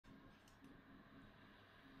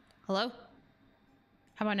Hello?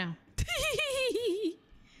 How about now?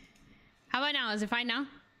 How about now? Is it fine now?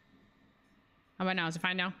 How about now? Is it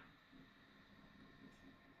fine now?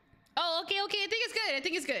 Oh, okay, okay. I think it's good. I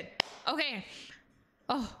think it's good. Okay.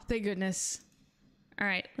 Oh, thank goodness. All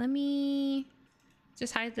right, let me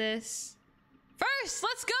just hide this. First,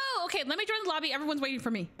 let's go. Okay, let me join the lobby. Everyone's waiting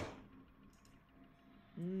for me.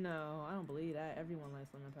 No, I don't believe that. Everyone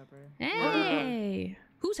likes lemon pepper. Hey.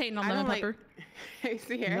 Who's hating on lemon pepper? Hey,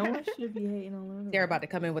 Sierra. No one should be hating on lemon pepper. They're about to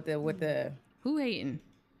come in with the Who hating?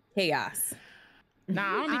 chaos. Nah,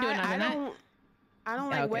 I don't be doing none of that. I don't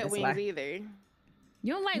like wet wings either.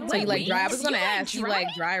 You don't like So wet you like wings? dry? I was gonna You ask. You dry?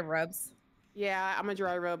 like dry rubs? Yeah, I'm a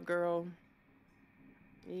dry rub girl.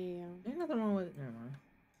 Yeah. There's nothing wrong with it. Never mind.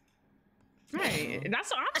 Right.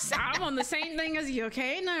 That's what I'm on the same thing as you,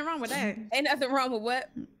 okay? Ain't nothing wrong with that. Ain't nothing wrong with what?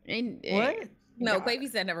 What? No, Quavy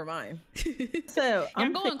said never mind. So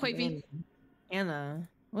I'm going, Quavy. Anna.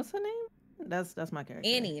 What's her name? That's my character.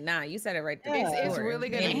 Annie. Nah, you said it right there. Yeah. It's really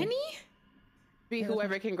gonna Annie? be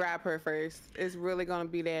whoever can grab her first. It's really gonna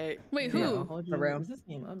be that. Wait, who? Yeah, hold For your- real. is this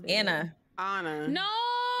name updated? Anna. Anna. No.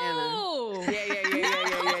 Anna.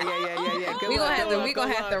 Yeah. Good We luck, gonna good luck,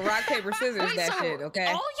 have to rock paper scissors Wait, that so shit. Okay.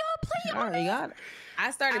 all y'all play I already got it. I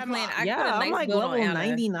started playing. I Yeah, put a nice I'm like build on level Anna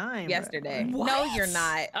 99 yesterday. bro. No, you're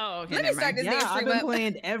not. Oh, okay. Let me never start mind. this Yeah, damn I've stream been up.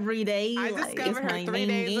 playing every day. I like, discovered it's her my 3 main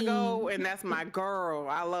days game. ago, and that's my girl.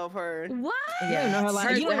 I love her. What? Yeah, know her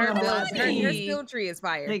last- you don't know her last her name. skill tree is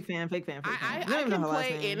fire. Fake fan. I You don't can even know her last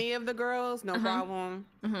play name. any of the girls, no problem.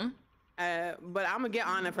 Mm-hmm. But I'm gonna get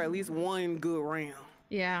on it for at least one good round.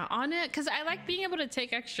 Yeah, on it, because I like being able to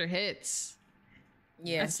take extra hits.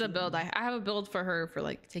 Yeah. That's the build. I have a build for her for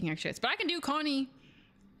like taking extra hits. But I can do Connie,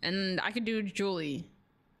 and I can do Julie.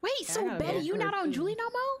 Wait, I so gotta Betty, go you for not her on too. Julie no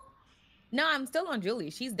more? No, I'm still on Julie.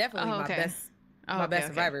 She's definitely Oh, my okay. best, Oh, my okay, best okay.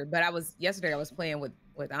 survivor. But yesterday I was playing with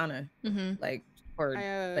Anna Mm-hmm. like for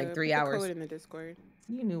like Put 3 the hours. code in the Discord.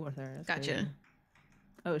 You knew with her. That's Gotcha. crazy.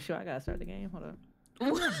 Oh, sure. I gotta start the game. Hold up.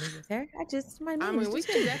 I just my I name mean, is we just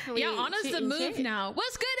can definitely. Yeah, Anna's chit the and move chat. now.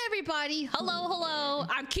 What's good, everybody? Hello, hello.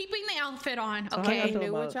 I'm keeping the outfit on. So how Okay. y'all feel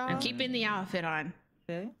New with about- y'all? I'm keeping the outfit on.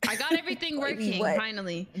 Okay. I got everything working What?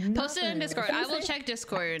 finally. Post it in Nothing. Discord. What I you will saying? check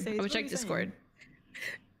Discord. Say, I will what check you saying? Discord.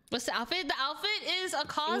 What's the outfit? The outfit is a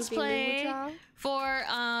Anything new with cosplay y'all?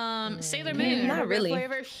 for Sailor Mm. Moon. Not Favorite really.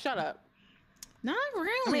 Flavor? Shut up. Not I mean,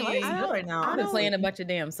 really. what is I good don't- right now? I've been don't- playing a bunch of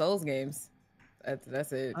damn Souls games.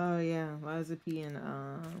 That's it. Oh yeah, Liza and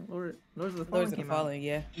Lords of the Fallen Lords of the came out. Fallen,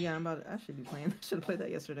 yeah. Yeah, I should be playing. I should have played that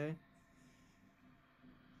yesterday.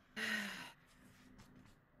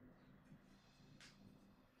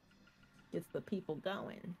 It's the people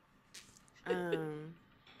going.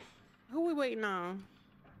 Who we waiting on?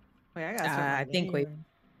 Wait, I gotta start my I think we- game.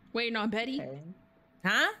 Waiting on Betty. Okay.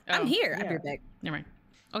 Huh? Oh, I'm here. I'll yeah. be right back. Never mind.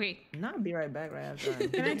 Okay. I'll be right back right after.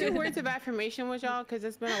 Can I do words of affirmation with y'all? Because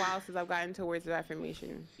it's been a while since I've gotten to words of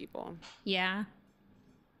affirmation, people. Yeah.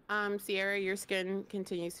 Sierra, your skin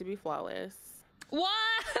continues to be flawless. What?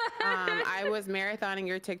 I was marathoning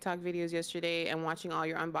your TikTok videos yesterday and watching all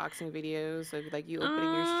your unboxing videos of like you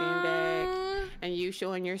opening your stream deck and you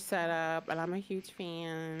showing your setup, and I'm a huge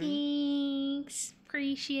fan. Thanks.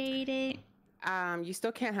 Appreciate it. You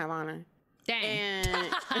still can't have Anna. Dang.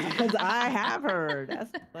 And Because I have her.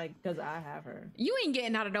 That's like because I have her. You ain't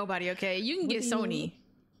getting out of nobody, okay? You can What get do you- Sony.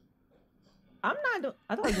 I'm not.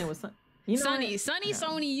 I thought his name was Son. You know Sunny. what? Sunny No.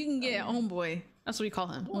 Sony, you can get homeboy. That's what we call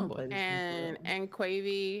him. I wanna Homeboy. play this game for real. and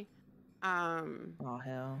Quavy. Oh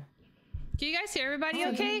hell. Can you guys hear everybody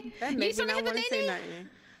okay? That Need made me some not hit the want to say name? nothing.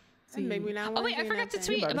 That made me not Oh want wait, I say forgot to nothing.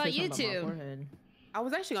 tweet You're about to say something YouTube. my forehead. I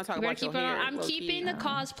was actually gonna talk You better about keep your it on. hair. I'm low-key. keeping the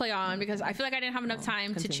cosplay on because I feel like I didn't have enough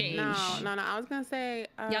time to continue. change. No. I was gonna say.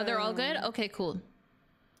 Yeah, they're all good? Okay, cool.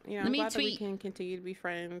 You know, Let I'm me glad that we tweet. can continue to be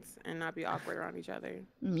friends and not be awkward around each other.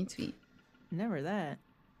 Let me tweet. Never that.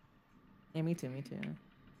 Yeah, me too. Me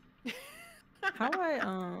too. How do I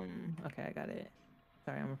Okay, I got it.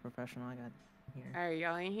 Sorry, I'm a professional. I got it here. All right,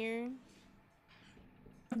 y'all in here?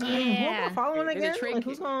 Who am I Yeah. following There's a again? trick- Like,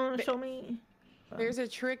 who's gonna show me? There's a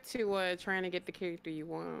trick to trying to get the character you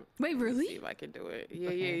want. Wait, Let's see really? if I can do it.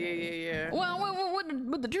 Yeah. Well,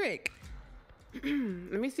 what the trick? Let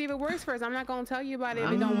me see if it works first. I'm not gonna tell you about it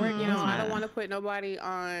if it don't work. You know, I don't want to put nobody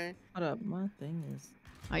on. Hold up, my thing is.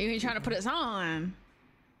 Oh, you ain't trying to put us on.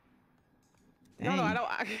 No, I Dang.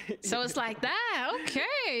 don't. So it's like that.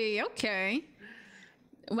 Okay.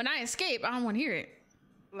 When I escape, I don't want to hear it.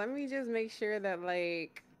 Let me just make sure that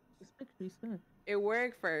like Respect. it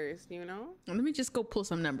worked first. You know? Let me just go pull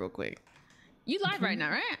some number real quick. You live right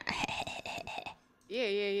now, right? Yeah.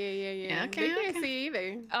 Yeah, okay, They can't okay. see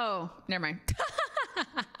either. Oh, never mind.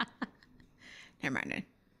 Never mind then.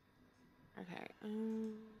 Okay.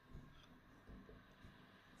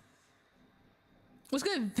 What's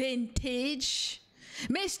good, vintage?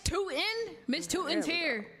 Miss Tootin? Miss Tootin's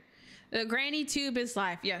here. The granny tube is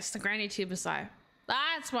live. Yes, the granny tube is live.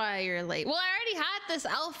 That's why you're late. Well, I already had this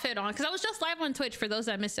outfit on because I was just live on Twitch. For those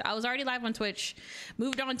that missed it, I was already live on Twitch.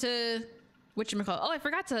 Moved on to whatchamacallit. Oh, I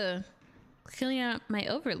forgot to clean out my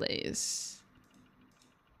overlays.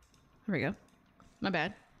 There we go. My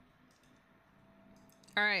bad.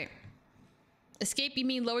 All right. Escape, you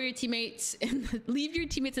mean lower your teammates and leave your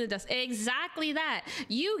teammates in the dust. Exactly that.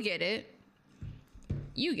 You get it.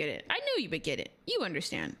 You get it. I knew you would get it. You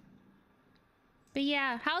understand. But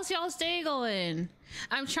yeah, how's y'all's day going?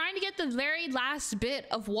 I'm trying to get the very last bit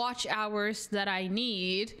of watch hours that I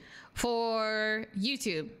need for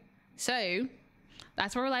YouTube. So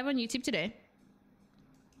that's why we're live on YouTube today.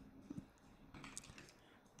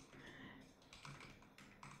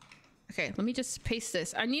 Okay, let me just paste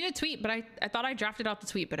this. I need a tweet, but I thought I drafted out the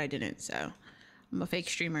tweet, but I didn't. So I'm a fake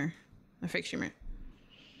streamer. I'm a fake streamer.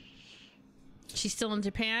 She's still in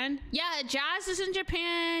Japan. Yeah, Jazz is in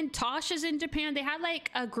Japan. Tosh is in Japan. They had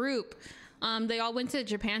like a group. They all went to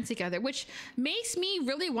Japan together, which makes me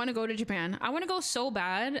really want to go to Japan. I want to go so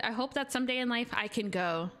bad. I hope that someday in life I can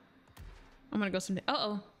go. I'm gonna go someday.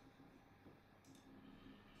 Uh-oh.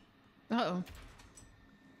 Uh-oh.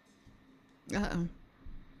 Uh-oh.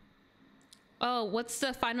 Oh, what's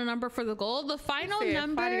the final number for the goal? The final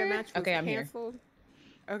number. Okay, I'm canceled.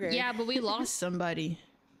 Here. Okay. Yeah, but we lost somebody.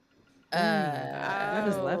 That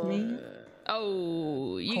just left me.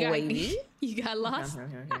 Oh, you got lost. I'm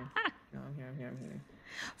here.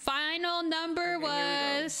 Final number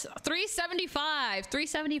was 375.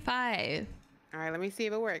 375. All right, let me see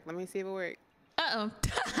if it worked. Uh-oh.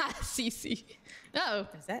 CC. Uh-oh.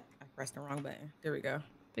 Is that? I pressed the wrong button. There we go.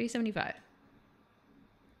 375.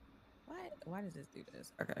 Why does this do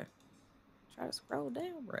this? Okay. Try to scroll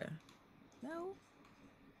down, bruh. No.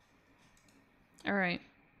 All right.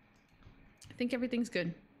 I think everything's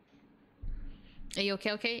good. Are you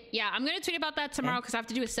okay? Yeah, I'm going to tweet about that tomorrow because I have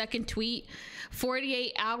to do a second tweet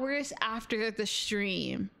 48 hours after the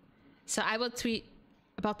stream. So I will tweet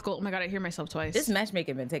about the goal. Oh my God, I hear myself twice. This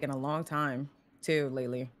matchmaking been taking a long time too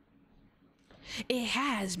lately. It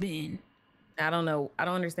has been. I don't know. I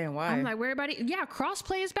don't understand why. I'm like, where everybody? Yeah,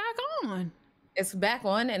 crossplay is back on. It's back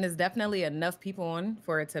on, and it's definitely enough people on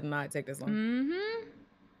for it to not take this long. Mm-hmm.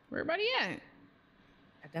 Where everybody at?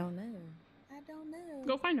 I don't know.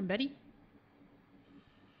 Go find them, Betty.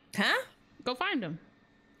 Huh? Go find them.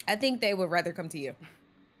 I think they would rather come to you.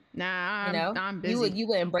 Nah, I'm busy. You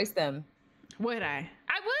would embrace them. Would I?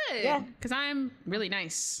 I would. Yeah. Because I'm really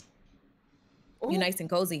nice. You nice and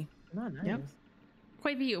cozy. Not nice. Yep.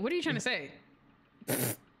 Quavy, what are you trying to say?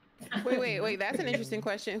 Wait. That's an interesting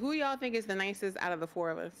question. Who y'all think is the nicest out of the four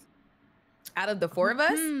of us? Out of the four of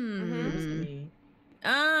us?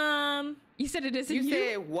 You said it isn't you? You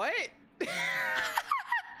said what?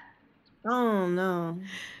 Oh no.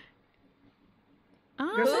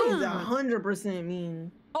 Mercedes 100%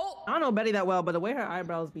 mean. Oh, I don't know Betty that well, but the way her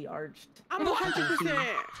eyebrows be arched, I'm 100%.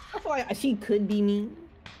 I feel like she could be mean.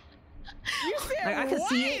 You said Like, I could what?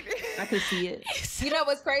 see it. I could see it. You know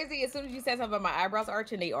what's crazy? As soon as you said something about my eyebrows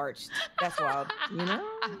arching, they arched. That's wild. You know?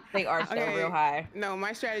 They arched up real high. No,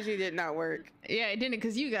 my strategy did not work. yeah, it didn't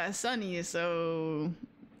because you got Sunny, so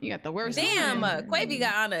you got the worst. Damn, one. Quavy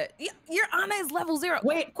got Anna. Your Anna is level 0.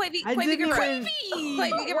 Wait, Quavy, I Quavy, didn't give her up. even-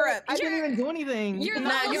 Quavy, give her up. I didn't even do anything. You're Nah,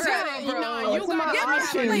 level you zero, got bro. No, you What's my got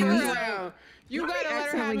options? round. You gotta let her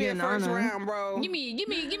accidentally have me in getting first Anna. round, bro. Give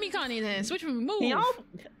me Connie then. Switch from move. Can y'all,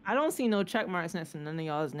 I don't see no check marks next to none of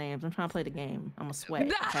y'all's names. I'm trying to play the game. I'm a sweat.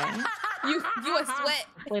 Okay? You a sweat.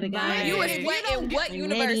 Play the game. You a If you sweat don't in get- what I'm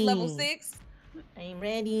universe? ready. Level 6? I'm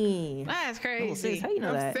ready. That's Level 6, crazy. how you know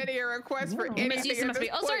I'm that? setting a request for No. Miss anything. Houston at must be.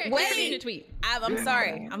 this Oh, sorry. point. Wait. I need a tweet.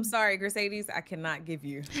 I'm sorry, Mercedes. I cannot give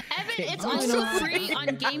you. Evan, it's I don't also know. free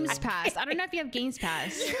on Games Pass. I don't know if you have Games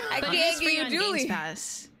Pass. I but can't it's give free you on Julie. Games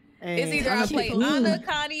Pass. It's either I play Anna,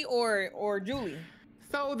 Connie, or Julie.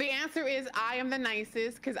 So the answer is I am the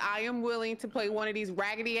nicest because I am willing to play one of these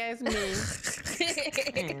raggedy ass men who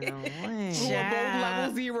are both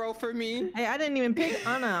level 0 for me. Hey, I didn't even pick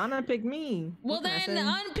Anna. Anna picked me. Well, What can then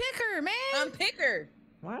I say? unpick her, man. Unpick her.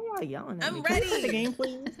 Why am I yelling at I'm me? Can we start ready. the game,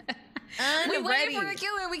 please? We I'm waiting ready. for a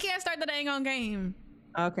killer. We can't start the dang on game.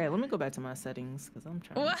 Okay, let me go back to my settings because I'm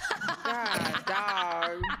trying. God,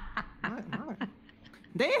 dog.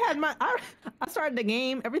 They had I started the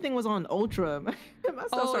game. Everything was on ultra. My stuff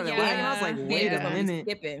Oh, started yeah. lagging. I was like, wait Yeah, a minute.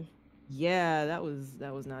 Skipping. Yeah, that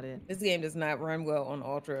was not it. This game does not run well on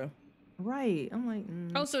Ultra. Right. I'm like,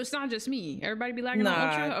 Oh, so it's not just me. Everybody be lagging on Nah.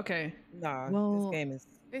 Ultra? Okay. Nah, Well, this game is.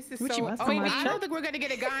 This is What so. you- Oh, Last time I I don't checked- think we're gonna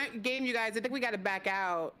get a game, you guys. I think we gotta back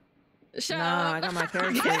out. Shut nah, up. I got my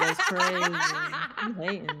character. That's crazy. You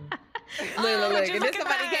hating? Oh, would you Look, look this at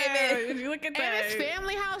somebody that? came in. Would you look at And that? it's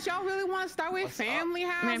Family House. Y'all really want to start with Family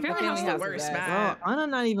House? Man, Family Family House is the House is worst, bad. man. Bro, Anna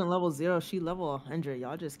not even level 0. She level 100.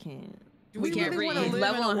 Y'all just can't. Do we can't really wanna breathe. live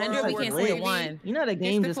Level in a 100, we world can't where see a Quavy- 1. You know the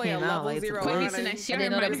game to just play a came out. level Like, it's a zero glitch. on Quavy's it. in I a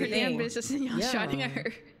didn't know that was a damn thing. bitch just y'all shouting at Yeah.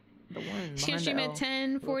 her. The one. She behind stream the at L.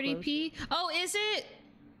 1040p. Oh, is it?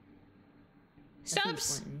 That's who's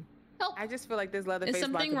Subs? pointing. Help. I just feel like this Leatherface Is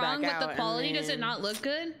something about to wrong back with the out, quality? and Does it then- not look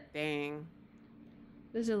good? Dang.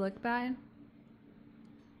 Does it look bad?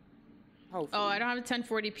 Hopefully. Oh, I don't have a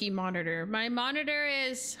 1040p monitor. My monitor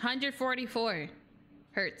is 144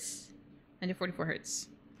 hertz. 144 hertz.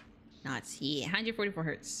 Not see 144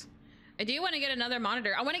 hertz. I do want to get another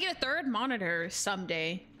monitor. I want to get a third monitor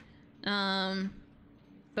someday.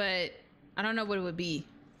 But I don't know what it would be.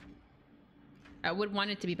 I would want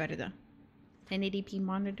it to be better though. 1080p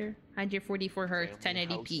monitor, 144 hertz,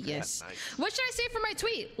 1080p. Yes. What should I say for my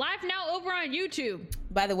tweet? Live now over on YouTube.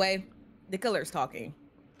 By the way, the killer's talking.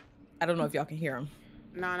 I don't know if y'all can hear him.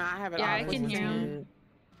 No, I have it Yeah, off. I can hear him.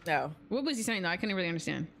 No. What was he saying though? I couldn't really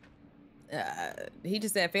understand. He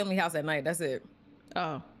just said family house at night. That's it.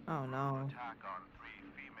 Oh. Oh no.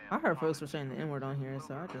 I heard folks were saying the N-word on here,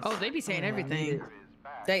 so I just. Oh, they be saying I everything.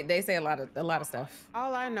 They say a lot of stuff.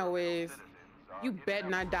 All I know is you bet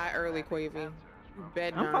not die early, Quavy. You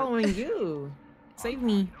bet I'm not. following you. Save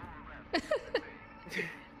me.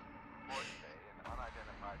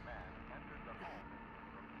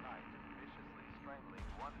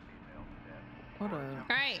 Hold on.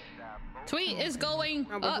 All right. Tweet is going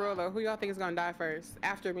No, but up. for real though, who y'all think is gonna die first?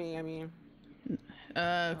 After me, I mean.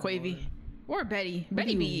 Quavy. Or Betty.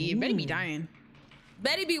 Betty do be you Betty be mean? dying.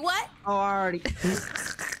 Betty be what? Oh, I already.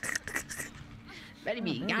 Betty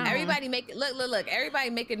be man. gone. Everybody make look. Everybody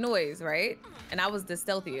making noise, right? And I was the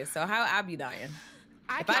stealthiest. So how I be dying?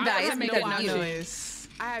 If I die, it's make because no of you. noise.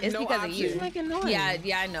 I have It's no because of option. you. She's making noise.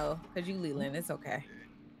 Yeah, I know. Cause you Leland. It's okay.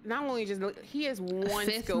 Not only just he has one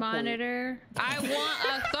Fifth skill monitor. I want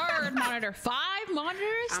a third monitor. 5 monitors?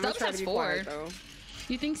 point. I'm gonna Stubbs try to has be 4. quiet though.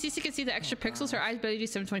 You think Cece can see the extra pixels? Her eyes barely do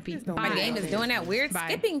 720p. no Bye. My game is doing that weird Bye.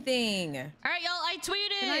 skipping thing. All right, y'all. I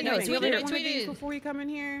tweeted. Can I No, get tweet one it, of these tweeted. before you come in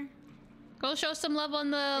here? Go show some love on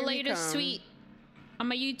the we latest come. tweet. On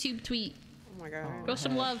my YouTube tweet. Oh my god. Go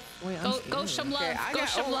some love. Wait, I'm Go scared. some love. Okay, I Go got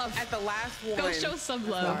some love. at the last one. Go show some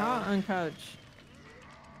So love. how uncouch?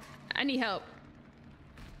 I need help.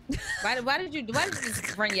 Why did you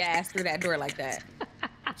just run your ass through that door like that?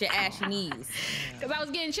 With your ashy knees. Because I was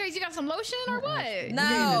getting chased. You got some lotion or what?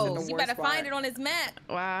 No, the you worst better spot. find it on his map.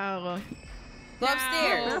 Wow. Go No.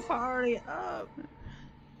 upstairs. That's already up.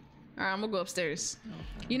 All right, I'm gonna go upstairs.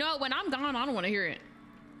 You know, when I'm gone, I don't want to hear it.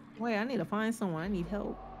 Wait, I need to find someone. I need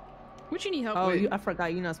help. What you need help Oh, with? I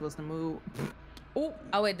forgot. You're not supposed to move. Oh,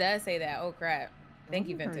 Oh, it does say that. Oh crap. Thank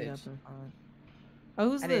you, Let me hurry Vintage. up and find- Oh,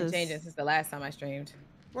 who's I this? didn't change it since the last time I streamed.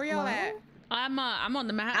 Where y'all at? I'm on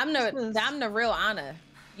the map. I'm Christmas. the real Anna.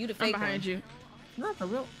 You the I'm fake behind one. you. Not the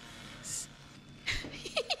real.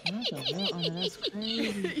 Not the real. Oh, that's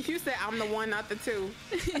crazy. You said I'm the one, not the two.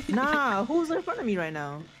 Nah, who's in front of me right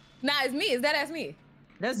now? Nah, it's me. Is that's me?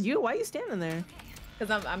 That's you. Why you standing there? Cause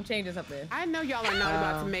I'm changing something. I know y'all are not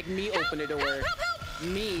about to make me open the door. Help.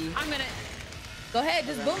 Me. I'm gonna. Go ahead,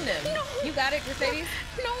 just boom them. No. You got it, Mercedes.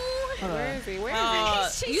 No. Where is he? Where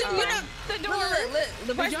is He's you chasing know the door. look,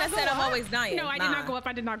 the person y'all that go said I'm up? always dying. No, I did not go up.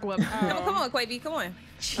 I did not go up. Come on, Quavy, come on.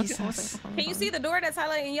 Jesus. Can you see the door that's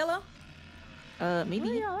highlighted in yellow? Maybe.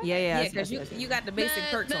 Yeah, Yeah, because you got the basic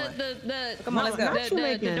perks on. Come on, let's go. Not you The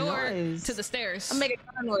making door noise. to the stairs. I'm making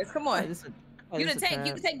a noise. Come Oh, on. this is- You this can is take. crap.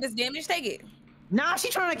 You can take this damage. Take it. Nah, she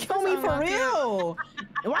trying to kill me for Unlock it. real.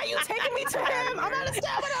 Why you taking me to him? I'm out of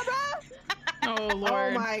stamina, bro. Oh Oh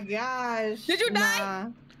Lord. my gosh. Did you die? Nah.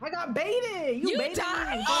 I got baited. You baited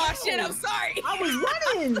died. me. Oh shit! I'm sorry. I was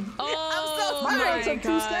running. Oh I'm so sorry. my Took 2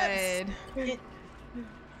 God. steps. Betty!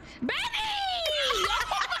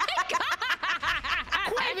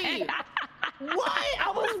 Quavy! What?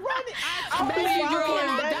 I was running. I was Betty walking drove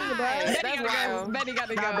Betty, down. bro. Betty That's gotta go. wild. Betty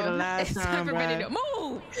gotta That'll be go. the last It's time time, for Betty bruh. to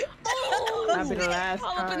move. That'll be the last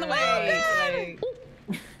All up in the time. way.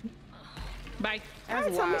 Bye.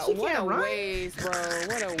 That's Tell me she wild. What can't a run. waste, bro.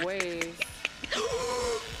 What a waste.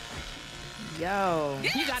 Yo.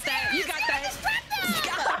 You got that. You got that.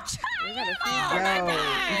 We gotta see. Oh my Yo,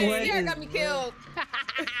 God! what Sierra is got me killed.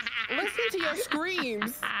 Listen to your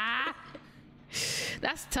screams.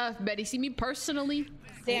 That's tough, Betty. See, me personally,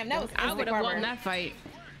 Damn, that was. I instant would have won karma. that fight.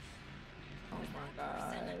 Oh my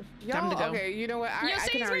god. Time to go. Okay, you know what? I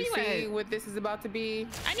Sadie, can already where you see at? what this is about to be.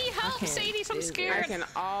 I need help, Sadie. I'm I scared. can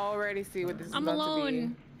already see what this is I'm about alone. to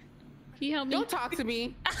be. Can you help me? Don't talk to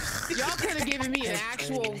me. Y'all could have given me an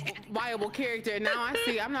actual viable character. Now I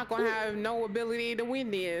see I'm not gonna have no ability to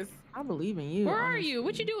win this. I believe in you. Where are you?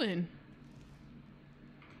 What you doing?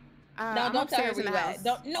 No, I'm don't tell her upstairs where in you the at. house.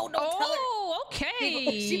 Don't tell her. Oh,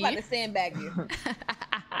 okay. She about to sandbag you.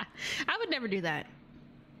 I would never do that.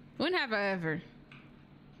 Wouldn't have I ever.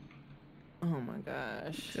 Oh my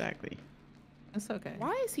gosh. Exactly. It's okay.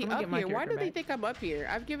 Why is he I'm gonna up get my here? Why character do they back. think I'm up here?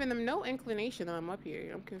 I've given them no inclination that I'm up here.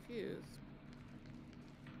 I'm confused.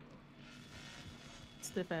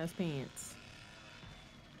 Stiff ass pants.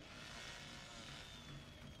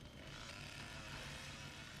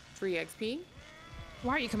 Free XP.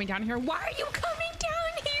 Why are you coming down here? Why are you coming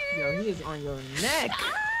down here? Yo, he is on your neck.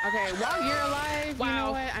 Okay, while you're alive, you Wow.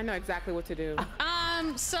 know what? I know exactly what to do.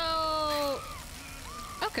 So.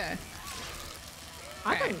 Okay.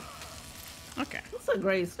 I Okay. think Okay. it's a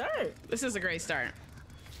great start. This is a great start.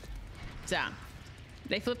 So,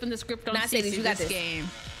 they flipping the script on Nah, Sadie, Cece you got this this. game.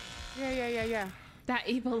 Yeah. That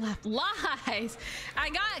evil left lies. I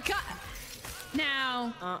got caught.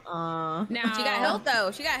 Now. Now. She got health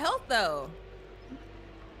though. She got health though.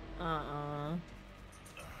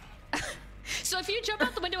 So if you jump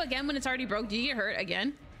out the window again when it's already broke, do you get hurt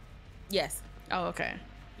again? Yes. Oh, okay.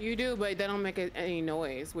 You do, but they don't make any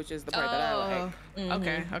noise, which is the part that I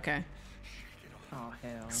like. Okay. Oh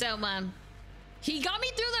hell. So he got me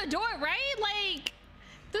through the door, right? Like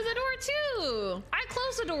through the door too. I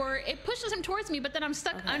closed the door. It pushes him towards me, but then I'm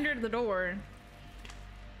stuck under the door.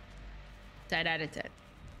 10 out of 10.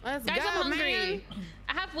 Let's Guys, go, I'm hungry. man.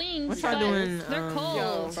 I have wings. What y'all but doing They're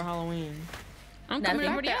cold. for Halloween? I'm Nothing. coming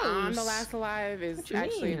The over fact to that I'm yours. the last alive is What you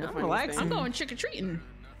actually mean? the I'm funniest relaxing. thing. I'm going trick or treating.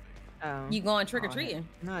 Oh. You going trick or treating?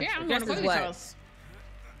 Not Yeah, I'm trick- going to Dressed as Chloe's what? house.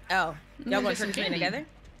 Oh, y'all going get trick some or treating candy. together?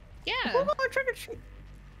 Yeah. Who going trick or treat?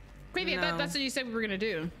 Quavy, I thought No. that's what you said we were gonna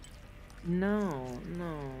do. No.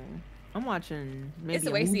 I'm watching. Maybe It's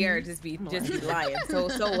the a way movie. Sierra just be I'm lying so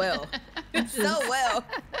well, so well.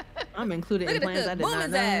 I'm included Look in at plans I the did boom not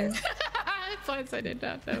his know. ass. Plans I did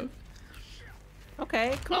not know.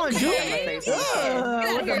 Okay, come on, Okay. Julie. Yeah, my face. Get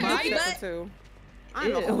out of here, I'm a Goofy butt. butt. Too.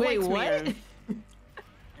 I'm a Wait, white what? man.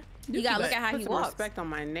 You gotta look at how Put he some walks. respect on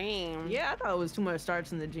my name. Yeah, I thought it was too much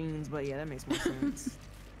starch in the jeans, but yeah, that makes more sense.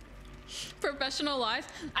 Professional lives.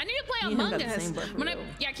 I need to play Me and him Among got the Us. same breath When I, roll.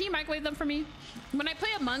 yeah, can you microwave them for me? When I play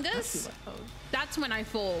Among Us, that's when I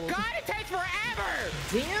fold. God, it takes forever.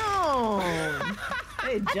 Damn!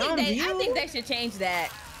 Hey, John, I think they should change that.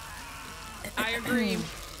 I agree.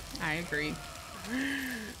 I agree.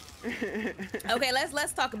 Okay,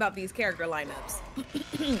 let's talk about these character lineups.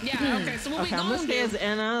 Yeah. Okay. So what we Okay, I'm gonna gonna stay as do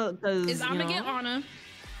Anna because is I'm gonna get Anna.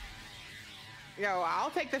 Yo, I'll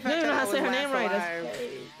take the You fact don't know that how I to was say her last name right. alive That's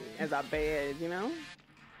crazy. as a bad, you know?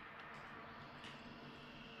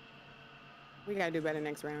 We gotta do better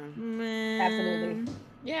next round. Man. Absolutely.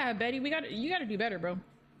 Yeah, Betty, you gotta do better, bro.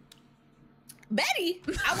 Betty,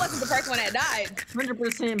 I wasn't the first one that died.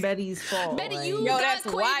 100% Betty's fault. Betty, like, you Yo, got that's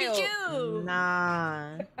Quavy wild. too.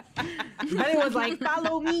 Nah. Betty was like,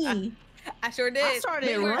 follow me. I sure did. I started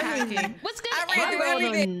They were running. hacking. What's good, I My ran Eric? girl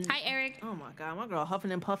really done- Hi, Eric. Oh my god, my girl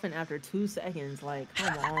huffing and puffing after 2 seconds. Like,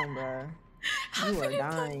 come on, bro. You are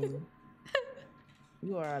dying.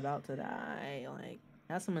 You are about to die. Like,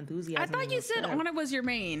 have some enthusiasm. I thought in you your said step. Anna was your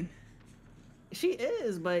main. She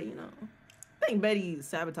is, but you know, I think Betty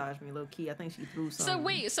sabotaged me low key. I think she threw some. So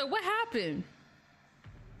wait, so what happened?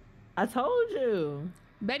 I told you.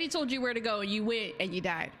 Betty told you where to go, and you went, and you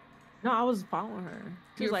died. No, I was following her.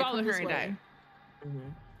 She You was were like, following "Come her this and way." died. Mm-hmm.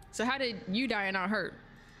 So how did you die and not hurt?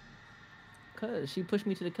 Cause she pushed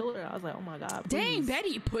me to the killer. I was like, oh my god. Dang, please.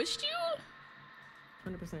 Betty pushed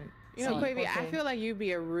you? 100%. You know, So, Quavy, I okay. feel like you'd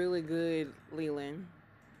be a really good Leland.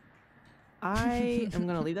 I am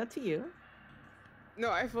gonna leave that to you. No,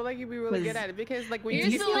 I feel like you'd be really good at it because, like, when You're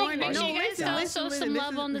you get still like, going, make sure you guys listen, go listen, show listen, some this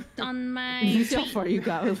love is- on the on my You see how tweet. far you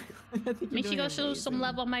got. I think you're Make sure you doing go show some amazing.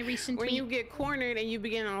 love on my recent when you tweet. get cornered and you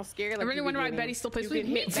begin all scared, like I really you wonder why beginning, Betty still plays you with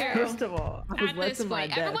can me hit too. back. First of all, I was At led this to my point,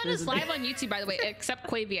 death. everyone is There's- live on YouTube, by the way, except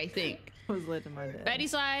Quavy, I think. I was led to my death.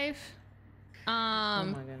 Betty's live.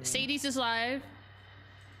 my goodness. Sadie's is live.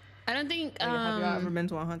 I don't think. Oh, yeah, have you ever been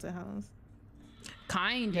to a haunted house?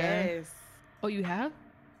 Kinda. Yes, Oh, you have?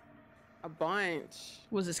 a bunch.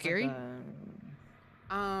 Was it scary?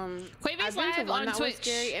 Quavy's I've been to live one on that Twitch. was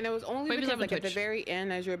scary, and it was only Quavy's because, live on like, at the Twitch. very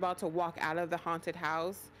end, as you're about to walk out of the haunted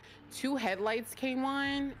house, 2 headlights came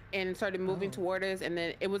on and started moving toward us, and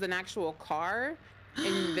then it was an actual car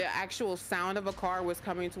and the actual sound of a car was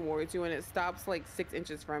coming towards you and it stops like 6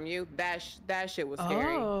 inches from you, that shit was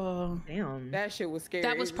scary. Oh, Damn. That shit was scary.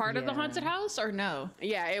 that was part of the Yeah. haunted house, or no?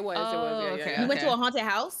 Yeah, it was. Oh, It was. Yeah, okay. yeah, You went to Okay. a haunted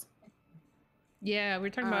house? Yeah, we were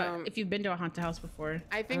talking about if you've been to a haunted house before.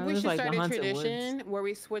 I think Oh, we it was should like start the a haunted tradition where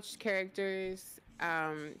we switch characters to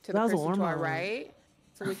the That was a person to our warm-up. right,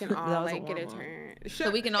 so we can That all was a like get a warm-up. turn. So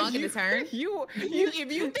we can all get a turn? You,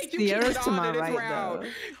 if you think you Sierra's can to get my on this right, round, though.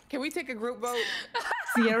 can we take a group vote?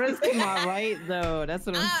 Sierra's to my right, though. That's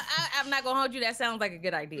what I'm I'm not gonna hold you. That sounds like a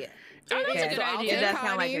good idea. Oh, that's a good So I'll idea. get That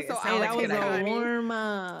sound like Connie, it. so Sound I'll like that get was a good a Connie. warm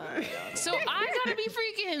up. So I gotta be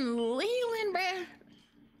freaking Leland, bruh.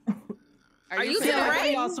 Are you to saying- the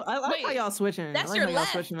right? I like how Wait. y'all switching. That's I like your how y'all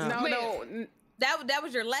left. switching up. No, Wait. no. That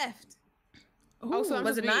was your left. Oh, so I'm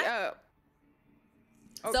was supposed it to be not? up.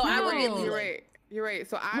 Oh, So I you're would right, get You're Leland. right. You're right.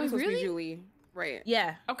 So I'm Wait, supposed to really? be Julie. Right.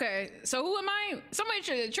 Yeah. Okay, so who am I? Somebody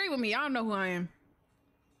should trade with me. I don't know who I am.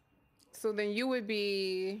 So then you would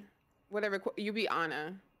be whatever. You be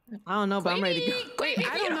Anna. I don't know, but I'm ready to go. Wait,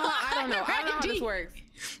 I don't know. I don't know. I don't know how this works.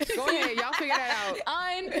 Go ahead. Y'all figure that out.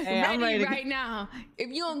 I'm Hey, I'm ready ready to- right now. If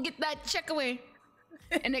you don't get that check away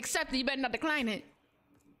and accept it, you better not decline it.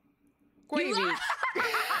 Quavy.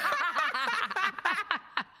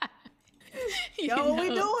 Yo, what we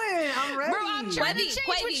doing? I'm ready. Bro, I'm trying to change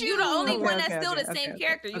Quavy, with you the only Okay, one okay, that's still okay, the same okay,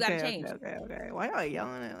 character. You gotta change. Okay. Why y'all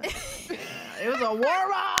yelling at me? It was a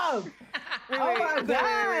warm up. Oh my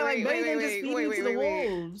god! Like they didn't just feed me to the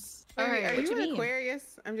wolves. All right, are what you you an mean?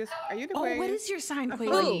 Aquarius? Are you the Oh, Aquarius? what is your sign, Who?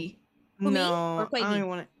 Quavy? Who, me No, or I Quavy? don't even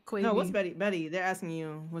want to. Quavy. No, what's Betty? Betty, they're asking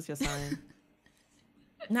you. What's your sign?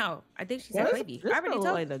 No, I think she Yeah, said this- Quavy. this I already felt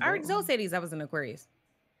told like the I already girl. told Sadie's I was an Aquarius.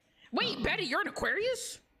 Wait, Betty, you're an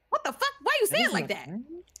Aquarius? What the fuck? Why you saying like that?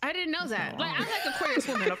 I didn't know that. Like, I like Aquarius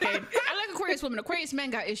women, okay? I like Aquarius women. Aquarius men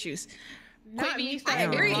got issues. Not me Quavy, I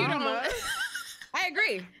saying agree. You drama. don't. I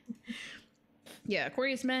agree. Yeah,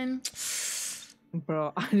 Aquarius men.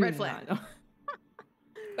 Bro, I do Red flag. not know.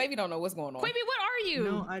 Quavy don't know what's going on. Quavy, what are you?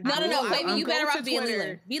 No, I No, don't. Quavy, you go better to off being Twitter.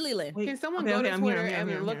 Leland. Be Leland. Wait, Can someone okay, go okay, to I'm here, Twitter I'm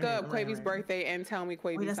here, and look up right, Quavy's right. birthday and tell me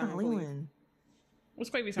Wait, Quavy's that's sign, not please? Leland. What's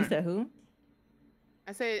Quavy's You sign? said who?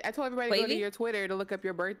 I told everybody to go to Quavy? your Twitter to look up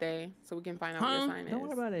your birthday so we can find out what your sign is. Don't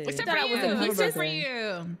worry about it. Except thought for I was you. a piece Except of- for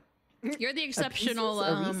you. You're the exceptional.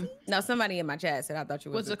 A Reese's? No, somebody in my chat said I thought you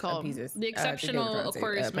was What's it called? a Pieces. The exceptional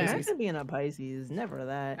Aquarius man. Imagine being a Pisces. Never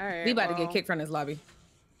that. All right. We about to well, get kicked from this lobby.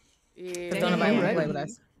 Yeah. Cause don't nobody want to ready. play with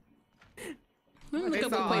us. Let me look It's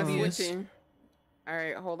up what all Quavy is. switching. All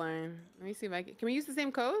right, hold on. Let me see if I can we use the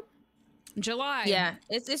same code? July. Yeah,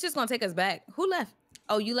 it's just gonna take us back. Who left?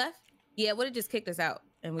 Oh, you left? Yeah, would have just kicked us out,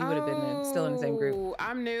 and we would have been still in the same group. Oh,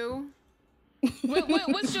 I'm new.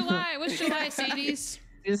 What's July? What's July, Sadie's?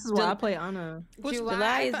 This is why I play Anna. What's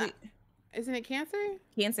July is Isn't it Cancer?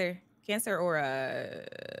 Cancer or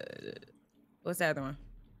what's the other one?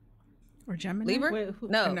 Or Gemini? Libra? Wait, who-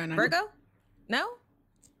 No, No. Virgo? No, I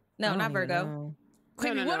don't not even Virgo. know.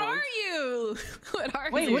 Quavy, No. what are you? What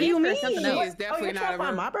are Wait, you? what do you mean? something She else. is definitely you're not trying a to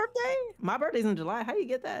find Virgo. my birthday? My birthday's in July. How you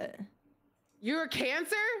get that? You're a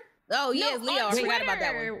Cancer? Oh yeah, No, it's Leo. I on forgot about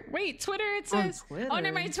that Twitter. one. Wait, Twitter it On says. Twitter? Oh,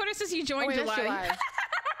 never mind. Twitter says you Oh, joined wait, that's July.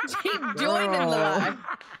 She joined in July.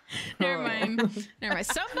 Never mind. Never mind.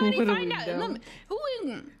 Somebody What are find we out. doing? Let me- Who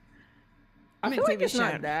in? I I'm feel in like it's Quavy's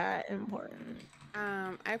not chat. that important.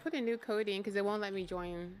 I put a new code in because it won't let me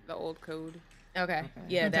join the old code. Okay.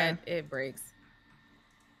 Yeah, Okay. that it breaks.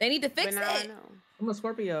 They need to fix But now I it. know. I'm a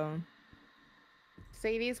Scorpio.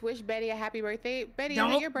 Sadie's wish Betty a happy birthday. Betty, is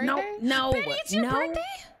No, it your birthday? no, Betty, it's your birthday?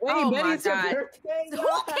 Wait, Oh Betty, my it's your God. birthday? Who Yo, came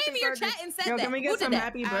happy in your birthday. chat and said Yo, that? Can we Who get did some that?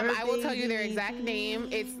 happy birthday? I will tell you their exact name.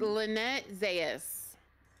 It's Lynette Zayas.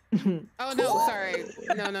 Oh no, sorry.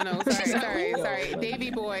 No. Sorry. Davy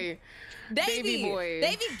boy. Davy boy.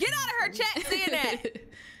 Davy, get out of her chat saying that.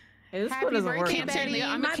 Hey, this Happy one doesn't work. birthday, Cancer, Betty. Leo.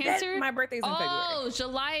 I'm a My Cancer. my birthday's in February. Oh,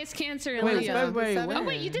 July is Cancer and Wait, Leo. February Oh, when? Oh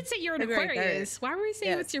wait, you did say you're an February Aquarius. Why were we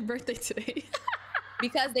saying Yes. it's your birthday today?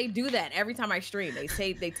 Because they do that every time I stream.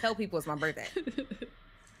 They tell people it's my birthday.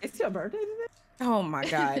 It's your birthday today? Oh my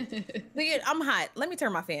god. Nigga, I'm hot. Let me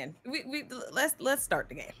turn my fan. Let's start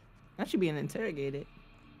the game. I should be an interrogated.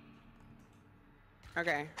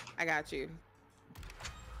 Okay, I got you.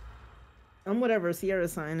 I'm whatever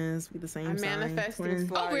Sierra's sign is. We the same I'm sign. manifesting twin.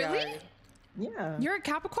 Slaw Oh, really? Yard. Yeah. You're a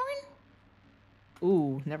Capricorn?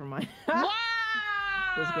 Ooh, never mind. Wow.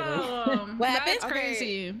 That's good. What happened? That's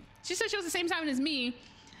crazy. She said she was the same time as me,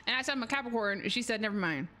 and I said I'm a Capricorn, and she said never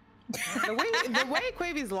mind. The way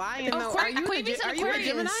Quavy's lying Of though. course, Are you Quavy's an are you a Aquarius.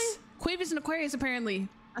 Gemini? Quavy's an Aquarius, apparently.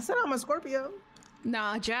 I said I'm a Scorpio.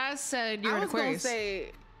 Nah, Jazz said you're I an was gonna Aquarius.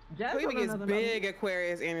 say Jazz Quavy don't know gets nothing about big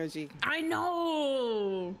Aquarius energy. I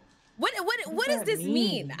know. What does this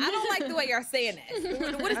mean? I don't like the way y'all saying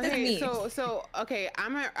it. What does this mean? So okay,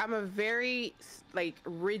 I'm a very like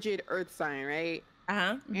rigid earth sign, right?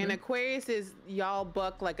 And Aquarius is y'all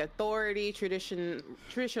buck like authority,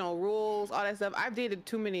 traditional rules, all that stuff. I've dated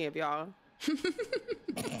too many of y'all.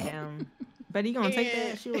 Damn. But he gonna take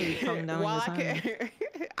that? She really calm down. While I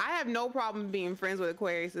have no problem being friends with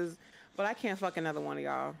Aquariuses, but I can't fuck another one of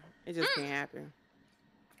y'all. It just can't happen.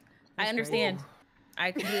 I understand.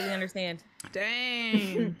 I completely understand.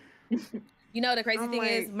 Dang. You know the crazy thing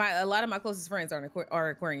is, a lot of my closest friends are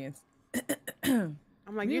Aquarians. I'm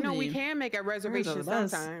like, you know, we can make a reservation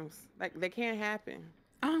sometimes. Like, they can't happen.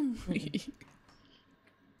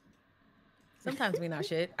 Sometimes we not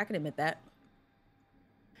shit. I can admit that.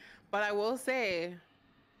 But I will say,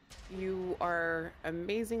 you are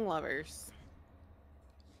amazing lovers.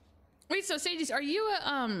 Wait, so Sadie, are you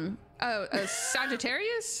a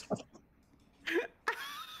Sagittarius?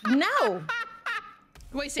 No.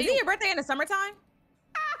 Wait, Sadie, is it your birthday in the summertime?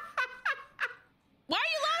 Why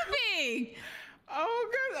are you laughing?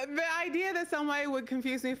 Oh, good. The idea that somebody would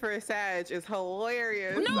confuse me for a Sag is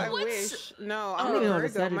hilarious. No, I wish. No, I'm I don't even know what a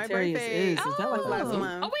Virgo. My Sagittarius birthday is. Is that like last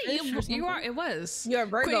month. Oh wait, you are. It was. You're a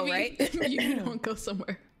Virgo, Quavy, right? You don't go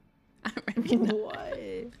somewhere. What?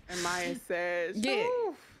 Am I a Sag? Yeah.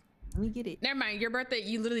 Oof. Let me get it. Never mind. Your birthday.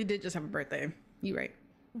 You literally did just have a birthday. You right.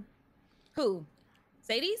 Who?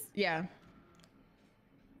 Sadie's? Yeah.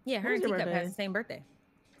 Yeah, her and Teacup has the same birthday.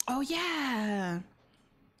 Oh yeah.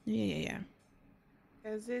 Yeah.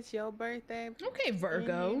 Cause it's your birthday. Okay,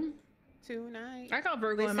 Virgo. Tonight. I got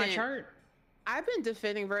Virgo in my chart. I've been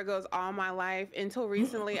defending Virgos all my life until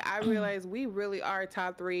recently. I realized we really are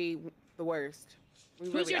top 3 the worst.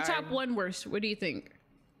 Who's your top 1 worst? What do you think?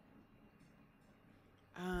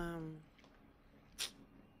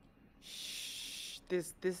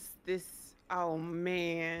 This. Oh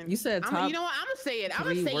man. You said top. You know what? I'm gonna say it. I'm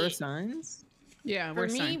gonna 3 say worst it. signs. Yeah, For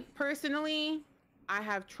worst me sign. personally, I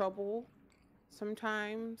have trouble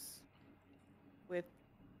sometimes with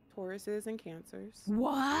Tauruses and Cancers.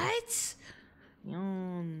 What?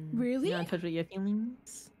 Really? You not in touch with your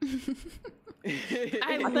feelings? I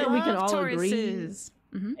thought we could all agree. Tauruses.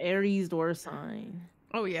 Aries door sign.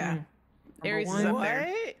 Oh yeah. Aries is one. up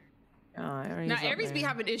there. Aries Now up Aries be there.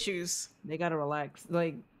 having issues. They gotta relax.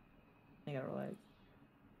 Like, they gotta relax.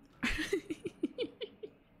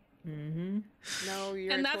 No,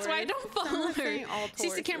 you're And a that's why I Taurus. don't follow I'm not her. saying all Cece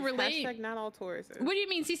Tauruses. can't relate. Hashtag not all Tauruses. What do you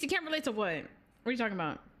mean? Cece can't relate to what? What are you talking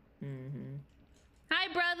about? Hi,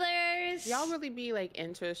 brothers. Y'all really be like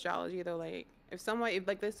into astrology though? Like, if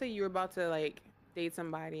like, let's say you were about to like date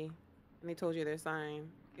somebody and they told you their sign,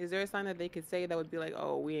 is there a sign that they could say that would be like,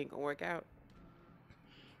 oh, we ain't gonna work out?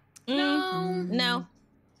 No.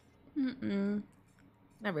 Mm-mm.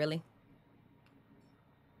 Not really.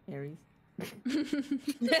 Aries.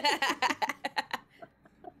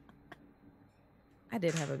 I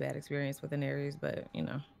did have a bad experience with an Aries, but you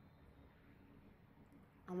know.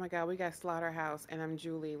 Oh my God, we got Slaughterhouse and I'm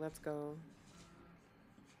Julie. Let's go.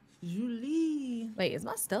 Julie. Wait, is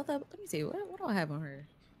my stealth up? Let me see. What do I have on her?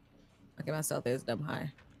 Okay, my stealth is dumb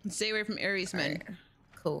high. Stay away from Aries men. Right.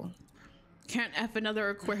 Cool. Can't F another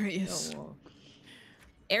Aquarius. Oh,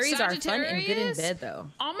 Aries are fun and good in bed though.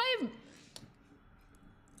 All my...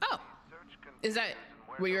 Oh. Is that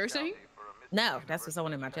what you were saying? No, that's what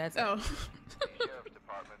someone in my chat said. Oh.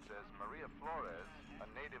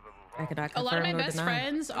 I cannot A lot of my confirm nor best deny.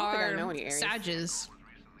 friends think I are know any Aries. Sages.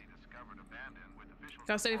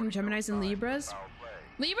 Got study from Geminis and Libras.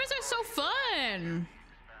 Libras are so fun.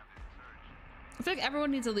 I feel like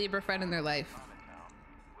everyone needs a Libra friend in their life.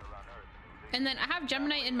 And then I have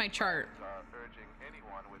Gemini in my chart.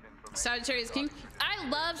 Sagittarius King. I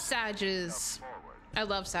love Sages. I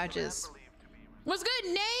love Sages. What's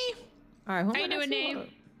good, Nay? All right, How you doing, Nay?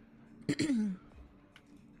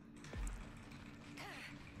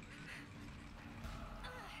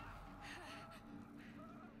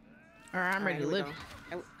 All right, I'm ready to live.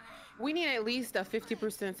 We need at least a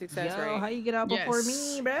 50% success Yo, rate. how you get out before Yes.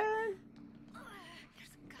 me, bruh?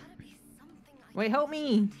 Wait, help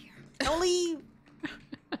me. Don't leave.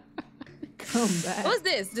 Come back. What's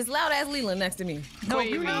this? This loud ass Leland next to me. No, Wait,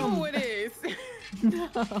 you know who it is. No.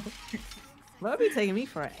 Bro, be taking me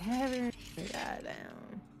forever.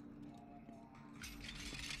 Goddamn.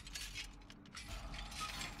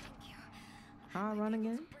 How I run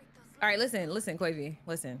again? All right, listen, Quavy,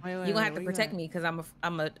 listen. Wait, You're gonna have to where you protect at? me because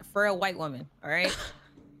I'm a frail white woman. All right.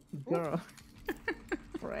 Girl.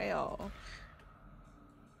 Frail.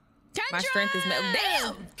 Kendra! My strength is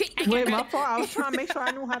damn. Wait, my fault. I was trying to make sure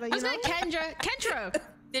I knew how to, What's good, Kendra? Kendra!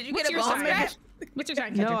 Did you What's get a your ball sign? strap? What's your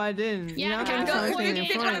sign? No, I didn't. Yeah, you know, Cat, I'm trying to go, stay you in can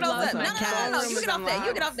pick front. one of those. No, you get off that.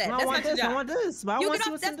 You get off that. I That's want not your this. I job. want this. But I You want get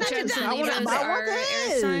to off- see that's what's in not your this. job. I want Those to are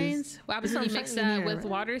air signs. What happens when you There's mix something in that here, with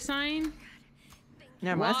right? water sign?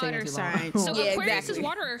 Never mind, I say Water it too sign. loud. So Yeah, Aquarius exactly. is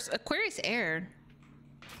water. Aquarius air.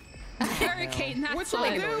 Hurricane, not What you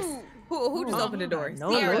gonna fun. do? Who just Oh, opened the door?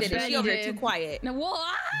 no, Ciara no, did it. She over here did. too quiet. No, what?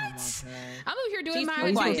 Oh I'm over here doing She's my too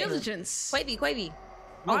due quiet. diligence. Quavy.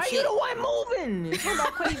 Why are shit. you the one moving? It's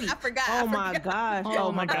about Quavy. I forgot. Oh my gosh. Oh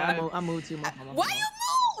Oh my my god. God. I moved too much. Why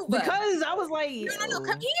you move? Because I was like, No,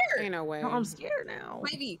 come here. Ain't no way. No, I'm scared now.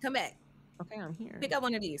 Quavy, come back. Okay, I'm here. Pick up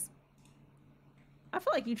one of these. I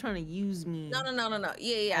feel like you're trying to use me. No.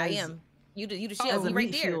 Yeah, I As- am. You the as shield. a He right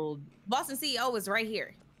meat there. shield. Boston CEO is right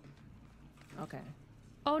here. Okay.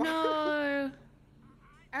 Oh no.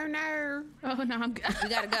 Oh no. Oh no, I'm good. We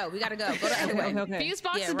gotta go. Go the other way. Okay. Fuse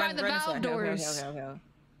box Yeah, is by run the this way. valve Okay, doors. Okay.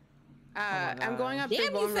 I'm going up Damn, to you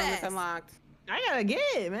the bone room. It's fast. unlocked. I gotta get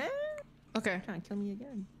it, man. Okay. Trying to kill me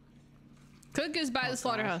again. Cook is by the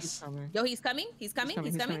slaughterhouse. Yo, he's coming. He's coming.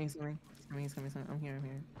 He's coming. I'm here.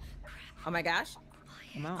 Oh my gosh.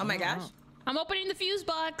 I'm out. Oh my I'm gosh. out. I'm opening the fuse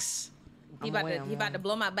box. He about to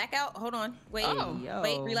blow my back out. Hold on. Wait. Oh.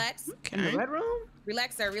 Wait. Relax. In the Okay. red room?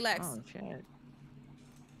 Relax, sir. Relax. Oh shit.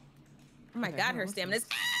 Oh my Okay, God, hold her on, stamina's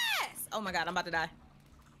ass. Oh my God, I'm about to die.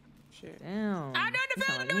 Shit. Damn. I'm doing the You field.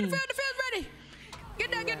 sound I'm doing the like me. field. The field's ready.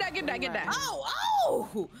 Get that.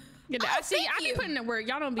 Oh. Get that. Oh, I see. thank I be you. putting in work.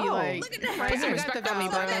 Y'all don't be Oh, like. Look at that. Right here. I Respect got the on me,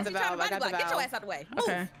 valve. bro. I got the She's trying to valve. I got the Get your valve. ass out the way. Move.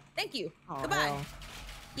 Okay. Thank you. Oh, Goodbye. hell.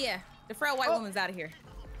 Yeah. The frail white woman's out of here.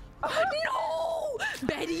 No,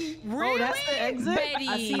 Betty. Oh, that's the exit? Betty.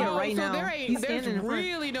 I see it Oh, right so now. there's He's standing in front.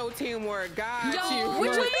 really no teamwork. Got Yo, you. what What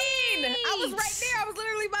you you mean? I was right there. I was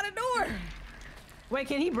literally by the door. Wait,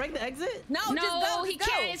 can he break the exit? No, No, just go. he Just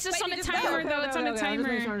go. can't. It's just Baby, on the go. timer, though. It's on the Just timer.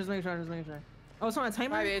 make sure. Oh, it's on a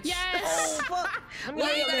timer? Bye, bitch. Yes. Oh, fuck. I'm No,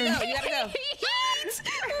 gonna you get gotta there. go. You gotta go.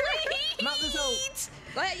 Wait. I'm out this hole.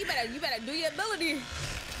 Go ahead. You better do your ability.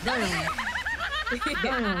 Damn.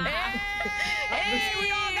 Damn. Hey,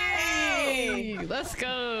 we all got it. Let's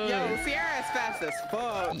go. Yo, Ciara's fast as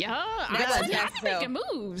fuck. Yeah, That was I'm fast, though. making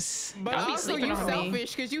moves. But Y'all be also sleeping you on me.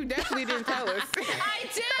 selfish because you definitely didn't tell us. I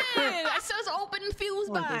did. I said it's open fuse I was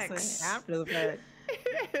gonna box. say, after the fact.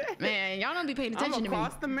 Man, y'all don't be paying I'm attention to me.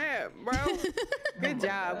 across the map, bro. Good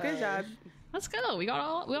job. Good job. Let's go. We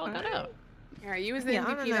all got out. All right, you was the Yeah,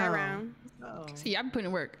 I MVP don't that know. round. Oh. See, I'm putting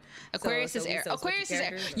in work. Aquarius is air. so switch Aquarius is air.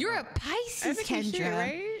 characters or You're a no? Pisces, I think you should, Kendra.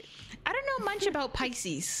 right? I don't know much about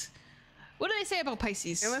Pisces. What do they say about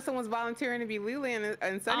Pisces? Unless someone's volunteering to be Lily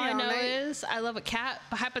and Sunny All I all know night. is I love a cat.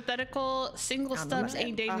 Hypothetical single I'm stubs mad.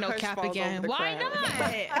 ain't dating A no hush cap falls again. over the Why crowd.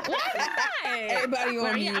 not? Why not? Everybody on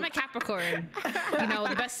Well, yeah, mute. I'm a Capricorn. You know,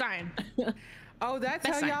 the best sign. Oh, that's Best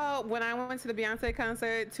how sign. y'all. When I went to the Beyonce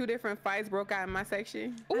concert, 2 different fights broke out in my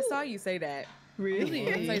section. I saw you say that. Really?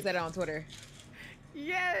 I saw you say that on Twitter.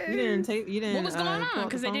 Yes. You didn't. What was going pull on? out the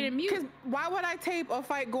Because they phone? didn't mute. Because why would I tape a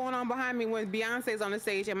fight going on behind me when Beyonce's on the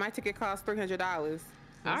stage and my ticket costs $300?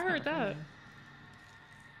 I heard that.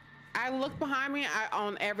 I looked behind me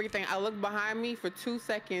on everything. I looked behind me for 2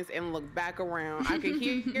 seconds and looked back around. I could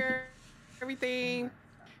hear everything.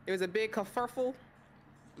 There was a big kerfuffle.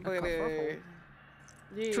 But, kerfuffle?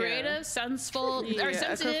 yeah. Creative, senseful, Yeah, or a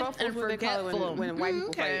sensitive, kerfuffle and is what they call it forgetful. when white people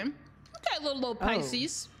okay. fight. Okay, little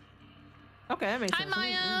Pisces. Okay, that makes Hi, sense.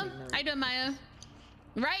 Maya. How you doing, Maya?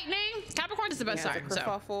 Right name? Capricorn is the best Yeah, sign. it's a So,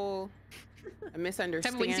 kerfuffle, a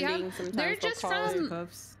Type of wings you have? misunderstanding. Sometimes They're they'll just call it. from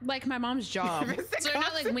Cuffs. like my mom's job. So they're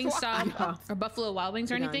not like Wingstop Wow. or Buffalo Wild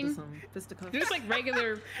Wings or We got into anything. some fisticuffs. They're just like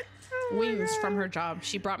regular Oh my wings from God. her job.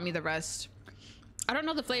 She brought me the rest. I don't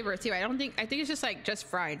know the flavor too. I think it's just like just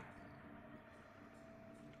fried.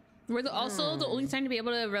 We're also the only sign to be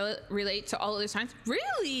able to relate to all other signs.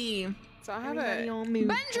 Really? So I have Everybody a on mute.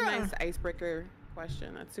 Bendra. nice icebreaker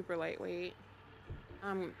question. That's super lightweight.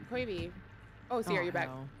 Quavy. Oh, Sierra, you're back.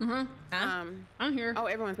 hell. Mm-hmm. Huh? I'm here. Oh,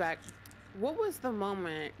 everyone's back. What was the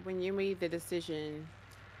moment when you made the decision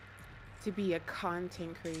to be a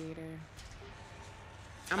content creator?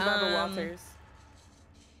 I'm Barbara Walters.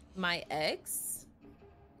 My ex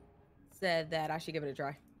said that I should give it a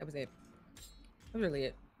try. That was it. That was really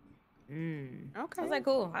it. Okay. I was like,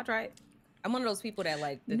 cool, I'll try it. I'm one of those people that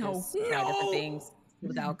like to No. just try different things see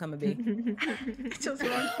what the outcome would be. Just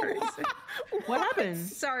wrong person. What happened?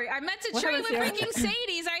 Sorry, I meant to What trade happened, with Sierra? freaking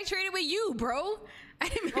Sadie's. I traded with you, bro. I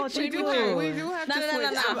didn't Oh, mean to trade thank with you. you. We do have No, to no, no, switch.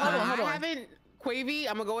 no, no. Hold on. I haven't, Quavy,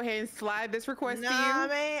 I'm gonna go ahead and slide this request to you. Nah,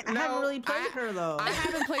 man. I haven't really played her though. I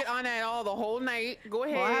haven't played on at all the whole night. Go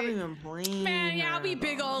ahead. Well, I haven't even played. Man, yeah, I'll be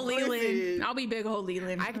big old Leland. Listen. I'll be big old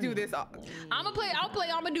Leland. I can do this. I'll do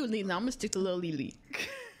Leland. I'm gonna stick to little Lily.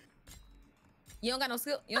 You don't got no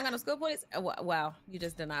skill. You don't got no skill points. Wow, you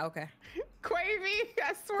just deny. Okay. Quavy,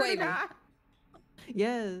 I swear to God.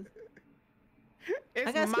 Yes. It's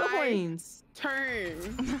I got skill my points. turn.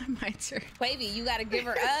 My turn. Quavy, you gotta give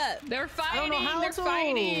her up. They're I don't know fighting. how They're to.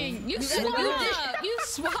 fighting. You swap. You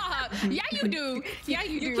swap. Yeah, you do. Yeah,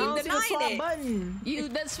 you do. I don't see the denying swap it. button. You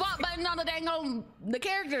the swap button on the dang on the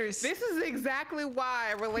characters. This is exactly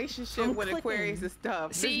why a relationship I'm with clicking. Aquarius is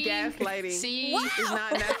tough. See? This gaslighting See? is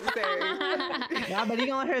not necessary. Yeah, but he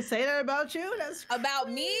gonna let her say that about you? That's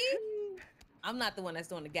About me? I'm not the one that's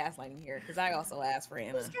doing the gaslighting here because I also asked for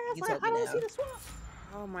Anna. You I told me don't no. see the swap.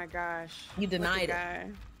 Oh my gosh. You denied it.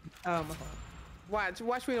 Guy. Oh my god.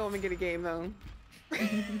 Watch me over get a game though.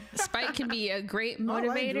 Spike can be a great Oh, I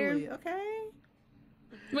like motivator. Julie. Okay.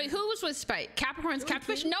 Wait, who was with Spike? Capricorn's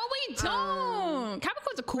Catfish? No, we don't.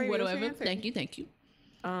 Capricorn's a cool wait, what's your whatever. answer? Thank you, thank you.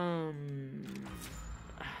 I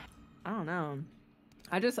don't know.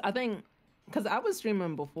 I think because I was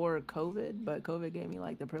streaming before COVID, but COVID gave me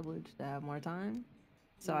like the privilege to have more time,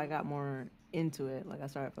 so I got more into it. Like I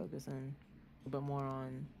started focusing a bit more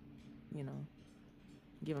on, you know,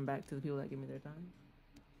 giving back to the people that give me their time.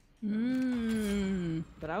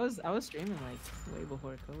 But I was streaming like way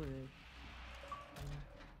before COVID,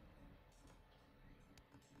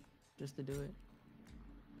 just to do it.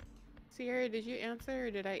 Sierra, did you answer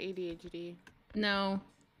or did I ADHD? No.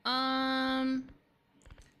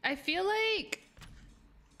 I feel like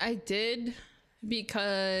I did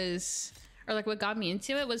because, or like what got me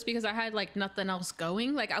into it was because I had like nothing else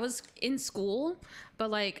going. Like I was in school, but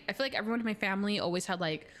like I feel like everyone in my family always had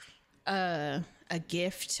like a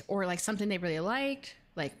gift or like something they really liked,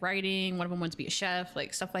 like writing. One of them wanted to be a chef,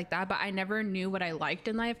 like stuff like that. But I never knew what I liked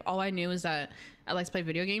in life. All I knew is that I liked to play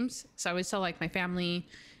video games. So I always tell like my family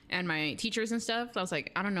and my teachers and stuff. I was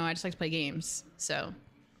like, I don't know, I just like to play games. So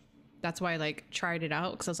that's why I like tried it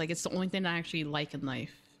out because I was like, it's the only thing that I actually like in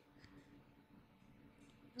life.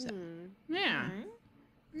 So, yeah.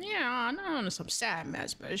 Yeah, I know it's some sad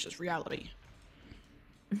mess, but it's just reality.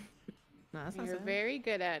 No, that's not You're sad. very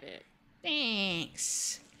good at it.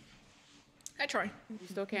 Thanks. I try. You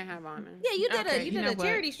still can't have honor. Yeah, you did Okay, a you you know did a what?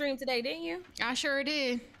 charity stream today, didn't you? I sure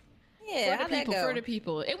did. Yeah, For how'd the that people, go? for the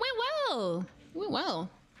people. It went well. It went well.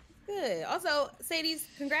 Good. Also, Sadie's,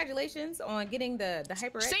 congratulations on getting the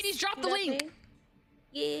HyperX. Sadie's, drop the queued up link. thing.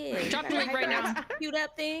 Yeah. Drop the link right now. Queued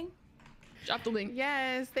up thing. Drop the link.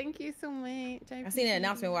 Yes, thank you so much. I seen an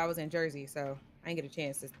announcement while I was in Jersey, so I didn't get a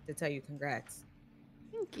chance to tell you congrats.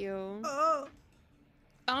 Thank you.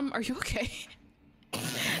 Are you okay?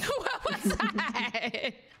 What was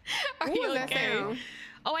that? Are What you was that okay? sound?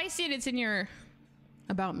 Oh, I see it. It's in your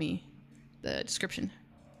about me, the description.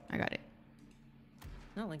 I got it.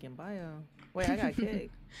 Not link in bio. Wait, I got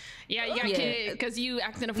kicked. Yeah, you got Yeah. kicked because you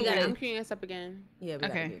acting a fool. gotta- I'm queuing us up again. Yeah, we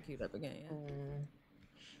Okay. gotta get queued up again.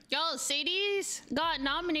 Yeah. Yo, Sadie's got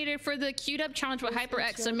nominated for the Queued Up Challenge with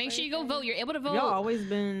HyperX, so make sure you go vote. You're able to vote. Y'all always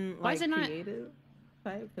been Why like is it not- creative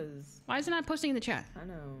type, because Why is it not posting in the chat? I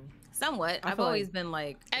know. Somewhat. I I've feel always like been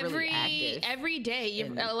like really active. Every day you're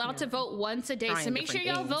in, allowed to vote once a day, so trying make sure different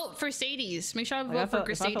y'all games. vote for Sadie's. Make sure y'all Like, I vote for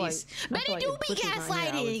feel- if I feel like- Sadie's. I But feel it like do if be Twitch was not here, I would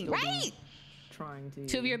gaslighting, still be right? Trying to.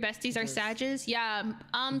 2 of your besties are just Sages. Yeah.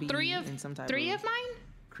 be Three in some type of mine.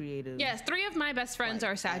 creative. Yes, 3 of my best friends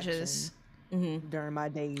like, are Sages. During my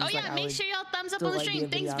days. Oh like, yeah, I make would sure y'all thumbs up still, on the like, be stream. a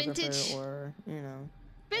Thanks, videographer Vintage. Or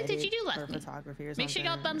Vintage, edit you do left for me. photography or Make sure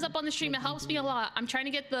y'all something, thumbs up on the stream. It helps me a lot. I'm trying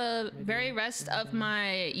to get the very rest of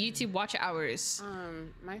my YouTube watch hours.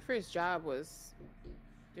 My first job was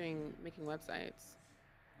making websites,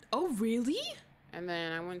 Oh really? and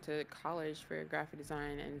then I went to college for graphic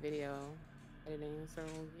design and video editing. So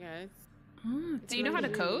yeah, Do you know how to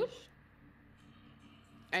code?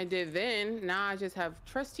 I did then. Now I just have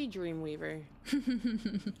trusty Dreamweaver. Come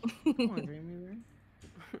on, Dreamweaver.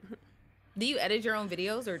 Do you edit your own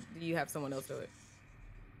videos or do you have someone else do it?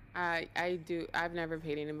 I do. I've never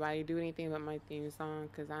paid anybody to do anything but my theme song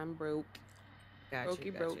because I'm broke. Got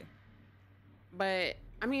you. Broke. But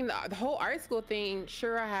I mean, the whole art school thing.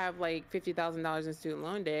 Sure, I have like $50,000 in student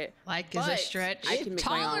loan debt. Like is a but stretch. I can make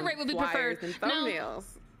my own Tolerate would be flyers preferred. and No, thumbnails.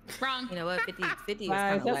 wrong. You know what? 50 is Right,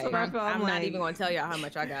 kind of that's what I lame. feel. I'm I'm not like- even going to tell y'all how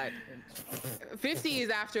much I got. 50 is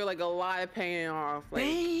after like a lot of paying off. Like,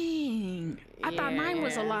 Dang. I thought mine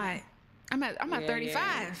was a Yeah. lot. I'm at Yeah,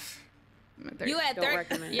 35. I'm at 30. You at don't 30?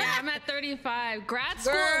 recommend. Yeah, I'm at 35. Grad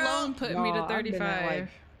school Girl. alone put me to Y'all, I've been at, 35. like,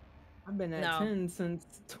 I've been at No. 10 since.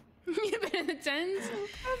 You've been in the tens?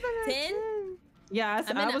 10? Yeah,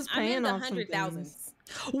 I was paying I'm in the on some hundred things. thousands.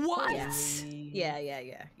 What? Yeah.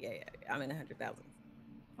 Yeah. I'm in the 100,000.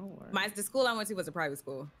 The school I went to was a private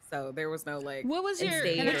school, so there was no like. What was your?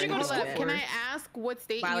 in-state Where'd you go to school? Can I ask what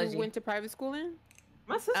state Biology. you went to private school in?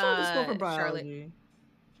 My sister went to school for biology.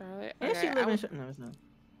 Charlotte. And she lived in no, it's not.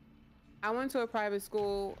 I went to a private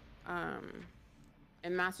school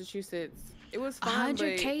in Massachusetts. It was fun, but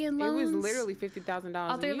 $100K in it was loans? literally $50,000.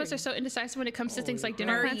 All three of us are so indecisive when it comes to things like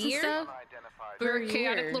dinner Per plans and year? stuff. We're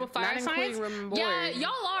chaotic year. little fire Not signs. including room and Yeah,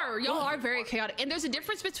 board. y'all are very chaotic. And there's a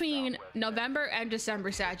difference between November and December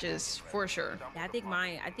Satches, for sure. Yeah, I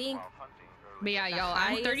think. But yeah, y'all,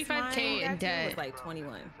 I'm highest 35K mine in got to debt was like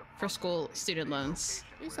 21. for school student loans.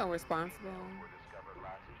 You're so responsible.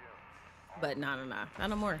 But not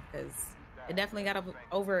no more, because it definitely got up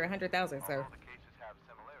over 100,000. So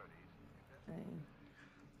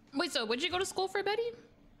Wait, so what'd you go to school for, Betty?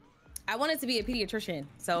 I wanted to be a pediatrician.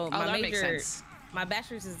 So my that makes major, sense. my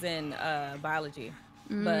bachelor's is in biology,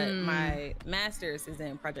 but my master's is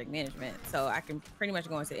in project management. So I can pretty much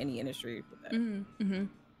go into any industry with that.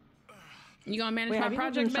 You gonna manage Wait, my have you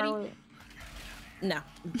lived project, in Betty? Charlotte? No,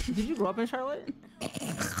 Did you grow up in Charlotte?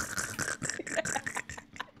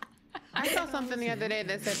 I saw something the other day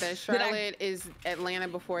that said that Charlotte is Atlanta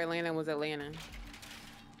before Atlanta was Atlanta.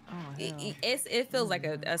 Oh, hell. it feels like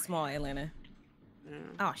a small Atlanta.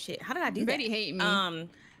 Oh shit! How did I do Betty that? hate me.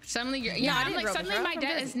 Suddenly, I I'm didn't like, grow up in suddenly Charlotte. my I'm from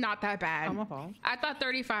debt Jersey. is not that bad. Oh, my fault. I thought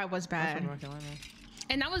 35 was I'm from bad. North Carolina.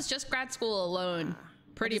 And that was just grad school alone.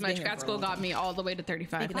 Pretty just been much, here grad for a school long got time. me all the way to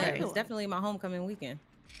 35. Speaking of that, it's definitely my homecoming weekend.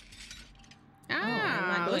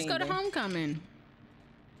 Ah, not let's doing go to anything. homecoming.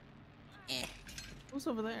 Who's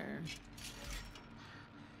over there?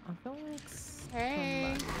 I feel like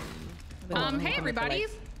Hey. Hey everybody.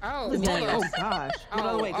 Oh, somebody- hold Oh up. gosh.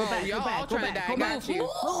 No, wait, go back, y'all go back, all go trying to back, die. go back. Got you.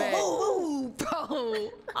 Bet. Ooh,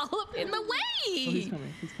 bro, all up in the Oh, he's way.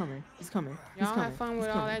 coming. He's coming. He's coming. He's Y'all coming. have fun He's with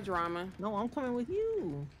all coming. that drama. No, I'm coming with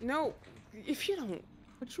you. No, if you don't.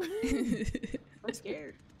 What you mean? I'm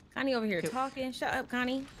scared. Connie over here talking. Shut up,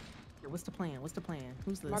 Connie. Here, what's the plan? What's the plan?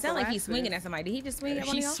 Who's this? My Sound like he's Glasses. swinging at somebody. Did he just swing at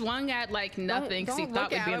one He of y'all? swung at like nothing because he Don't thought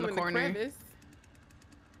look we'd at be in him the corner. crevice.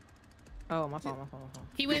 Oh, my fault, my fault, my fault.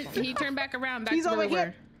 He went. He turned back around. Back He's to where over we were.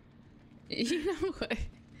 here. You know what?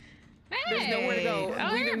 There's nowhere to go.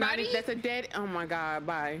 Oh, We hey, do not. buddy. That's a dead. Oh my God.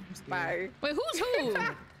 Bye. Bye. Wait, who's who?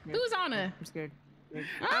 Who's Anna? I'm scared. I'm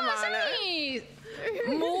Oh, Anna. nice.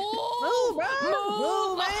 Move, Move, bro. move.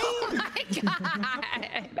 Move, Oh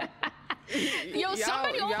my God. Yo,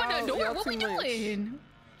 somebody open the door. y'all What we too much. doing?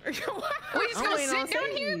 We just I'm gonna waiting on sit down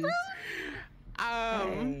here, bro?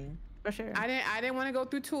 Hey, for sure. I didn't want to go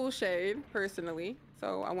through tool shade personally,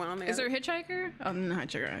 so I went on the. Is there a hitchhiker? Oh, no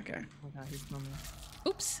hitchhiker. Okay. Oh my God, he's coming.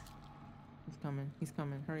 Oops. He's coming. He's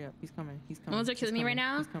coming. Hurry up. He's coming. He's coming. Ones are He's killing me right coming.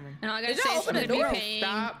 now. He's coming. And all I gotta Did say y'all is I'm open gonna the be door? paying.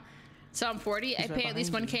 Stop. So I'm 40. I He's pay right at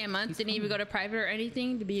least behind 1K a month. He's Didn't even go to private or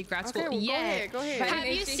anything to be a grad school. Okay, well, go yeah. ahead, go ahead. Have you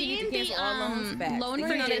They need seen to the cancel all loans back. loan They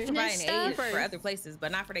need to forgiveness provide aid stuff? for other places,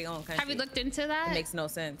 but not for their own country. Have you looked into that? It makes no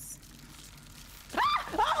sense.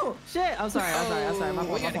 Oh shit! I'm sorry. I'm sorry. My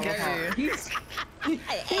fault. we My gotta fault. go. My fault. He was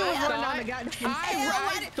running down the goddamn.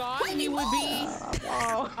 I thought he would be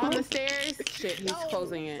Oh, on the stairs. Shit, he's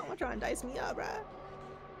closing it. someone trying to dice me up, bro.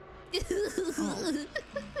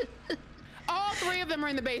 All three of them are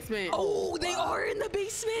in the basement. Oh, they are in the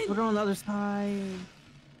basement. Put it on the other side.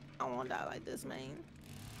 I don't want to die like this, man.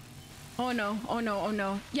 Oh no. Oh no. Oh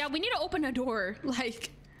no. Yeah, we need to open a door. Like,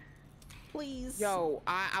 Please. Yo,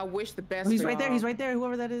 I wish the best. Oh, he's for right there. y'all. He's right there.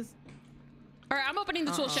 Whoever that is. all right, I'm opening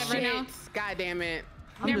the tool shed right now. Shit, God damn it.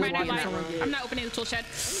 Never just mind. I watching lied. someone get- I'm not opening the tool shed.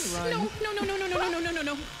 Run. No. No. No. No. No. No. No. No. No.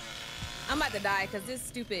 No. I'm about to die because this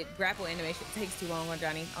stupid grapple animation takes too long on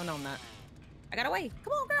Johnny. Oh no, I'm not. I got away.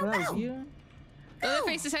 Come on, girl. Oh, that go. was you? The other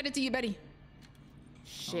face is headed to you, Betty.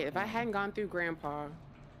 Shit, if I hadn't gone through Grandpa.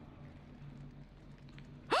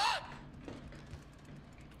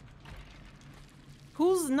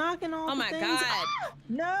 Who's knocking on Oh the my things? God. Ah!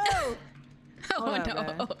 No. Oh Hold up, no.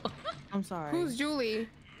 man. I'm sorry. Who's Julie?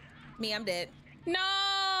 Me, I'm dead. Please No.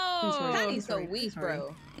 hurry. Connie's so sorry, weak, please hurry.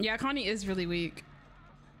 bro. Yeah, Connie is really weak.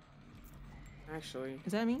 Actually,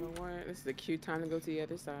 Is that me? you know what? This is a cute time to go to the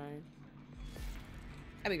other side.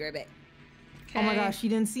 I'll be right back. Oh my Okay. gosh, she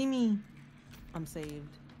didn't see me. I'm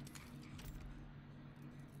saved.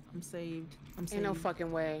 I'm saved. I'm saved. Ain't no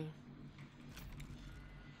fucking way.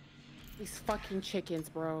 These fucking chickens,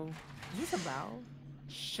 bro. Is this a valve?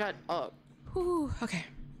 Shut up. Whew, okay.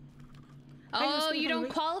 I just Oh, think you I'm don't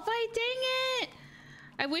weak. qualify? Dang it!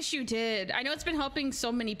 I wish you did. I know it's been helping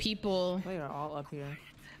so many people. They are all up here.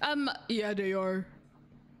 Yeah, they are.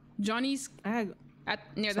 Johnny's I had,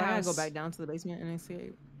 near so the I gotta house. go back down to the basement and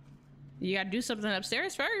escape. You gotta do something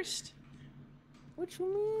upstairs first. What you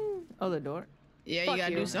mean? Oh, the door. Yeah, Fuck you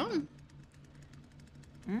gotta you. do something.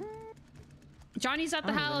 Johnny's at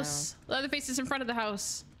the house. Leatherface is in front of the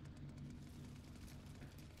house.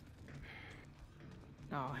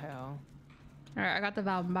 Oh hell. All right, I got the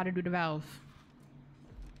valve. I'm about to do the valve.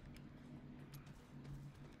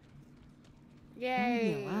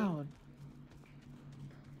 Yay! Loud.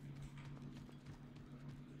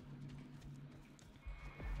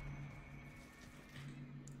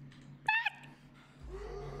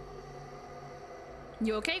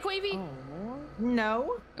 You okay, Quavy? Oh,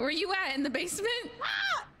 no. Where you at? In the basement?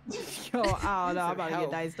 Yo, I don't know. I'm about to get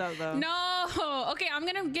diced up though. No. Okay, I'm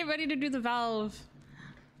gonna get ready to do the valve.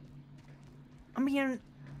 I'm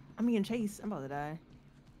being chased. I'm about to die.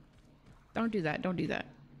 Don't do that. Don't do that.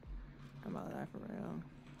 I'm about to die for real.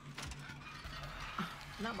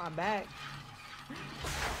 Not my back.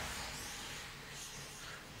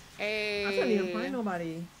 Hey. I couldn't even find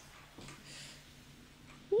nobody.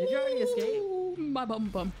 Did you already escape? My bum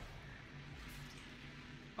bum.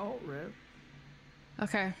 Oh, rip.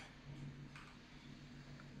 Okay.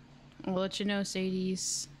 I'll let you know,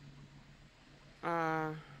 Sadies.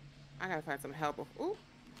 I gotta find some help. Ooh.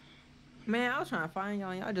 Man, I was trying to find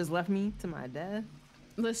y'all. Y'all just left me to my death.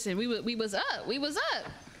 Listen, we was up. We was up.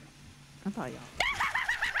 I thought y'all.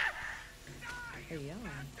 Hey, y'all.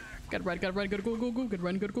 Gotta run, gotta go, go, go. Gotta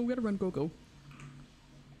run, go, go.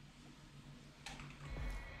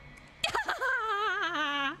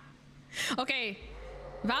 Okay,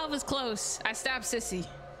 valve is close. I stabbed Sissy.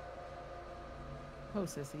 Oh,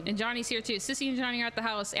 Sissy. And Johnny's here too. Sissy and Johnny are at the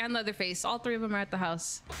house, and Leatherface. All three of them are at the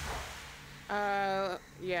house.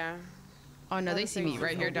 Yeah. Oh no, they see me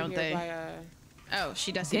right here, don't they? Oh,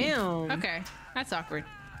 she does see me. Damn. Okay, that's awkward.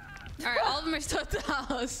 All right, all of them are still at the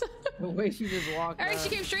house. The way she just walked. All right, she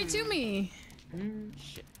came straight to me.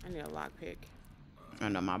 Shit, I need a lockpick. Oh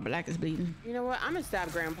no, my black is bleeding. You know what? I'm gonna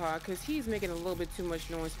stab Grandpa because he's making a little bit too much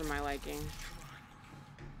noise for my liking.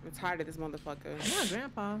 I'm tired of this motherfucker. Yeah,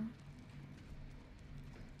 Grandpa.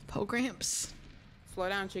 Gramps. Slow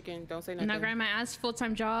down, chicken. Don't say nothing. Now, Grandma asked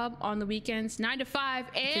full-time job on the weekends, 9 to 5,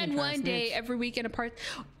 and 1 day every weekend apart.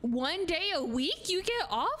 1 day a week you get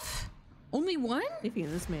off? Only one? If you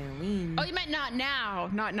this man lean. Oh, you meant not now,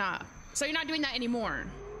 not. So you're not doing that anymore.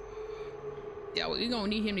 Yeah, well, you're gonna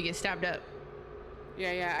need him to get stabbed up.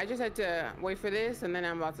 Yeah. I just had to wait for this, and then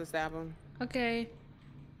I'm about to stab him. Okay.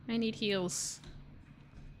 I need heals.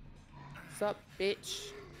 Sup,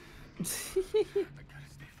 bitch?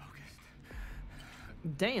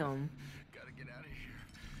 Damn. Gotta get out of here.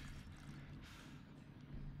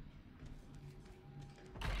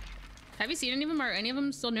 Have you seen any of them? Are any of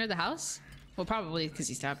them still near the house? Well, probably because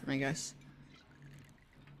he stabbed him, I guess.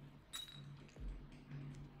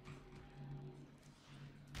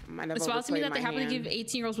 It's wild to me that they happen to give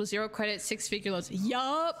 18-year-olds with 0 credit 6-figure loans.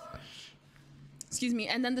 Yup. Excuse me.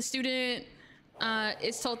 And then the student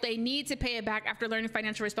is told they need to pay it back after learning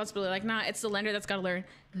financial responsibility. Like, nah, it's the lender that's got to learn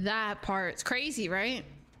that part. It's crazy, right?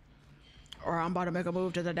 Or I'm about to make a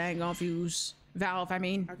move to the dang on fuse valve. I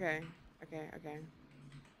mean. Okay.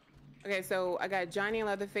 So I got Johnny and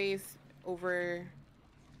Leatherface over.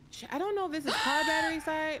 I don't know if this is car battery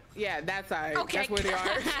side. Yeah, that side. Okay. That's where they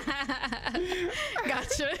are.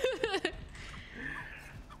 Gotcha.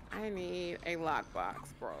 I need a lockbox,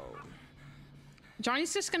 bro.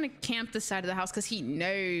 Johnny's just gonna camp this side of the house because he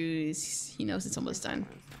knows it's almost done.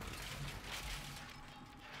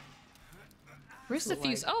 Where's the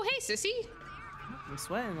fuse? Oh, hey, sissy. I'm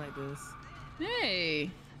sweating like this.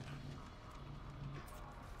 Hey.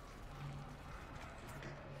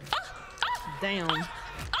 Damn.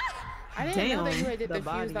 I didn't know that you Damn, had did the the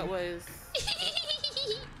body. fuse that was.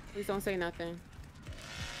 Please don't say nothing.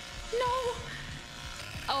 No.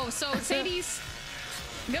 Oh, so Sadie's.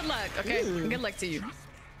 Good luck. Okay. Ooh. Good luck to you.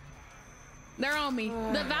 They're on me.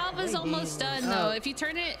 The valve is almost done though. If you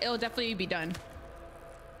turn it, it'll definitely be done.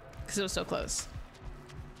 Cause it was so close.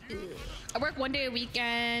 I work 1 day a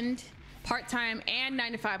weekend, part-time, and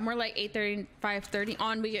 9 to 5. More like 8:30 and 5:30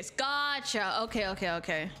 on weekends. Gotcha.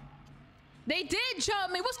 Okay. They did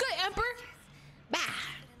jump me. What's good, Emperor? Bah.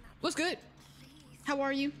 What's good? How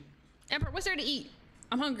are you? Emperor, what's there to eat?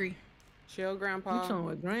 I'm hungry. Chill, Grandpa. You chilling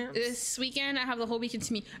with Gramps? This weekend, I have the whole weekend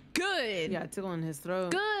to me. Good. He got a tickle in his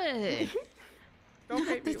throat. Good. Don't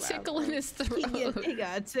make me The laugh, tickle bro. in his throat. He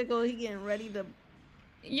got a tickle. He getting ready to.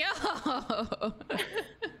 Yo.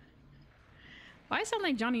 Why sound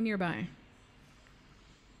like Johnny nearby?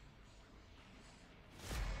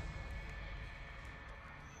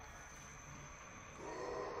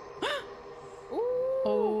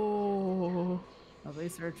 Oh. Oh, they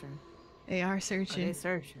searching. They are Oh, searching. they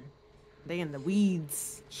searching. They in the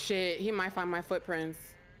weeds. Shit, he might find my footprints.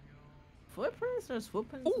 Footprints? There's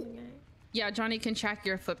footprints in the game. Yeah, Johnny can track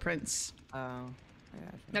your footprints. Oh, I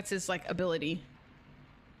got you. That's his like ability.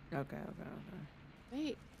 Okay.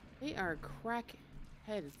 They are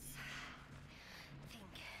crackheads.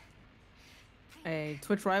 Hey,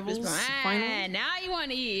 Twitch rivals final. Now you want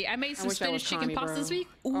to eat. I made some wish I was spinach chicken Connie, pasta bro. this week.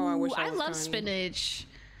 Ooh, Oh, I wish I I was love Connie. spinach.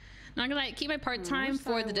 Not gonna lie, keep my part-time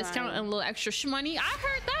for the discount and a little extra shmoney. I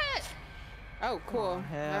heard that. Oh, cool.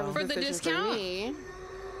 hell. That was For the decision discount? me.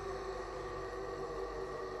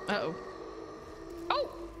 Uh-oh. Oh!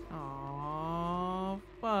 Oh,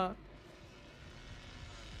 fuck.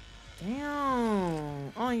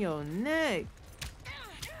 Damn. On your neck.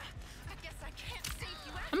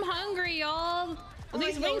 I'm hungry, y'all.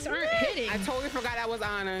 These yo, wings aren't hitting. I totally forgot that was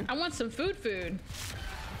Anna. I want some food.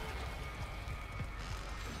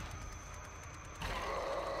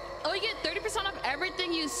 Oh, you get 30% off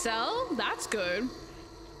everything you sell? That's good.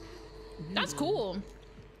 That's cool.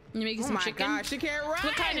 You making Oh some my chicken? god, she can't run.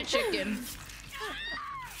 What kind of chicken?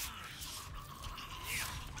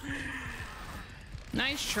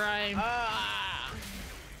 Nice try.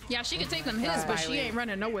 Yeah, she could take them hits, but she ain't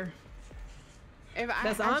running nowhere. If I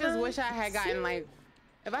That's just Anna? wish I had gotten like,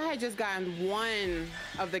 if I had just gotten one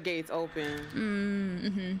of the gates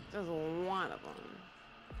open. Just one of them.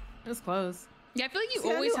 It's close. Yeah, I feel like you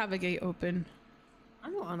See, I always knew- have a gate open. I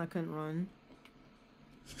knew Anna couldn't run.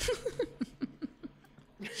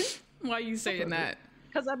 Why are you saying that?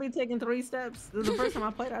 Because I'd be taking 3 steps. The first time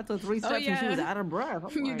I played, I took 3 steps and she was yeah. out of breath.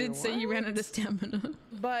 I'm You like, did say you what? ran out of stamina.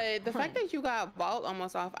 But the fact that you got vault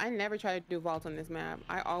almost off, I never try to do vault on this map.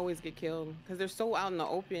 I always get killed because they're so out in the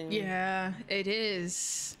open. Yeah, it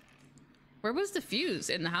is. Where was the fuse?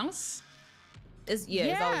 In the house? It's always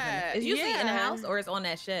it's usually in the house or it's on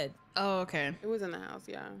that shed. Oh, okay. It was in the house,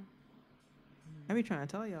 yeah. I be trying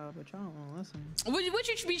to tell y'all, but y'all don't want to listen. What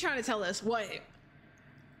you be trying to tell us? What?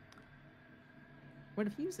 Where the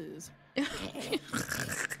fuse is.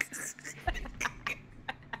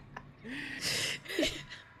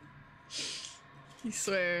 You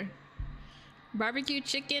swear. Barbecue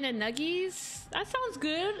chicken and nuggies? That sounds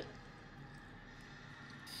good.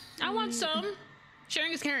 I want some.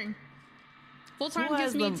 Sharing is caring. Full time Who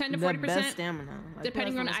gives has me the 10 to best 40% stamina? Like, who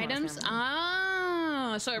depending has on the most items. stamina?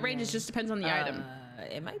 Ah, so it ranges, just depends on the item.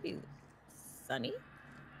 It might be Sunny.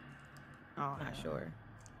 Oh, Not sure.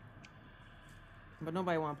 But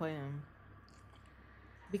nobody want to play him.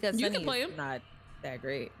 Because You Sunny can play is him. not that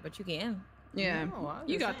great, but you can. Yeah, No, I was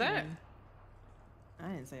you just got that. saying. I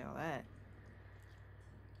didn't say all that.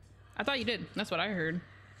 I thought you did. That's what I heard.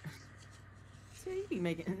 See, you be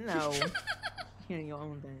making no. Hearing your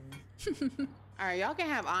own thing. All right, y'all can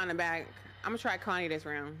have Anna back. I'm gonna try Connie this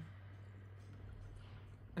round.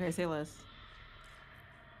 Okay, say less.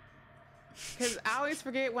 Cause I always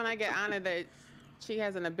forget when I get Anna that she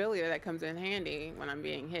has an ability that comes in handy when I'm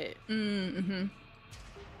being hit. Mm-hmm.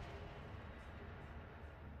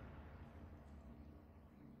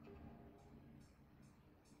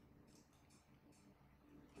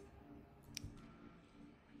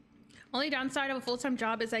 Only downside of a full-time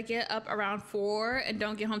job is I get up around 4 and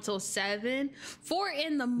don't get home till 7. 4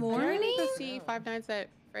 in the Do I morning? need to see Five Nights at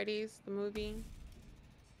Freddy's, the movie?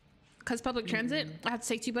 Because public transit, I have to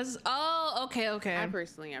take 2 buses. Oh, okay. I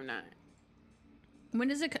personally am not. When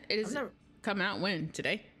does it? Is it never- come out? When?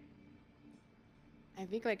 Today? I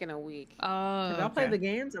think like in a week. Oh, Have y'all okay. played the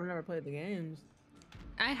games? I've never played the games.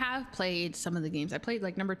 I have played some of the games. I played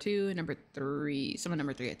like number 2 and number 3. Some of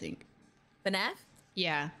number 3, I think. FNAF?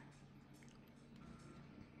 Yeah.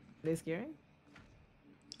 Are they scary?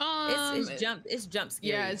 It's jump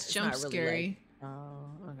scary. Yeah, it's jump not really scary. Oh,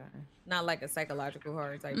 okay. not like a psychological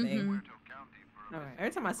horror type Mhm. thing. Okay.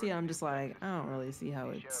 Every time I see it, I'm just like, I don't really see how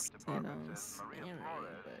it's, scary, but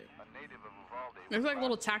There's like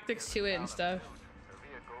little tactics to it and stuff.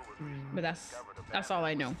 But that's all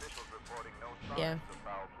I know. Yeah.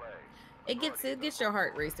 It gets your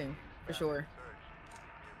heart racing for sure.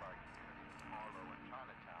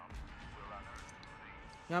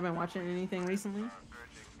 y'all been watching anything recently?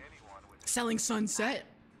 Selling Sunset.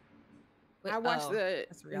 Wait, I watched the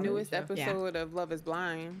that's a reality newest show. episode of Love is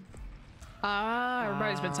Blind.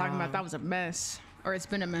 Everybody's been talking about that was a mess. Or it's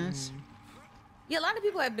been a mess. Yeah, a lot of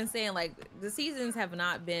people have been saying like the seasons have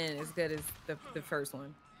not been as good as the first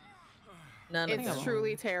one. None of It's them.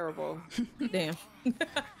 truly terrible. Damn.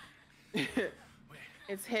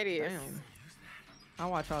 It's hideous. Damn. I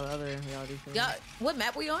watch all the other reality shows. Y'all, what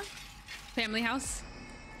map were you on? Family House.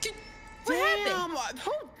 What happened?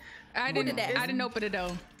 Damn, I did didn't. that? I didn't open it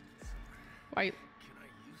though. Why?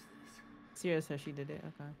 Sierra says she did it.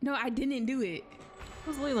 Okay. No, I didn't do it.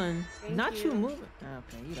 Who's Leland? Thank Not you you. moving.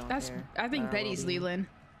 Okay, you don't That's. care. I think But will Betty's be. Leland.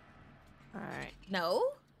 All right. No.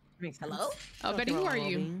 Hello? Oh, Betty, who are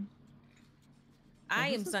you? I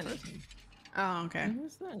am Sunny. Oh, okay.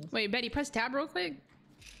 Wait, Betty, press tab real quick.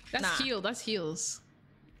 That's heal. That's heals.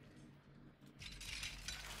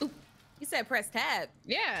 Ooh, you said press tab.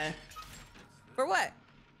 Yeah. For what?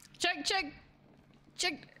 Check.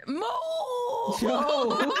 Move!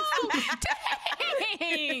 Yo.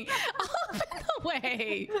 Dang! Open the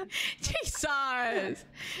way. Jesus.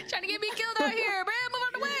 Trying to get me killed out here, bro. Move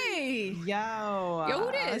out the way. Yo, who I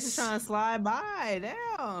was this? just trying to slide by.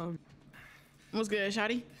 Damn. What's good,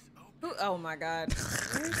 Shotty? Oh my God.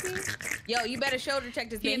 Yo, you better shoulder check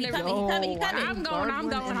this man. He He coming. I'm going.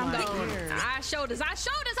 I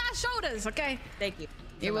shoulders. Okay. Thank you.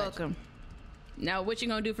 You're welcome. Now, what you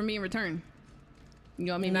gonna do for me in return? You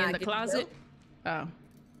gonna meet me in the closet? Oh.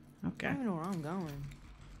 Okay. I don't know where I'm going.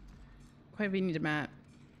 Quite we need a map.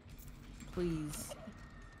 Please.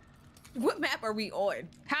 What map are we on?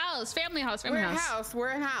 House. Family house. We're in house. We're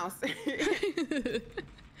in house.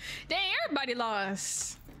 Dang, everybody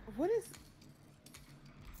lost. What is?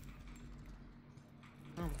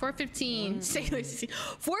 4:15.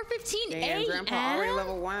 4:15 Damn, a.m. Grandpa already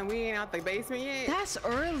level 1. We ain't out the basement yet. That's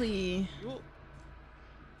early.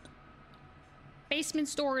 Basement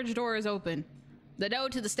storage door is open. The door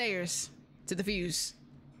to the stairs. To the fuse.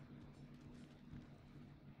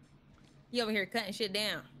 You over here cutting shit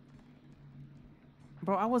down.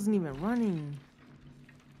 Bro, I wasn't even running.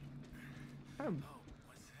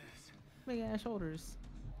 Big ass shoulders.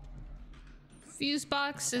 Fuse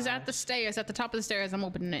box is at the stairs. At the top of the stairs. I'm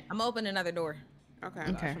opening it. I'm opening another door. Okay.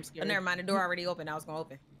 Okay. I'm Oh, scared. never mind. The door already open. I was gonna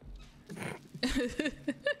open.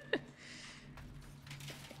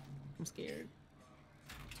 I'm scared.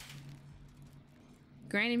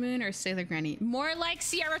 Granny Moon or Sailor Granny? More like Oh,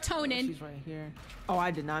 Ciarratonin. she's right here. Oh,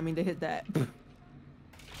 I did not mean to hit that.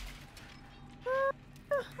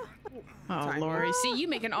 Oh, Lori. See, you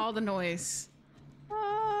making all the noise.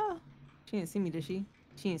 She didn't see me, did she?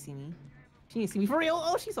 She didn't see me. She didn't see me for real.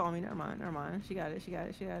 Oh, she saw me. Never mind. She got it.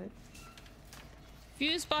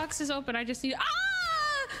 Fuse box is open. I just need. Ah!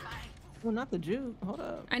 Well, not the juke. Hold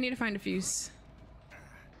up. I need to find a fuse.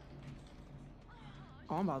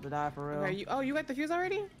 Oh, I'm about to die for real. Okay, you got the fuse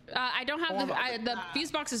already? I don't have the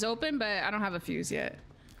fuse box is open, but I don't have a fuse yet.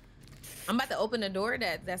 I'm about to open the door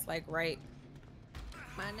that's like right.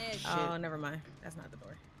 My neck. Oh, never mind. That's not the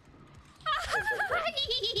door.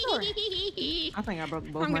 I think I broke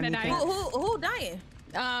both I'm my gonna die. kneecaps. Who dying?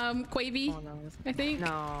 Quavy, Oh, no. I think.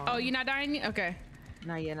 No. Oh, you're not dying? Okay.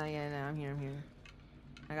 Not yet. No, I'm here.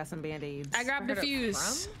 I got some band-aids. I grabbed the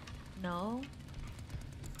fuse. No.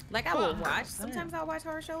 Like I will watch. Sometimes I'll watch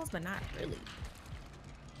horror shows, but not really.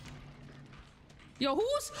 Yo,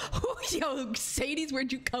 yo, Sadie's,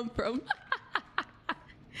 where'd you come from?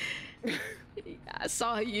 I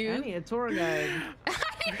saw you. I need a tour guide. I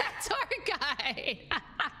need a tour guide. Yeah,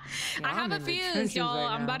 I have I'm a in the fuse, trenches y'all.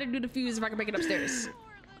 right I'm now. about to do the fuse if I can make it upstairs.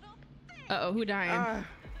 Uh-oh, who dying?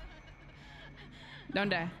 Don't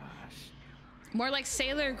die. More like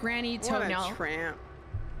Sailor Granny What Toenail. a tramp.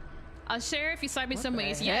 I'll share if you slide me some the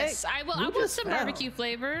wings. heck? Yes, I will. Who I'll put just some fell? barbecue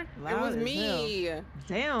flavor. It was Loud as me. hell.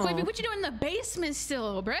 Damn. Quavy, what you doing in the basement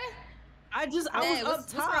still, bruh? I was Hey, up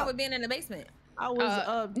what's wrong top. with being in the basement? I was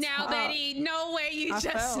up Now, top. Betty, no way you I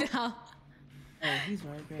just fell. now. Oh, he's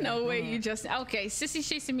right there. No way Hold you on. just. Okay, Sissy's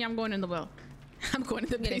chasing me. I'm going in the well. I'm going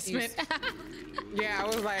to the Getting basement. Yeah, I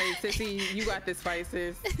was like, Sissy, you got this fight,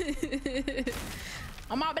 sis.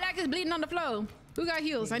 Oh, my black is bleeding on the floor. Who got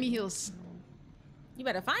heals? I need heals. You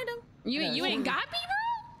better find him. You ain't got me,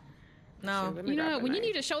 No. Let bro? me You know grab what? a When you knife.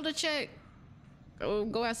 need a shoulder check,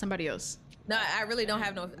 go ask somebody else. No, I really don't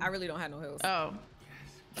have no hills. Oh.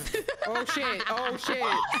 Oh shit! Oh shit!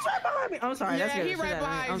 He's right behind me. I'm sorry. Yeah, that's good. he right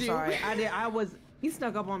behind I'm you. sorry. He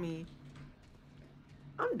snuck up on me.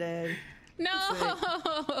 I'm dead. No. I'm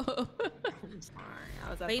sorry. I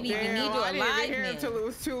was at Baby, the we Damn, need you I didn't alive, even hear man. until it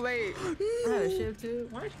was too late. I had a shift too.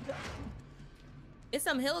 Why did you go? It's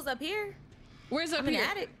some hills up here. Where's up I'm in the here?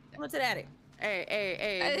 attic. Come to the attic.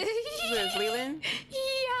 Hey. This is Leland?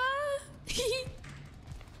 Yeah.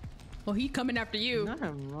 Well, he coming after you. Not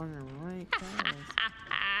him running right fast.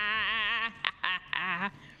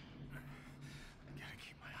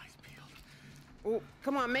 Ooh,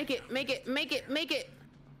 come on, make it.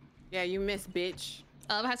 Yeah, you missed, bitch.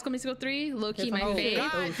 High School Musical 3, low key my Oh, fave.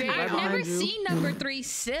 God oh, damn. I've right never behind you. seen number 3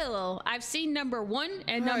 still. I've seen number 1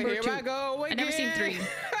 and number Here 2. I go I've never seen again.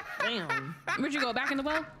 3. Damn. Where'd you go? Back in the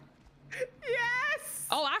well? Yes.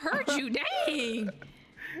 Oh, I heard you. Dang.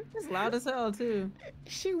 It's loud as hell too.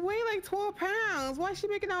 She weighed like 12 pounds. Why is she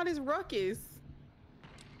making all this ruckus?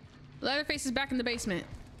 Leatherface is back in the basement.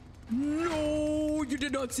 No, you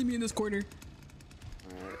did not see me in this corner.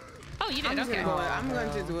 you did. I'm Okay.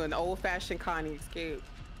 going to do an old-fashioned Connie escape.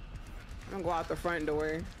 I'm gonna go out the front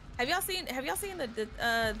door. Have y'all seen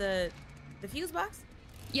the fuse box?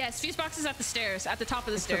 Yes, fuse box is at the stairs, at the top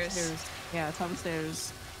of the stairs. Upstairs. Yeah, top of the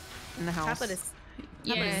stairs. In the house. Top of the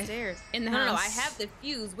stairs. In the No, house. I have the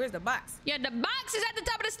fuse. Where's the box? Yeah, the box is at the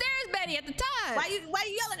top of the stairs, Betty, at the top. Why you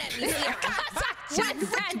yelling at me?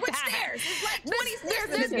 What stairs? It's like 20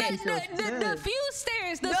 stairs. The fuse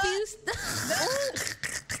stairs. The fuse.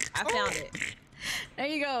 I found it. There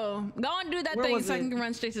you go. Go and do that Where thing was so I it? can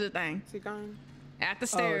run straight to the thing. Is he gone? At the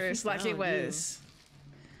stairs, she like it found you. was.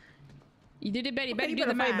 You did it, Betty. Okay, Betty, you do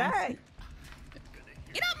the better fight math. back.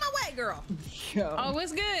 Get out my way, girl. Yo. Oh,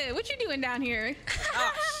 what's good? What you doing down here?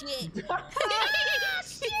 Oh, shit.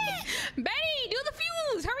 Betty, do the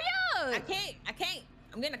fuse. Hurry up. I can't.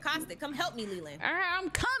 I'm getting accosted. Come help me, Leland. All right, I'm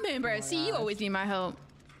coming, bro. See, you always need my help.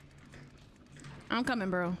 I'm coming,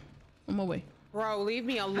 bro. On my way. Bro, leave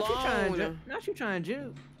me alone. Not you trying to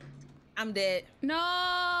juke. I'm dead. No.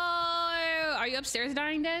 Are you upstairs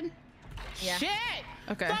dying dead? Yeah. Shit!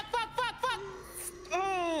 Okay. Fuck!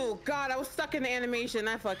 Oh God, I was stuck in the animation.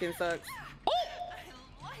 That fucking sucks. Oh!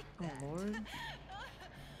 Oh Lord.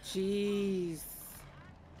 Jeez.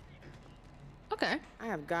 Okay. I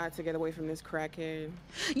have got to get away from this crackhead.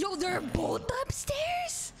 Yo, they're both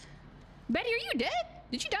upstairs? Betty, are you dead?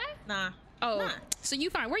 Did you die? Nah. Oh, Nah. so you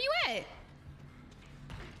fine. Where you at?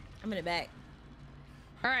 I'm in the back.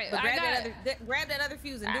 All right, But I grab that other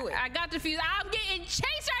fuse and do it. I got the fuse. I'm getting chased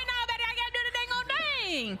right now, Betty. I gotta do the dang on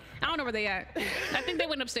thing. I don't know where they at. I think they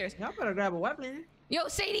went upstairs. Y'all better grab a weapon. Yo,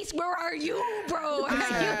 Sadie's, where are you, bro? Are you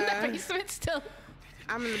in the basement still?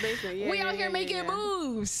 I'm in the basement. Yeah, we yeah, out here yeah, making yeah.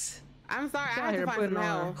 moves. I'm sorry. I Out have here to find putting some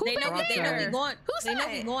on- help. Who They know back we there? going. Who's They know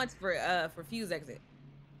that? we going for fuse exit.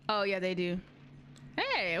 Oh yeah, they do.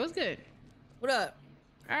 Hey, it was good. What up?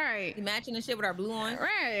 All right. You matching the shit with our blue on? All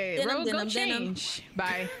right, Denim, bro, go denim, denim. change.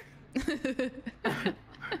 Bye. All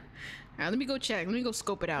right, let me go check. Let me go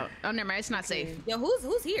scope it out. Oh, never mind. It's not safe. Yo,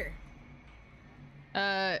 who's here?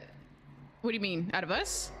 What do you mean? Out of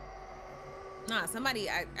us? Nah, somebody.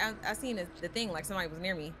 I seen the thing like somebody was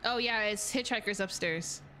near me. Oh yeah, it's hitchhikers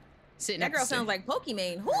upstairs. Sitting That girl upstairs. sounds like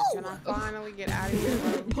Pokimane. Who? Can I finally get out of here?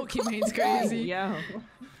 Bro? Pokemon's crazy. Yo.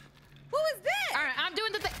 Who is that? All right, I'm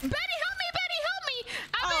doing the thing. Betty, help me! Betty, help me!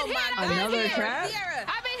 I've Oh been my hit. God. I've been Another hit. trap? Sierra.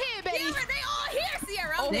 I've been hit, Betty. Sierra, they all here,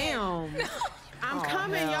 Sierra. I'm dead. Damn. I'm Oh,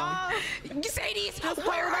 coming, hell. y'all. Sadie's, Just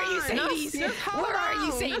where hold are you, on. Sadie's? Just hold Where are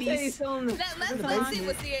you, on. Sadie's? Let's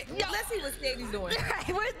see what Sadie's doing.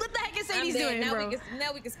 What the heck is I'm Sadie's dead. doing, now bro?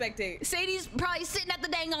 now we can spectate. Sadie's probably sitting at the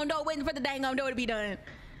dang on door waiting for the dang on door to be done.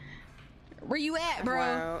 Where you at, bro?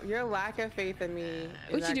 Wow, your lack of faith in me. Is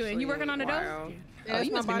What you doing? You actually working on the door? wild. Yeah, Oh, that's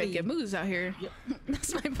you my must be body. making moves out here. Yep.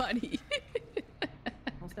 That's my buddy.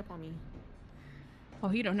 Don't step on me. Oh,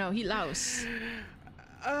 he don't know. He louse.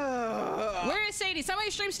 Ugh. Where is Sadie?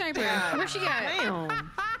 Somebody stream sniper. Where she at? Damn.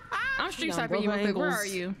 I'm stream She sniper got you real quick. Where angles.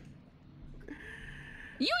 are you?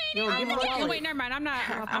 You ain't Yo, even give me looking. help. Wait, never mind. I'm not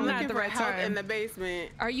I'm at looking the for right help in time. the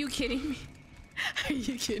basement. Are you kidding me? Are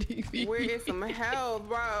you kidding me? Where is some help,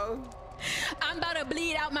 bro? I'm about to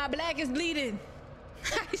bleed out. My black is bleeding.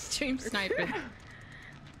 I stream sniping.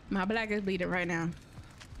 My black is bleeding right now.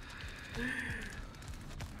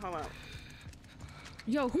 Hold on.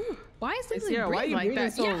 Yo, who? Why is this Sierra, why breathing you like breathing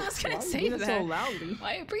that? so? Yeah, I was gonna why you say breathing that. so loudly?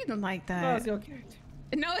 Why are you breathing like Oh, that? it's your character.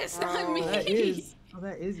 No, it's not Oh, me. That is. Oh,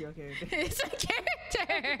 that is your character. It's a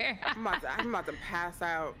character. I'm about to pass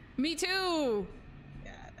out. Me too. God,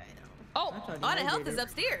 I know. Oh, I tried to All the health navigate is it.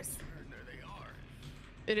 upstairs.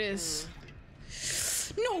 it is.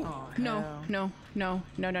 No, Oh, no, hell. no, no,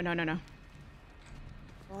 no, no, no, no, no.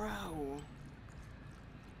 Bro.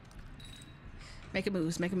 Make a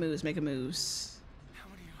moves, make a moves, make a moves.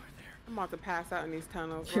 I'm about to pass out in these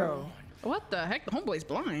tunnels, bro. Yo. What the heck? The homeboy's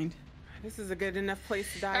blind. This is a good enough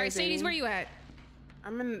place to die. All right, Sadie's, where you at?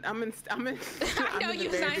 I'm in. I know in you the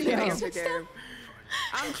was not in very the beginning. basement still.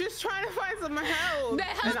 I'm just trying to find some help. The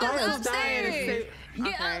help And I'm is just dying to upstairs. say-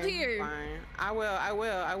 Get up Okay, here. Fine. I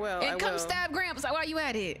will. And come stab Gramps. Why are you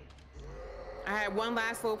at it? I had one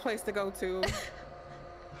last little place to go to.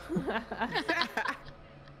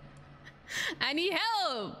 I need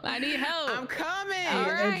help. I need help. I'm coming. All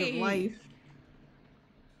The edge right. of life.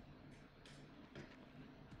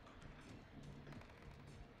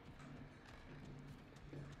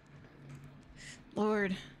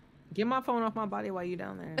 Lord. Get my phone off my body while you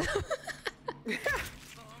down there.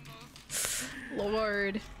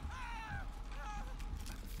 Lord.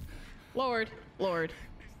 Lord. Lord.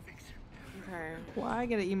 Okay. Why I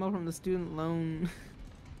get an email from the student loan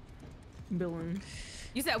billing?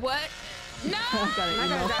 You said what? No! I'm not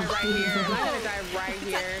gonna die right here. I'm not gonna die right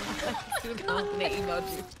here. Too confident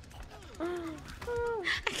emoji.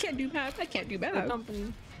 I can't do math. I can't do The math.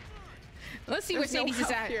 company. Let's see where There's no Sadie's is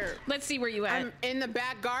help at. here. Let's see where you at. I'm in the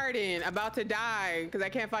back garden, about to die because I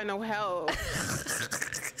can't find no help.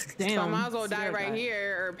 Damn. So I might as well die Swear right God.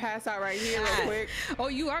 here or pass out right here real quick. Oh,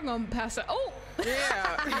 you are gonna pass out. Oh,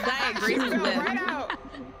 Yeah. Die She gracefully. fell right out.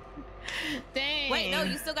 dang. Wait, no,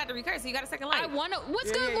 you still got the recurse, so you got a second life. I wanna. What's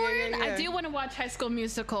Yeah, good, yeah, yeah, Lauren? yeah, I yeah. do want to watch High School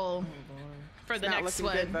Musical for the Not next looking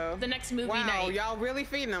one. good, though. The next movie Wow, night. y'all really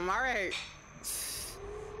feeding them. All right.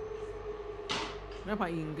 They're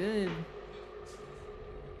probably eating good.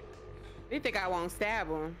 They think I won't stab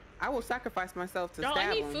them. I will sacrifice myself to Oh, stab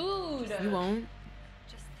I need them. food. You won't.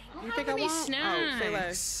 I don't You have think I any won't? Oh, say snacks.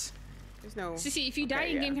 less. There's no. Sissy, if you die Okay,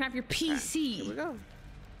 in yeah. game, can I have your PC. Here we go.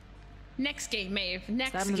 Next game, Maeve.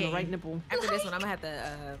 Next Stab him in game. the right nipple. After this one, I'm gonna have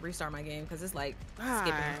to restart my game because it's like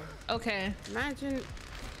skipping. God. Okay. Imagine.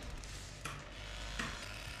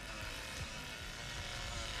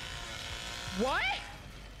 What?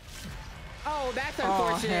 Oh, that's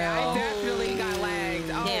unfortunate. hell. I definitely got lagged.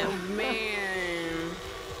 Oh, Damn. man.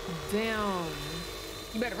 Damn.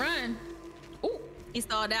 You better run. Ooh. He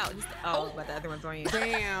stalled out. But the other one's on you.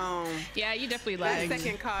 Damn. Yeah, you definitely That lagged.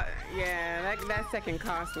 second cost. Yeah, that second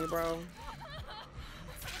cost me, bro.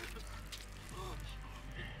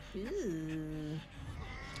 Ew.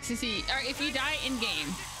 Sissy, all right, if you die in game,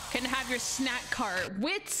 can I have your snack cart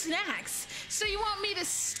with snacks? So you want me to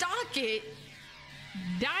stock it,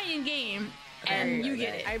 die in game, and you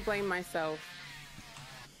get it. I blame myself.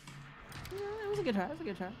 Yeah, it was a good try. It was a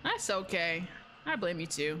good try. That's okay. I blame you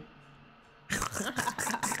too.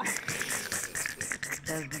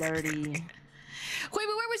 That's dirty. Wait, but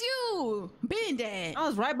where was you? Been at? I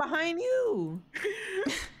was right behind you.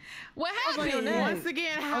 What on your happened? neck. Once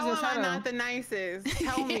again, how was am gonna I try not to- the nicest?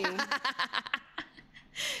 Tell me.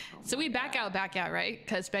 So we back out, right?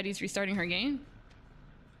 Because Betty's restarting her game.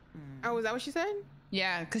 Oh, is that what she said?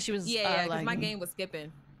 Yeah, because she was. Yeah, because my lagging. game was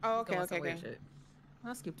skipping. Oh, okay, Doing some okay, weird okay. shit.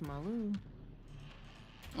 I skipped my loo.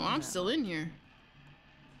 Oh, I'm still in here.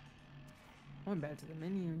 I went back to the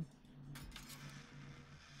menu.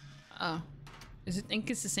 Oh, I think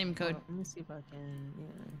it's the same code. Let me see if I can. Yeah.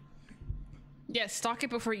 Yeah, stock it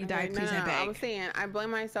before you die, Okay, please. I I beg. was saying, I blame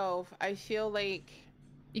myself. I feel like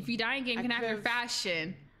If you die in game, I can I have your could've-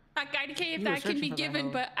 fashion? Like, I can't if You that were can be searching for that given,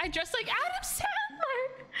 hoe. but I dress like Adam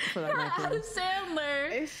Sandler. For that Adam necklace.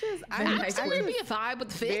 Sandler. it's just I, Adam I Sandler be just a vibe with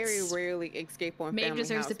the very fits. rarely escape on Maeve Family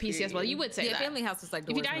deserves House, the PC as well. You would say Yeah, that. Family House is like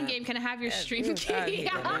the If you worst die in map. game, can I have your stream I key? hate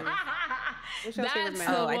that one. What's your favorite That's map?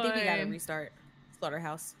 the Oh, I think we gotta one. restart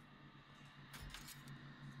Slaughterhouse.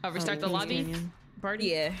 Oh, restart the Kings lobby Canyon. party.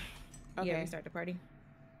 Yeah. Okay. Yeah, restart the party.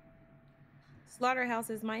 Slaughterhouse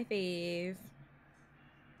is my fave.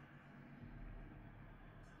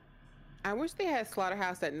 I wish they had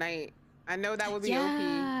Slaughterhouse at night. I know that would be OP,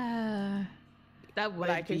 Yeah. That would but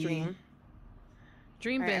I can be. dream.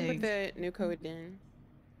 Dream All right, I big. put the new code in.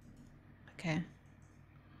 Okay.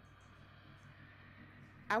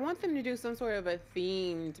 I want them to do some sort of a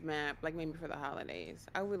themed map, like maybe for the holidays.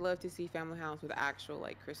 I would love to see Family House with actual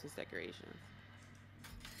like Christmas decorations.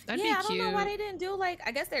 That'd yeah, be I don't cute. know why they didn't do like.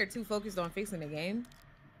 I guess they're too focused on fixing the game.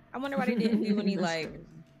 I wonder why they didn't do any like,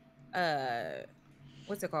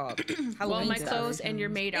 what's it called? Well, Halloween my stuff. clothes and your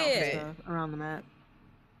maid Yeah. outfit. Stuff around the map.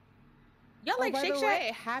 Y'all like by Shake the Shack?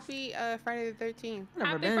 way, happy Friday the 13th. Never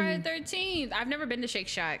Happy been. Friday 13th. I've never been to Shake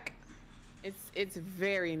Shack. It's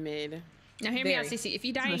very mid. Now hear me out, Very. Cece. If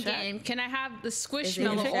you die in It's a Shack. game, can I have the Is it a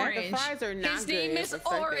Squishmallow Shack? orange? The fries are not His good. name is but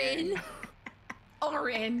fuck Oren. it.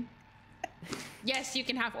 Oren. Yes, you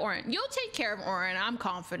can have Oren. You'll take care of Oren. I'm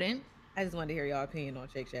confident. I just wanted to hear y'all opinion on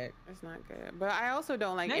Shake Shack. It's not good. But I also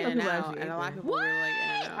don't like Now In you and know people Out, actually and a eat lot of there. people really like In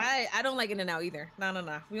and Out. I don't like In-N-Out either.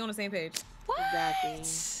 No. We on the same page. What? Exactly.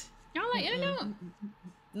 Y'all like In-N-Out?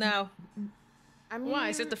 No, I mean, Why?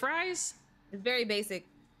 Is it the fries? it's very basic.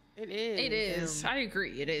 It is. It is. I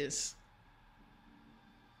agree. It is.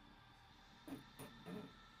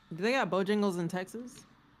 Do they got Bojangles in Texas?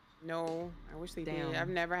 No, I wish they Damn. did. I've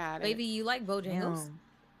never had it. Baby, you like Bojangles? Damn.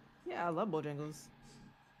 Yeah, I love Bojangles.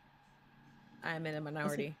 I'm in a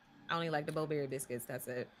minority. I only like the Bo-Berry biscuits. That's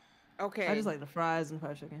it. Okay. I just like the fries and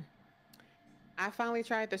fried chicken. I finally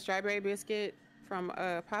tried the strawberry biscuit from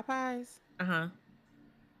Popeyes. Uh-huh.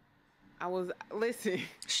 Listen,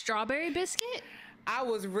 Strawberry biscuit? I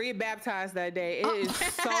was rebaptized that day. It is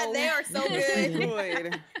so They are so good.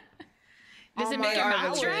 good. Does Oh it my make your God, I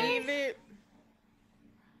mouth would dry? eat it.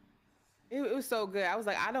 It was so good. I was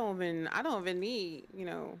like, I don't even need,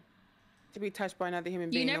 to be touched by another human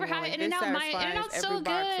You being. never no more. had Like, In-N-Out. this My satisfies In-N-Out's every so box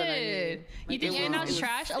that I good. need. You Like, think it In-N-Out's was-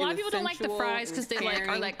 trash? A it lot of was people don't like the sensual, fries it because they was like are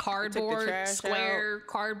caring, like it took the cardboard, trash square,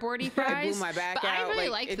 cardboardy It fries. blew my back but out. I really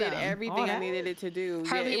like, like it them. did everything I that? needed it to do.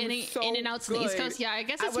 Hardly yeah, it any was so In-N-Outs in the East good. Coast. Yeah, I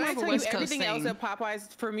guess it's When more I of a tell you West Coast everything else thing. at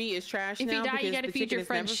Popeyes for me is trash If you now die, you because gotta the feed chicken your is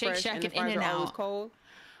friends never Shake fresh Shack and the and fries are always In-N-Out. cold.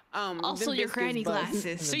 Also, them your biscuits granny bust.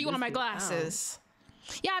 glasses. So you want my biscuits. glasses?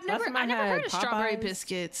 Yeah, I've Last never, time I never had heard of strawberry Popeyes,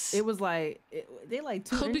 biscuits. It was like they like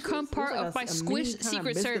 2 Could inches. become It was part like of my a Squish mini kinda Secret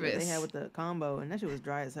biscuit that Service. They had with the combo, and that shit was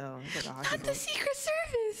dry as hell. It was like a hockey Not the puck. Secret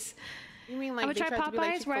Service. You mean I like would they try tried to be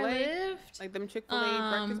like Popeyes where I Chick-fil-A? lived. Like them Chick-fil-A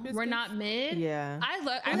breakfast biscuits? We're not mid. Yeah. I I really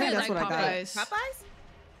think that's like what I got. Popeyes. Popeyes?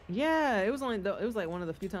 Yeah, it was it was like one of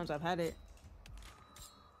the few times I've had it.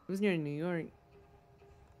 It was near New York.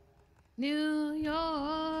 New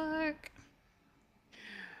York.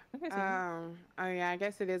 Oh yeah, I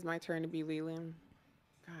guess it is my turn to be Leland.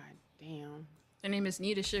 God damn. Her name is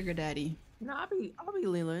Nita Sugar Daddy. No, I'll be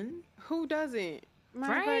Leland. Who doesn't?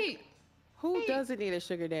 Matter of fact, Right. who doesn't need a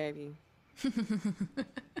sugar daddy?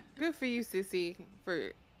 Good for you, sissy,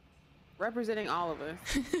 for representing all of us.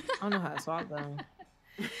 I don't know how to swap though.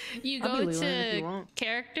 You I'll go be Leland if you to want.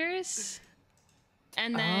 characters,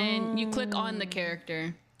 and then you click on the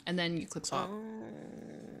character, and then you click swap.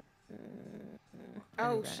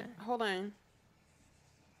 Oh, hold on.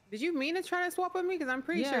 Did you mean to try to swap with me? Because I'm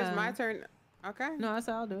pretty sure it's my Yeah. turn. Okay. No, that's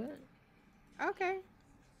how I'll do it. Okay.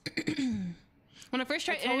 When I first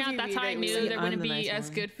tried I told In-N-Out, you that's you how I didn't knew see, there I'm wouldn't the be nice as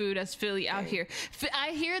one. good food as Philly out here. I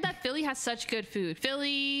hear that Philly has such good food.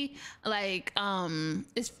 Philly, like,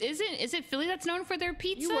 is it Philly that's known for their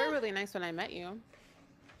pizza? You were really nice when I met you.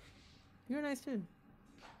 You're nice too.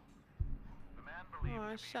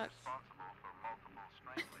 Oh, shucks.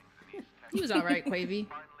 He was all right, Quavy.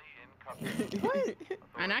 What?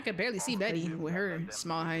 And I could barely see Betty with her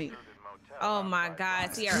small height. Oh my God,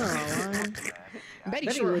 Ciarra. Betty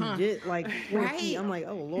Betty short, huh? legit like 4 Right? feet. I'm like,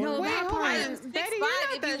 oh lord. No, Wait, that hold part. on. 6'5". Betty, you're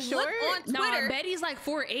not If that you short. look on No, Twitter, Betty's like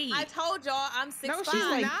 4'8". I told y'all I'm 6'5". No, she's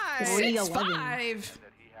like not. 3'11". 6'5".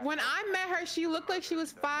 When I met her, she looked like she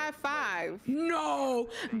was 5'5". No,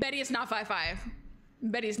 Betty is not 5'5".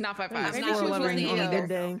 Betty's not 5'5". Maybe not she was 4'11" wearing on a heels. good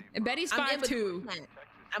day. Betty's I'm in 5'2". between.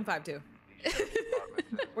 I'm 5'2".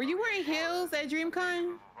 Were you wearing heels at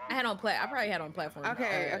DreamCon? I probably had on platform.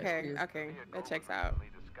 Okay. That checks out.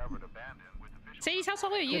 Sadie's, how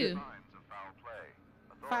tall are you?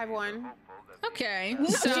 5'1". Okay,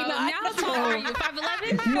 so now how tall are you?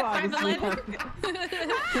 5'11"? You obviously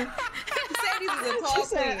 5'11"? Sadie's is a tall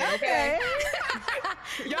queen. Okay.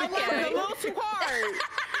 Y'all laughing a little too hard.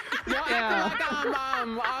 Y'all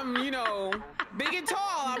acting like I'm big and tall.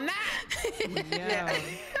 I'm not. Yeah.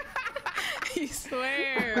 You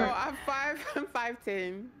swear. No, I'm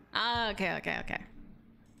 5'10". Okay.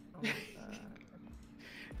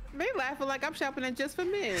 They laughing like I'm shopping at Just for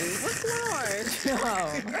Men. What's going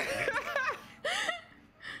on? Oh.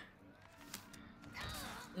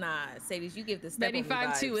 Nah, Sadie's, you give the step Betty on me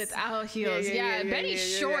 5'2" vibes. without heels. Yeah,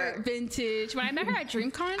 Betty's short, vintage. When I met her at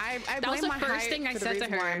DreamCon, I that was blame the my first height thing I for the said to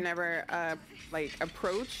reason why I've her. never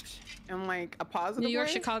approached in like a positive New York,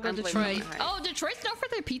 way. Chicago, I'm blaming Detroit. my height. Oh, Detroit's known for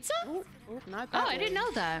their pizza? Ooh, not that Oh, I didn't way.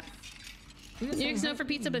 know that. New York's known for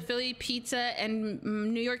pizza, but Philly pizza and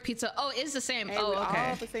New York pizza. Oh, it's the same. Hey, Oh, we all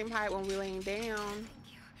okay. the same height when we laying down.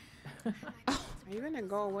 Are you gonna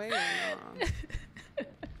go away or not?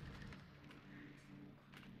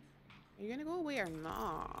 Are you gonna go away or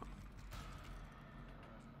not?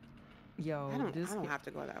 Yo, I don't this have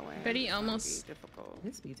to go that way. Betty It's gonna be almost- difficult.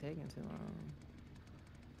 this be taking too long.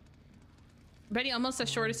 Betty almost as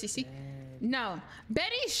short as you see. No,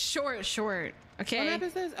 Betty's short. What Okay. map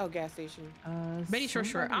is this? Oh, gas station. Betty's short.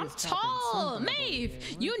 Somebody I'm is tapping tall, something up over Maeve.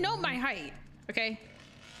 there. You What know the my heck? height. Okay.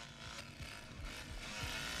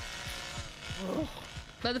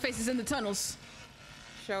 Leatherface is in the tunnels.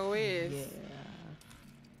 Show is. Yeah.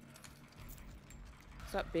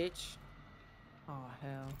 What's up, bitch? Oh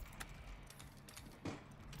hell.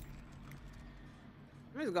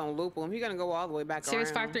 I'm just gonna loop him. He's gonna go all the way back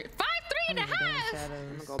Serious around. 5'3", 5'3" and a Damn half. shadows.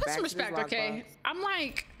 I'm gonna go Put back some to this respect, okay? lockbox. I'm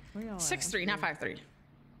like Where y'all at? 6'3", not 5'3".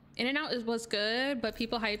 In-N-Out was good, but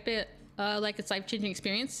people hype it like it's life-changing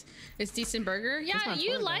experience. It's decent burger. Yeah, my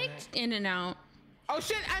you toilet liked In-N-Out. Oh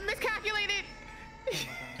shit! I miscalculated.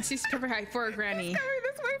 She's perfect height for a granny. Coming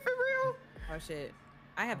this way for real. Oh shit.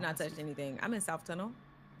 I have not touched anything. I'm in South Tunnel.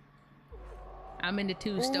 I'm in the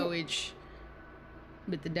two stowage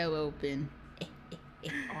with the door open. Oh,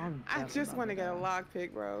 I'm I definitely just about want to get a die.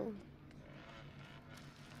 lockpick, bro.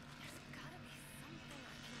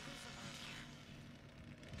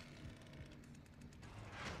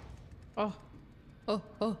 Oh,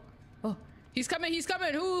 He's coming. He's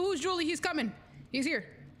coming. Who's Julie? He's coming. He's here.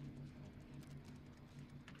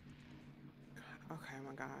 Okay, oh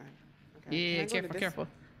my god. Okay. Yeah, careful, careful.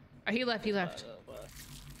 Oh, he left. He left.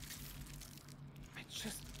 I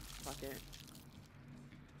just fuck it.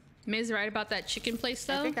 Miz right about that chicken place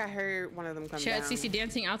though. I think I heard one of them come She had down. Cece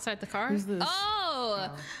dancing outside the car. Who's this?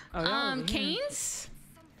 Canes.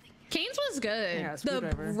 Canes was good. Yeah,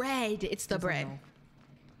 the bread. It's the bread.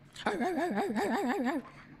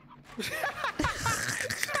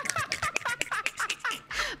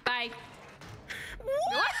 Bye.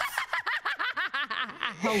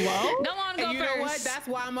 Hello? Go on, go And you first. know what? That's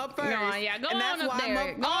why I'm up first. No, yeah, go and on that's up why there. I'm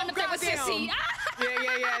up. Go on up there with goddamn. Sissy.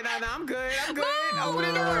 Yeah. No, I'm good. I'm good. Open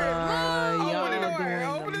the door. Open the door.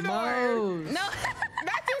 Open the door. No.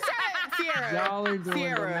 Not too sad. Sierra. Y'all are doing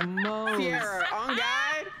Sierra. the most. Sierra.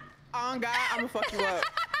 On God, I'm gonna fuck you up.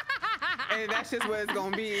 And that's just what it's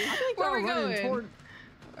gonna be. Where we going?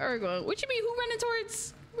 Where we going? What you mean? Who running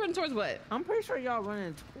towards? Running towards what? I'm pretty sure y'all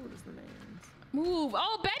running towards the man. Move.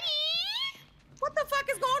 Oh, Betty. What the fuck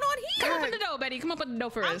is going on here? Come up with the dough, Betty. Come up with the dough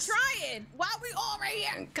for I'm us. trying. Why are we all right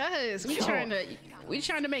here? Cause we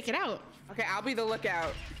trying to make it out. Okay, I'll be the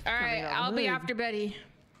lookout. All right, I'll be good. after Betty.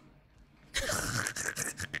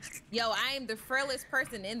 Yo, I am the frailest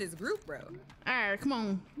person in this group, bro. All right, come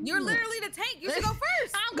on. You're literally the tank. You should go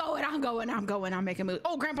first. I'm going. I'm making a move.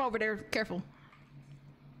 Oh, Grandpa over there. Careful.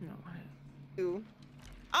 No. Ooh.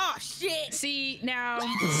 Oh shit. See now.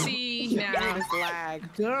 See Look now. at this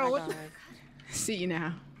lag. Girl, My what the- God. See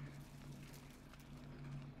now.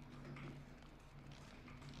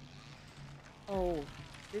 Oh,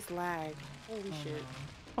 this lag. Holy shit.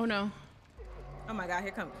 Oh no. Oh my god,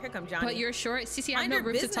 here come Johnny. But you're short. Cece, I have Mind no your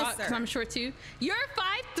room to business, talk because sir. I'm short too. You're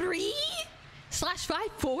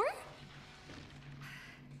 5'3"/5'4".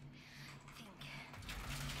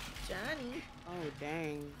 Johnny. Oh,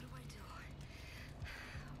 dang.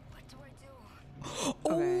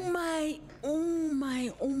 Oh my.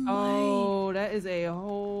 Oh, that is a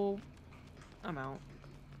whole. I'm out.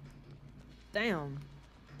 Damn.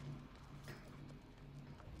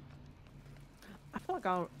 I feel like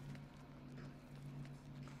I'll.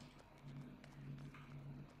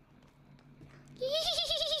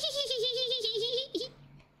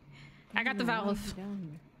 I got the valve.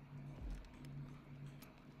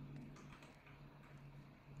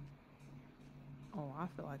 Oh, I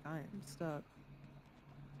feel like I am stuck.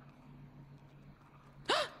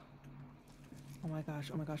 Oh my gosh,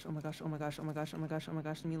 oh my gosh, oh my gosh, oh my gosh, oh my gosh, oh my gosh, oh my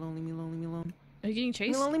gosh, leave me alone, leave me alone, leave me alone. Are you getting Leave chased?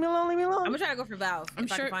 me alone, leave me alone, leave me alone. I'm gonna try to go for Valve. I'm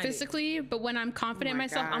if I can short find it. physically, but when I'm confident in my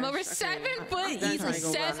myself, I'm over gosh, okay. 7 foot. I'm Easily trying to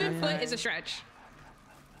go 7 around foot that. is a stretch.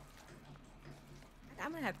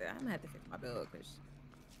 I'm gonna have to fix my build because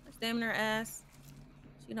her stamina ass.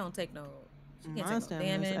 She don't take no. She can't My take no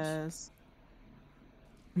damage. stamina's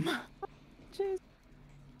ass. Jeez.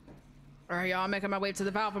 All right, y'all, I'm making my way to the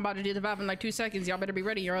valve. I'm about to do the valve in like 2 seconds. Y'all better be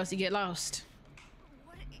ready or else you get lost.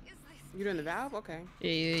 You doing the valve? Okay.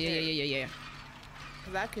 Yeah.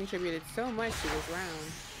 Because I've contributed so much to this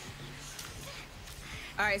round.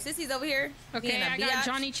 All right, Sissy's over here. Okay, being a I got biatch.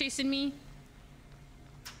 Johnny chasing me.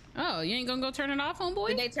 Oh, you ain't gonna go turn it off, homeboy?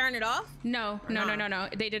 Did they turn it off? No.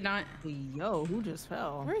 They did not. Yo, who just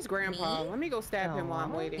fell? Where's Grandpa? Me? Let me go stab him while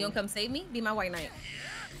I'm Aw. waiting. You gonna come save me? Be my white knight.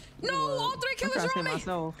 No, all 3 I'm killers trying are to on save me.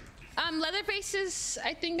 myself. Leatherface is,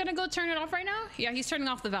 I think, gonna go turn it off right now. Yeah, he's turning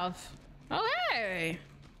off the valve. Oh, hey.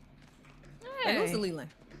 Hey, who's the Leland?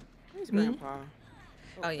 Where's Grandpa?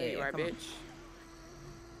 Oh, yeah, there you yeah, are, come on. bitch.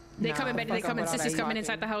 They Nah, coming, Betty. They fuck coming. up with all Sissy's that coming talking.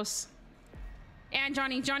 inside the house. And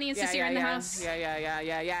Johnny and Sissy are in the house. Yeah. All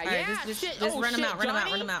right, just Shit. just Oh, run them shit, out, run them out,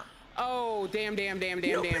 Johnny? run them out. Oh, damn, bitch.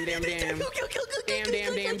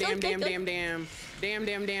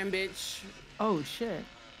 Oh shit.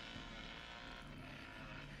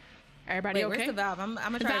 Everybody Wait, where's okay? the valve? I'm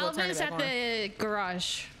gonna The try to go valve turn it is back at on. the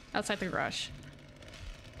garage. Outside the garage.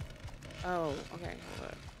 Oh, okay. Hold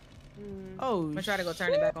up. Oh. I'm gonna try to go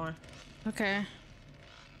turn it back on. Okay.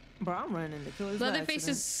 Bro, I'm running into killers. Leatherface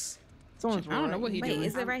is Someone's I don't know what he Wait, doing.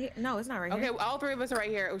 is it right here? No, it's not right Okay, here. all 3 of us are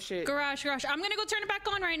right here. Oh, shit. garage. I'm gonna go turn it back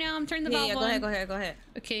on right now. I'm turning the Yeah, valve yeah, on. go ahead.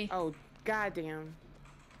 Okay. Oh, goddamn.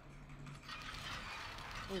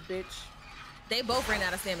 Oh, bitch. They both ran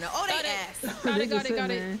out of stamina. Oh, they ass. Got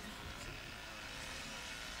it.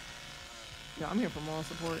 Yo, I'm here for moral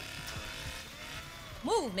support.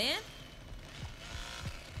 Move, man.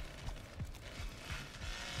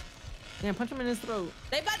 Damn, punch him in his throat.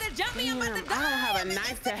 They about to jump me. I'm about to Damn, die. I don't have a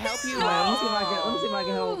knife to help you. Let me see if I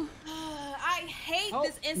can help. I hate Oh,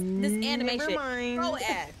 this animation. never mind. Go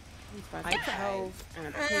ass. I health and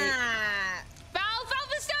a pick. Ah. Valve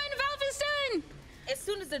is done. As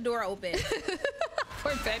soon as the door opened,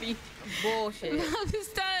 Poor Betty. Bullshit.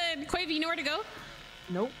 It's done. Quavy, you know where to go?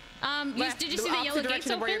 Nope. Did you see the yellow gates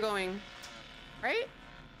of where you're open? going? Right?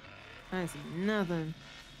 I didn't see nothing.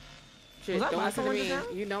 Shit, Was I don't by listen to someone me. just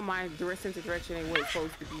now? You know my direct sense of direction ain't what it's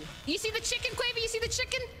supposed to be. You see the chicken, Quavy? You see the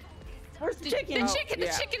chicken? Where's the chicken? The Oh, chicken, yeah,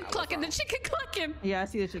 the chicken I was clucking, the wrong. chicken clucking. Yeah, I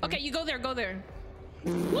see the chicken. Okay, you go there, go there.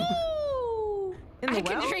 Woo! In the I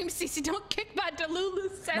can well? dream, Cece. Don't kick my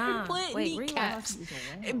Delulu 7-foot wait, kneecaps.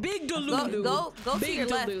 rewind. Big Go Delulu. to Big your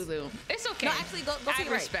left. Delulu. It's okay. No, actually, go to I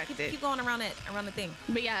your right. respect Keep, it. keep going around the thing.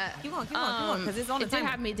 But yeah, Keep going, because it's on the it did timer.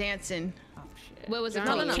 have me dancing. Oh shit. What was it No,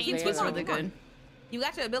 called? no, no, Canes keep was going, really keep going. good. You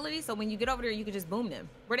got your ability, so when you get over there, you can just boom them.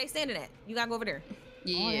 Where they standing at? You gotta go over there.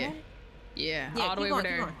 Yeah. Yeah, Yeah, all the way keep over going, keep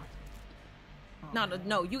there. going.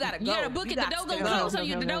 No, you gotta go. You gotta book it. The door gonna close on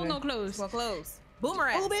you. The door gonna close. It's gonna close. Boomer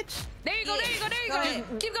ass. Oh, bitch. There you go, there you go, there you Go ahead.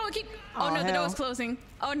 go. Keep going, keep. Oh, Oh, no, the hell. door's closing.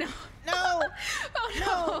 Oh no. No. Oh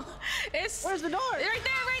no. It's Where's the door? right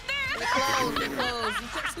there, right there. Close, it closed. You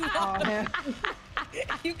took too Oh, long.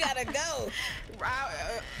 hell. You gotta go.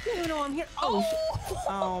 You know I'm here. Oh, shit.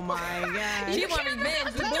 Oh my god. You want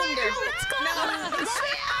revenge? You boomed her.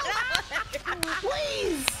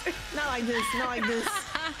 Please. Not like this. Not like this.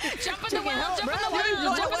 Jump in the well, help, jump in bro. the well,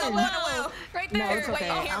 Please, jump in the no. well. Right No, there. it's okay. Wait,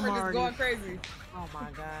 your I'm camera just already- going crazy. Oh my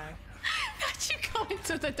god. You go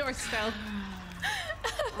into the door still.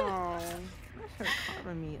 Oh, You're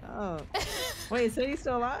carving me up. Wait, so you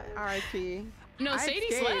still alive? R.I.P. No, I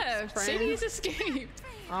Sadie's escaped, left. friend. Sadie's escaped.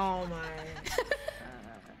 Oh my.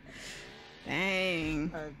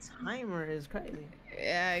 Dang. A timer is crazy.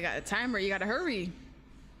 Yeah, I got a timer. You gotta hurry.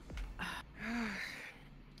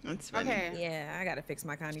 That's funny. Okay. Yeah, I gotta fix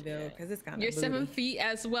my Connie bill because it's kind of. You're 7 feet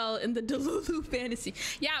as well in the Delulu fantasy.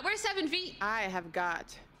 Yeah, we're 7 feet. I have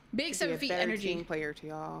got Big to 7 be a feet better energy. team player to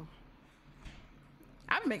y'all.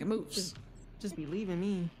 I'm making moves. Just be leaving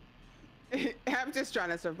me. I'm just trying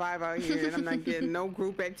to survive out here, and I'm not getting no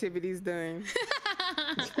group activities done.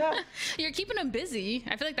 You're keeping them busy.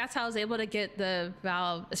 I feel like that's how I was able to get the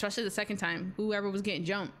valve, especially the second time. Whoever was getting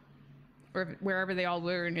jumped, or wherever they all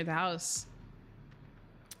were near the house.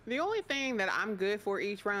 The only thing that I'm good for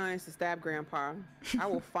each round is to stab Grandpa. I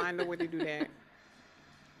will find a way to do that.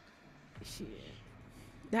 Shit.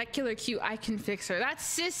 That killer cute, I can fix her.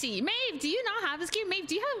 That's Sissy. Maeve, do you not have this game? Maeve,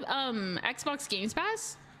 do you have Xbox Games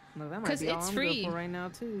Pass? No, that might 'Cause be all it's I'm free. good for right now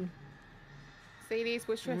too. Sadie's,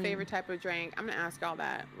 what's your favorite type of drink? I'm gonna ask y'all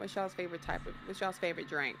that. What's y'all's favorite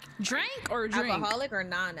drink? Drink or drink? Alcoholic or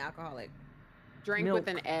non-alcoholic? Drink Milk. with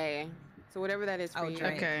an A. So whatever that is for Oh, you.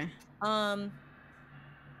 drink. Okay.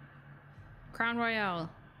 Crown Royale.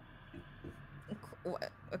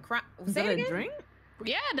 A crown. Is Say that it a again? drink?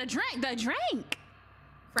 Yeah, the drink. The drink.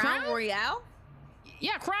 Crown Crown? Royale.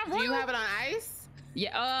 Yeah, Crown Do Royale. you have it on ice?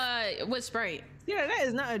 Yeah, with Sprite. Yeah, that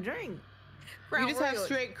is not a drink. Crown You just have Royal.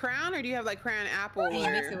 straight Crown, or do you have like Crown Apple? Yeah,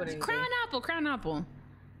 or- mix it with anything. Crown Apple, Crown Apple.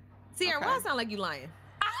 Sierra, Okay. why it sound like you lying?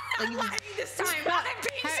 I'm not lying this time. I'm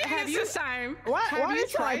being Have serious you- this time. Why? Have Why you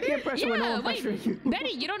is that tried peer it? pressure when no Yeah, one wait, pressuring you?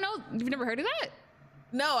 Betty, you don't know? You've never heard of that?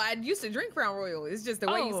 No, I used to drink Crown Royal. It's just the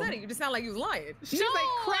way you Oh. said it. You just sound like you was lying. She's No, like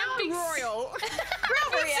I'm Crown being Royal.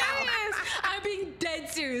 I'm being serious. I'm being dead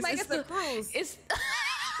serious. Like it's a cruise. It's.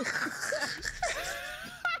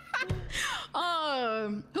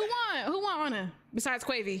 Who won Anna besides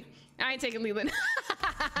Quavy? I ain't taking Leland.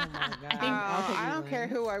 Oh my god. I don't care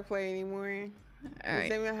who I play anymore. All Does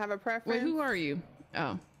right. anyone have a preference? Wait, who are you?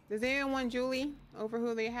 Oh, Does anyone want Julie over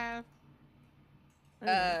who they have?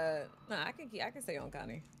 No, I can stay on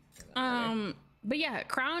Connie. but yeah,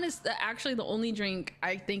 Crown is actually the only drink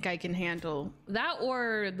I think I can handle. That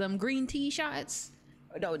or them green tea shots.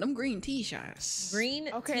 No, them green tea shots. Green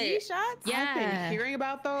Okay. tea shots? Yeah. I've been hearing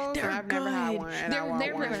about those, They're and I've never had good. one. And I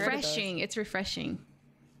They're want one. refreshing. It's refreshing.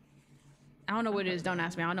 I don't know what it is. Don't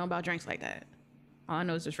ask me. I don't know about drinks like that. All I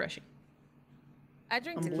know is refreshing. I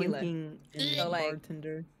drink I'm tequila. blinking in So, the like-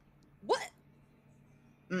 bartender. What?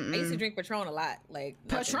 I used to drink Patron a lot. Like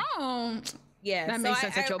nothing. Patron. Yeah, That so makes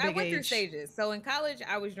sense at your I big went through age. stages. So in college,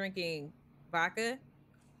 I was drinking vodka,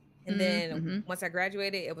 and then once I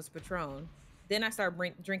graduated, it was Patron. Then I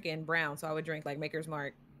started drinking brown. So I would drink like Maker's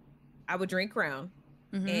Mark. I would drink Crown,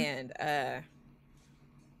 and I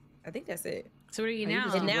think that's it. So what are you Are you now?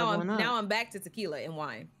 just And leveling up. now I'm back to tequila and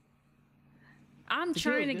wine. I'm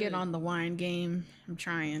trying to get good. on the wine game. I'm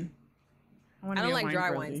trying. I don't like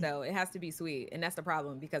dry wines though. It has to be sweet, and that's the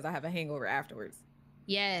problem because I have a hangover afterwards.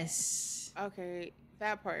 Yes. Okay,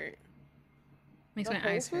 that part. Makes The my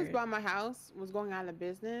Whole eyes Foods hurt. by my house was going out of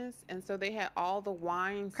business, and so they had all the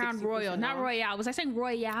wine. Crown 60% Royal, not off. Royale. Was I saying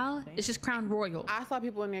Royale? It's just Crown Royal. I saw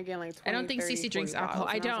people in there getting like 20, I don't think 30, Cece drinks 40 alcohol.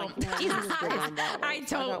 I bottles, don't. and I was like, you know, let me just get one bottle. I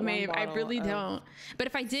So got don't, one babe. I bottle really of don't. But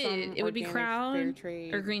if I did, some it would be organic fair Crown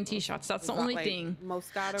trade or green tea shots. That's the It's only like thing.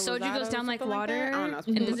 Moscato Soju Rosado goes or down like something water that. I don't know. It's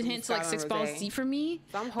and supposed doesn't to be hit to like Moscato 6 and balls rosé. deep for me.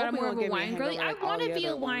 So I'm But I'm hoping more it'll of a give me wine girly. hangover I like all want to the be a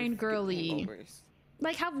other wine ones give girly. hangovers.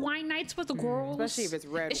 Like have wine nights with the girls. Especially if it's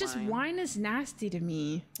red It's just wine. wine is nasty to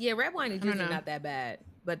me. Yeah, red wine is don't usually know. not that bad.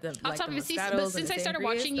 But the I'll like talk the about CC, Moscatos but and since the I started sangrias,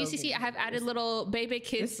 watching those UCC, get I have you. added little baby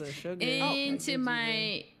kids It's a sugar. into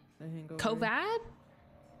my Covab.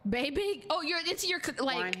 Baby, oh, you're into your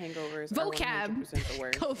Wine like hangovers are vocab. 100% the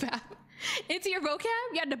worst. Covab. Into your vocab,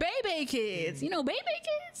 you got the baby kids. You know, baby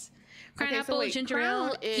kids. Crown Okay, so apple, wait, ginger Crown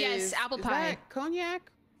ale. Yes, is- apple is pie. that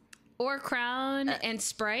cognac? Or Crown and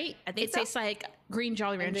Sprite. I think it so. tastes like green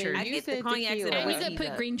Jolly And then Ranchers. I you get said the cognacs tequila. And you Right. could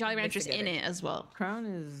put green Jolly Ranchers in it as well. Crown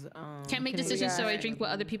is Can't make Canadian. decisions, so I Yeah. drink what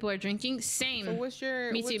other people are drinking. Same. So what's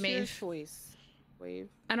your Me too, what's your Maeve. choice? Wave.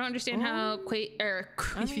 I don't understand how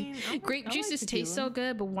I mean, I like- grape I like juices taste so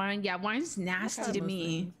tequila. good, but wine, yeah, wine's nasty I've to tried most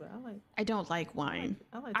me. things, but I don't like wine.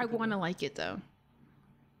 I like I tequila. want to like it though.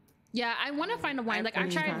 Yeah, I want to find a wine. Like I I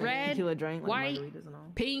mean, tried kind of red, tequila drink, like white, margaritas and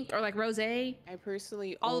all. pink, or like rosé. I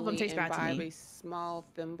personally All of them only taste bad to imbibe me. a small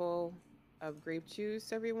thimble of grape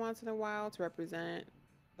juice every once in a while to represent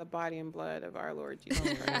the body and blood of our Lord Jesus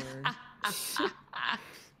Oh, Christ. Lord.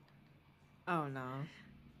 Oh no.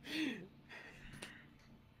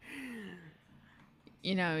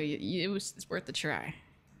 You know, it's worth a try.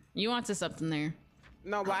 You want to something there.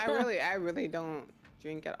 No, but I really don't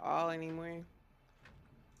drink at all anymore.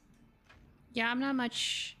 Yeah, I'm not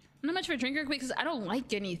much of a drinker because I don't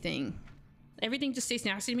like anything. Everything just tastes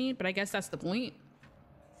nasty to me, but I guess that's the point.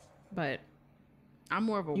 But I'm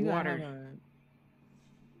more of a You gotta water. have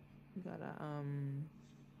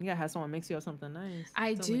you gotta have someone mix you up something nice.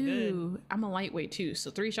 I Something good. do. I'm a lightweight too, so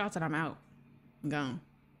 3 shots and I'm out. I'm gone.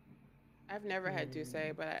 I've never had Douce,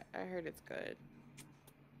 but I heard it's good.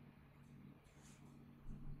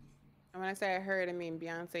 And when I say I heard, I mean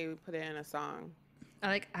Beyonce put it in a song. I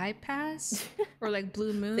like iPass or like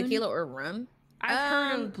Blue Moon. Tequila or rum? I've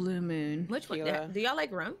heard of Blue Moon. Which one? Tequila. Do y'all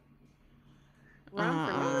like rum? Rum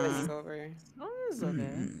for me takes over. Oh, it's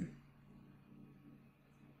okay.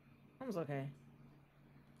 It's okay.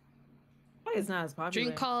 Like it's not as popular.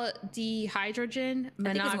 Drink called dehydrogen I think it's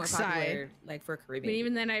more monoxide. popular, like for But Caribbean.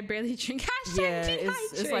 even then, I barely drink. Hashtag Yeah,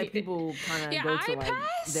 dehydrate. it's like people kind of Yeah, go to like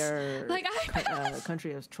iPass? their Like iPass?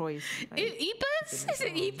 country of choice. Like, Ipas? Is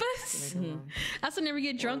it Ipas? I also never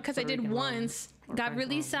get drunk because I did Puerto Rican rum, once. or Got French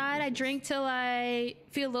really rum, sad. I which is- drank till I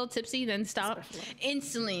feel a little tipsy, then stop Special rum.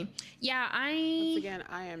 instantly. Yeah, Once I again,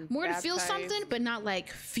 I am more to feel baptized something, but not like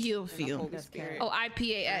feel in the feel. Holy That's Spirit. Oh,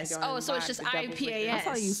 IPAS. I don't Oh, so it's imbibe just the devil's liquor. I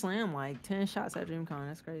saw you IPAS. slam like 10 shots at DreamCon.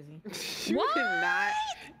 That's crazy. You What? did not.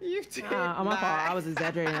 You did Oh my fault. I not. was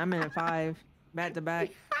exaggerating. I'm in at 5, back to back.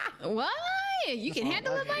 What? You can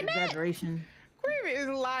handle it like that? Exaggeration. Queen is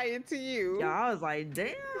lying to you. Yeah, I was like,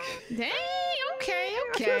 damn. Dang. Okay.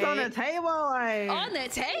 She was on the Okay. table, like. On the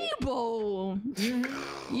table.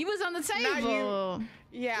 You was on the Not you. table.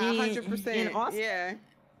 Yeah, In 100%. Austin? Yeah.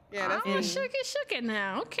 Yeah, that's Oh, me. shook it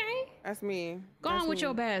now. Okay. That's me. Go That's on with me.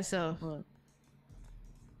 your bad self. Look.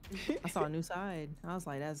 I saw a new side. I was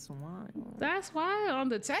like, that's some wine That's why on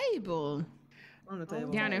the table. on the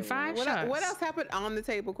table. Down in 5 What, shots. what else happened on the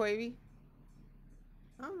table, Quavy?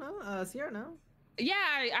 I don't know. Sierra now. Yeah,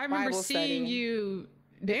 I remember Bible seeing study. you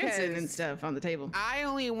dancing and Because- stuff on the table. I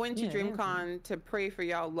only went to Yeah, DreamCon to pray for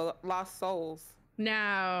y'all lost souls.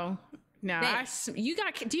 No, Thanks. do you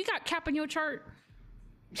got cap in your chart?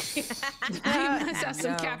 You must have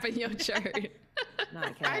some No. cap in your chart.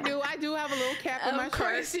 Not cat. I do have a little cap in my Of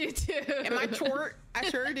course chart. you do. In my chart, I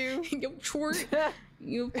sure do. Your chart.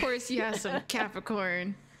 You of course you have some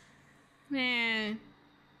Capricorn. Man.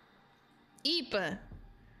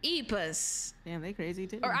 IPAs, Damn, they crazy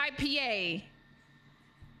too. or IPA.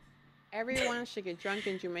 Everyone should get drunk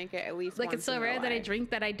in Jamaica at least Like once it's so in their rare that I life. drink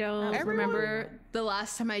that I don't Everyone? remember the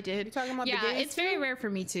last time I did. You talking about the yeah, gays it's very too? rare for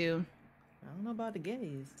me too. I don't know about the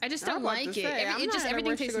gays. I just I'm don't about to like it. say, I'm It not just in a everything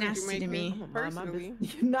rush to tastes go to nasty to Jamaica. me. I'm gonna mind my Personally.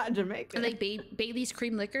 business. You're not Jamaica. Like Bailey's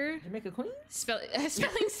cream liquor. Jamaica Queen? Spelling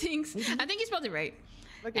things. I think you spelled it right.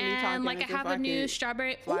 Look at me And talking like I as if have a new could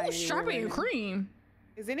strawberry. fly Oh, anywhere strawberry and right now. cream.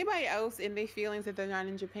 Is anybody else in their feelings that they're not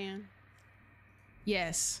in Japan?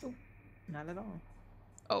 Yes. Not at all.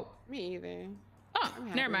 Oh. Me either. Oh, I'm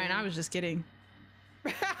never happy mind. now. I was just kidding.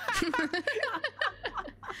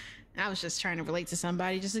 I was just trying to relate to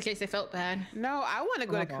somebody just in case they felt bad. No, I want to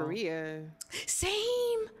go my to God. Korea. Same.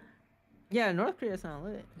 Yeah, North Korea sound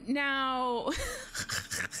lit. Now,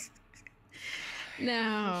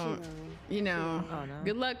 Now, you know, Oh, no.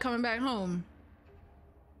 good luck coming back home.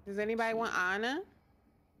 Does anybody want Anna?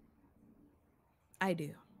 I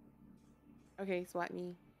do. Okay, swat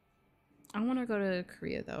me. I want to go to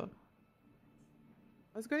Korea though.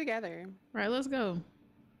 Let's go together. Right, let's go.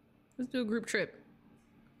 Let's do a group trip.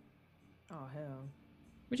 Oh hell.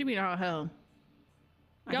 What you mean, oh hell?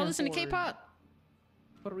 I Y'all can listen to afford K-pop?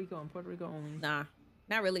 Puerto Rico only. Nah,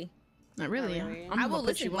 not really. Not really. Not really. I'm I gonna will put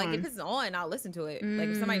listen. you Like on. if it's on, I'll listen to it. Like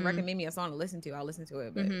if somebody recommend me a song to listen to, I'll listen to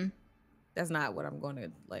it. But that's not what I'm going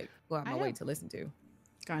to like go out my way to listen to.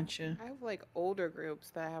 Gotcha. I have like older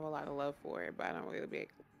groups that I have a lot of love for, but I don't really be.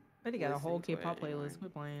 But they got a whole Listen to K-pop it anymore. playlist.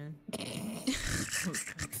 Quit playing.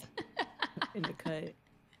 In the cut.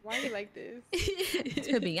 Why do you like this?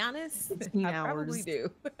 To be honest, 16 I probably hours.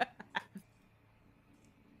 do.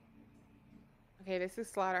 Okay, this is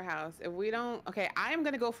Slaughterhouse. If we don't, okay, I am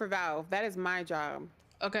gonna go for Valve. That is my job,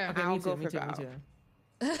 Okay. Okay, I'll me too, go me for too, me Valve. too.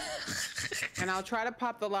 and I'll try to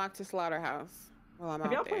pop the lock to Slaughterhouse while I'm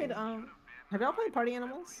Have y'all out there. played have y'all played Party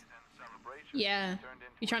Animals? Yeah.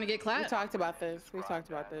 You trying to get We clapped? talked about this. We talked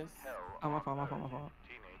about this. Oh my fault.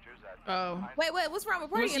 Oh. Wait, what's wrong with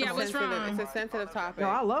Party What's- yeah, Animals? what's wrong? It's a sensitive topic. No,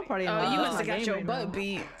 I love Party Animals. Oh, you That's must my have got game your right butt now.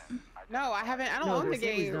 beat. No, I haven't. I don't No, own the the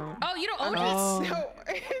series game. don't. Oh, you don't I'm own Oh.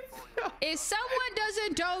 it? so, If someone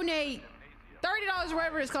doesn't donate $30,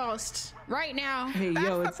 whatever it's cost, right now. Hey, that's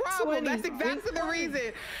yo, the it's problem. 20. That's exactly the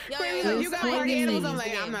reason. Yo, Queen, yo, you got it's Party 20. Animals. I'm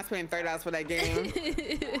like, Game. I'm not spending $30 for that game.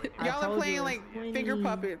 I Y'all are told playing you, like it's 20. finger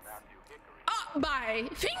puppets. Bye.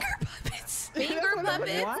 Finger puppets. Finger That's what I'm-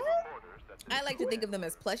 puppets. What? I like to think of them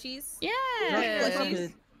as plushies. Yeah.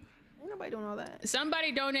 Plushies. Ain't nobody doing all that.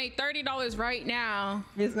 Somebody donate $30 right now.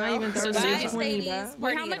 It's not even So 30. Stadies, It's 20, Stadies. bro.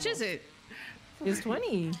 Wait, how Party much is Animals. it? It's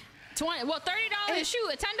 20. 20. Well, $30.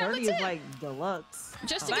 Shoot, a $10 30 tip. is like deluxe.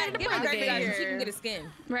 Just to Buy get it, the give price. her $30 and here. she can get a skin.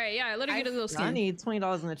 Right, yeah, let her get a little I skin. need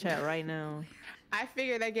 $20 in the chat right now. I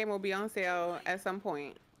figured that game will be on sale at some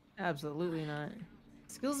point. Absolutely not.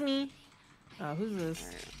 Excuse me. Who's this?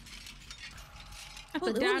 At the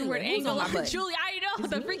Who- who downward Who's angle. on my butt? Julie, I know.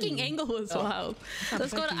 The freaking me. angle was wild.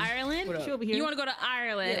 Let's go to Ireland. What up? She over here. You want to go to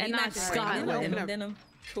Ireland Yeah, and he not matches Scotland. Scotland. Denim.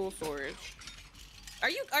 Tool storage. Are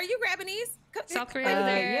you grabbing these? South Korea Uh,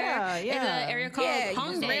 there. yeah, It's yeah. an area called Yeah, you just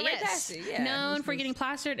Hongdae, ran right yes. past it, yeah. Known for getting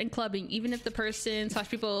plastered and clubbing, even if the person /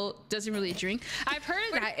 people doesn't really drink. I've heard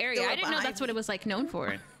of that area. I didn't know that's what it was like known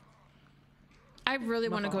for. I really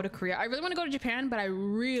want to go to Korea. I really want to go to Japan, but I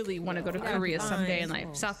really want to go to Korea someday in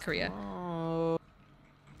life. South Korea. Oh.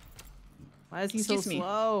 Why is he Excuse so me.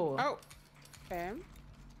 slow? Oh, okay.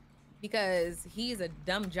 Because he's a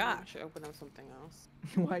dumb I jock. should open up something else.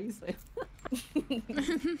 Why you say?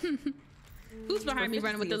 Who's behind me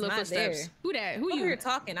running with the little Proficiency is not footsteps? Who that? Who Who you you? here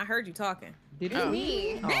talking? I heard you talking. Did Oh. you?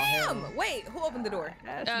 Me. Oh, Damn! hell. Wait, who opened the door?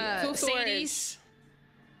 Tool storage. Sadie's.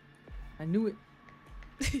 I knew it.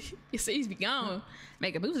 Your Sadie's be gone.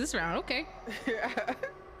 Making moves this round. Okay.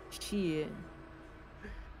 Shit.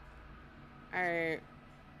 All right.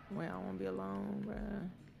 Wait, I won't be alone, bruh.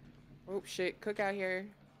 Oh shit, cook out here.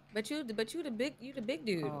 But you the big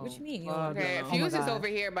dude. Oh, What you mean? You fuck. don't Okay, Oh my Fuse is gosh. over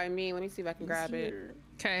here by me. Let me see if I can grab it.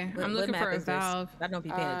 Okay. What- I'm what looking map for a is this? valve. I don't be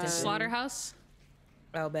paying attention. Slaughterhouse.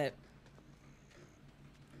 I'll bet.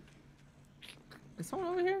 Is someone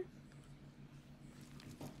over here?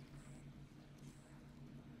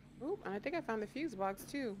 Oop, and I think I found the fuse box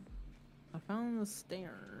too. I found the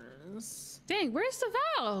stairs. Dang, where's the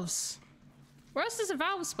valves? Where else does a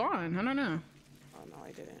valve spawn? I don't know. Oh no,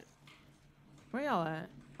 I didn't. Where y'all at?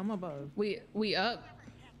 I'm above. We up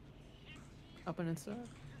Up and stuff.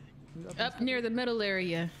 You and up stuff? near the middle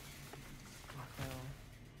area. Oh,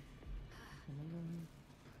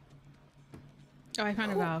 Oh, I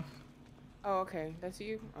found a valve. Oh, okay, that's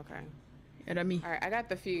you. Okay. Yeah, that me. All right, I got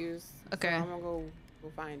the fuse. Okay. So I'm gonna go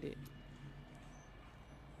find it.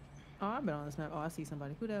 Oh, I've been on this map. Oh, I see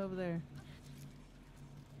somebody. Who that over there?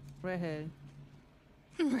 Redhead.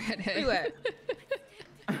 Redhead. Where you at?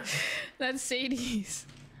 That's Sadie's.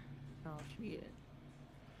 Oh, shit.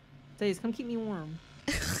 Days, come keep me warm.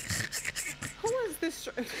 Who is this?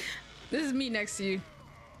 This is me next to you.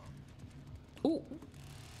 Ooh.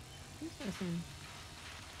 Who's missing?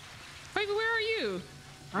 Baby, where are you?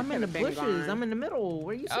 I'm in the been bushes. gone. I'm in the middle.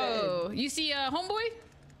 Where you said? Oh, you see homeboy?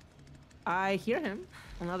 I hear him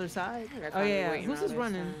on the other side. I gotta Oh find me yeah. waiting Who's all this this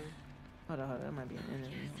running? time. Hold on. That might be an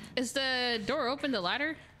enemy. Is the door open, the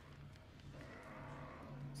ladder?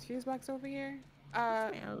 Is fuse box over here?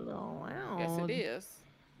 Hello. Yes, it is.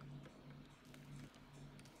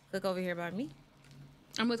 Look over here by me.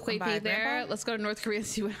 I'm with Quay by P there. Grandpa? Let's go to North Korea and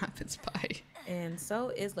see what happens. Bye. And so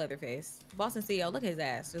is Leatherface. Boston CEO, look at his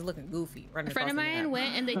ass, just looking goofy. A friend of mine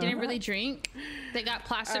went and they didn't really drink. They got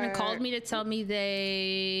plastered and called me to tell me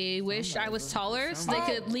they wish I was taller so they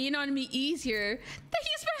could lean on me easier. They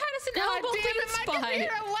used my hand as an elbow spot.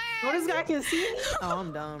 What this guy can see? Oh,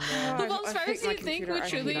 I'm dumb, bro. Who else first do you think would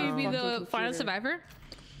truly be the final survivor?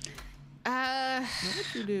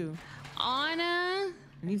 What you do? Anna.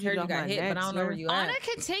 You got hit, but I don't know where you at. Anna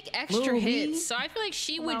can take extra hits, so I feel like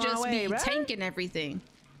she would just be tanking everything.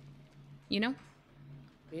 You know?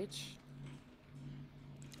 Bitch.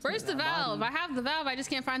 Where's the valve? I have the valve. I just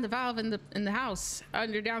can't find the valve in the house.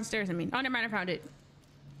 Under downstairs, I mean. Oh, never mind. I found it.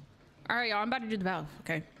 All right, y'all. I'm about to do the valve.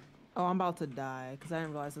 Okay. Oh, I'm about to die because I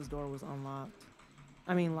didn't realize this door was unlocked.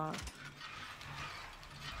 I mean, locked.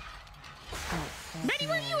 Betty,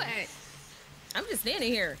 where you at? I'm just standing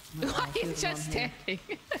here. Why are you just standing?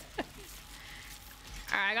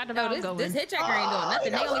 Alright, I got the valve going. This hitchhiker ain't doing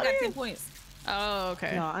nothing. They only got 10 points. Oh,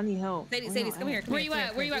 okay. No, I need help. Sadie, come here. Where you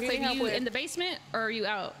at? Where you at, Clay? You in the basement or are you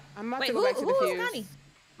out? I'm about to go back to the fuse. Connie?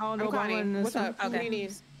 Oh, no, Connie. What's up? Okay.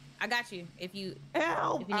 I got you. If you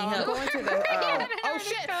help. If you need help. Going to the, oh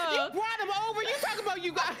shit! You brought him over. You talking about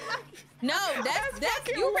you guys? No, that's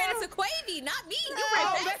you ran into Quavy, not me. You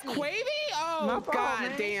ran that's Quavy. Oh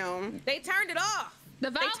god damn! They turned it off.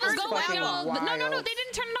 The valve was going, y'all. No, they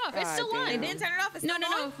didn't turn it off. It's still on. They didn't turn it off. It's still on?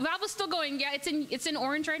 No. Valve is still going. Yeah, it's in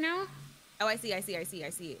orange right now. Oh, I see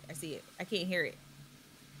it. I can't hear it.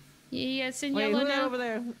 Yeah, it's in yellow now. Over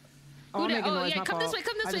there. Oh yeah, come this way,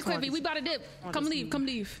 Quavy. We about to dip. Come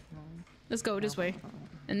leave. Let's go this way.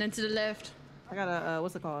 And then to the left. I got a,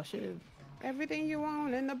 what's it called? Shiv. Everything you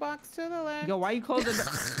want in the box to the left. Yo, why you close the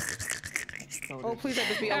Oh, please let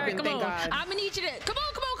this be open. Thank God. I'm gonna need you to come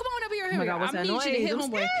on over here. Oh my God, what's I'm that gonna need you to hit noise?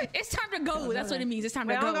 homeboy. It's time to go. That's what it means. It's time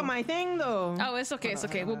to go. I don't got my thing though. Oh, it's okay. It's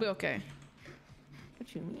okay. We'll be okay.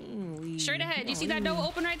 What you mean? Straight ahead. You see that door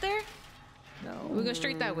open right there? No. We'll go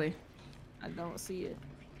straight that way. I don't see it.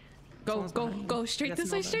 Go straight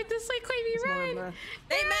this way, Quavy, right?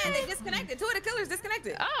 Hey man, they disconnected. Two of the killers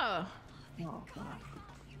disconnected. Oh God.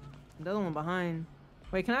 The other one behind.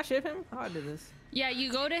 Wait, can I shift him? How I do this? Yeah,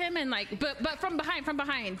 you go to him and like, but from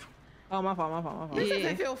behind. Oh, my fault. This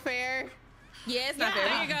doesn't feel fair. Yeah, it's not fair.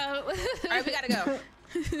 There you go. All right, we gotta go.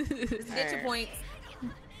 Get your points.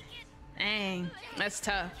 Dang, that's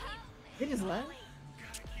tough. They just left.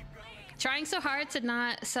 Trying so hard to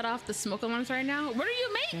not set off the smoke alarms right now. What are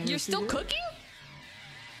you making? You're still cooking?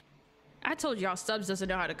 I told y'all Stubbs doesn't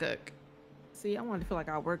know how to cook. See, I wanted to feel like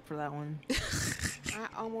I worked for that one. I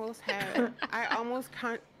almost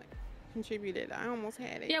contributed. I almost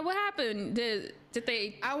had it. Yeah, what happened? Did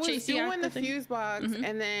they I was chase you out doing the fuse box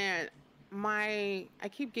and then I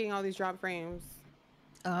keep getting all these drop frames.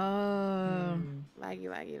 Oh. Laggy.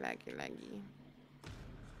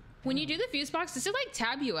 When you do the fuse box, does it like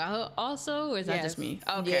tab you out also, or is that just me?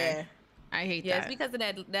 Okay. Yeah. I hate that. Yeah, it's because of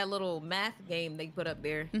that little math game they put up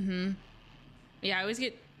there. Mm-hmm. Yeah, I always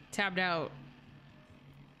get tabbed out.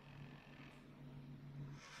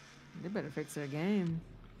 They better fix their game.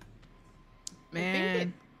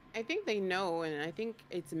 Man. I think they know, and I think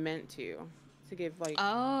it's meant to give like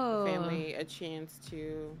the family a chance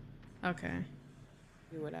to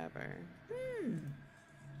do whatever.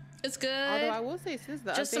 It's good. Although I will say, since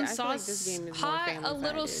the just update, some I feel like sauce, this game is hot, more a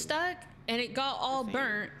little family-sided. stuck, and it got all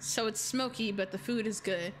burnt, so it's smoky, but the food is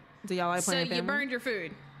good. Do y'all like playing So you family? burned your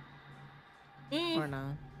food. Or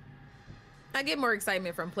not? I get more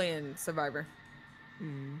excitement from playing Survivor.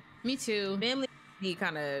 Me too. Family be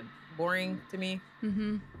kind of boring to me.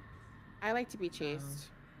 Mm-hmm. I like to be chased.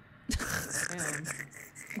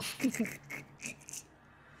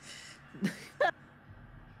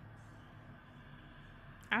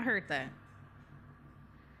 I heard that.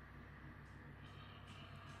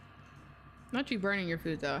 Not you burning your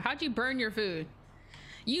food though. How'd you burn your food?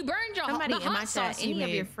 You burned your Somebody the in my hot chat, sauce you any of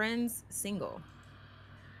your made. friends single?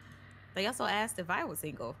 They also asked if I was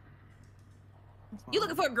single. You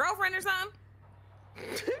looking for a girlfriend or something?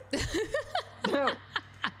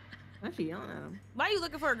 Actually yelling at him. Why are you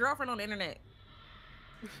looking for a girlfriend on the internet?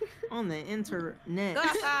 On the internet. Go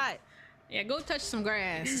outside. Yeah, go touch some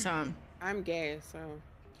grass or something. I'm gay, so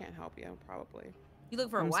can't help you. Probably. You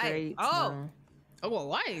looking for a I'm wife? straight, Oh, so- Oh, a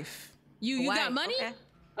wife. You wife, got money? okay.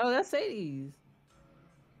 Oh, that's Sadie's.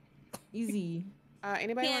 Easy.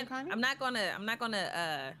 Anybody Can't- want Connie? I'm not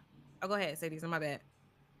gonna. Oh, go ahead, Sadie's. My bad.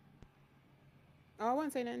 Oh, I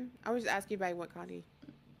wasn't saying nothing. I was just asking if I want Connie.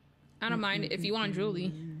 I don't mind if you want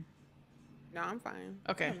Julie. No, I'm fine.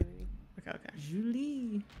 Okay. I don't Okay.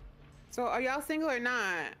 Julie. So are y'all single or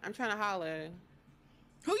not? I'm trying to holler.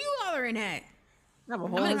 Who you hollering at? I'm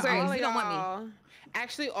I'm an Aquarius. You don't want me.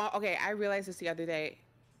 Actually, okay. I realized this the other day.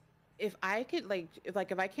 If I could if I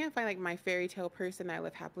can't find like my fairy tale person I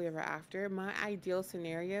live happily ever after, my ideal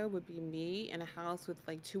scenario would be me in a house with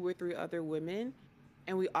like 2 or 3 other women,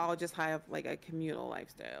 and we all just have like a communal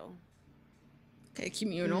lifestyle. Okay,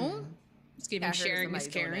 communal. It's giving sharing is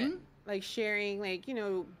caring. Like sharing, like, you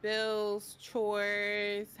know, bills,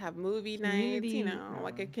 chores, have movie nights, you know,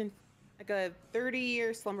 like a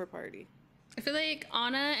 30-year slumber party. I feel like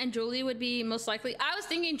Anna and Julie would be most likely. I was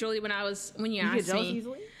thinking Julie when you asked get jealous me.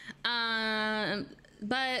 Easily?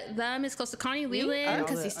 But them is close to Connie Leland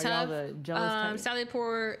because he's tough. Sally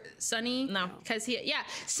poor Sunny. No, because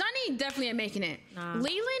Sunny definitely ain't making it.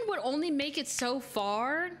 Leland would only make it so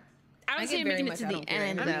far. I don't see him making it to the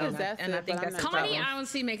end though. And I think that's Connie. I don't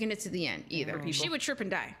see making it to the end either. She would trip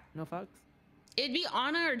and die. No fucks. It'd be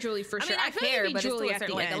Anna or Julie for sure. I care, like but Julie it's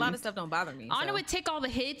still a lot of stuff don't bother me. Anna would take all the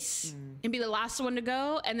hits and be the last one to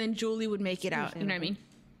go, and then Julie would make it out. You know what I mean?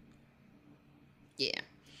 Yeah.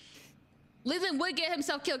 Leland would get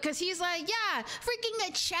himself killed because he's like, yeah, freaking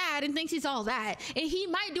a Chad and thinks he's all that. And he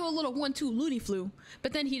might do a little 1-2 loony flu,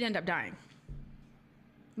 but then he'd end up dying.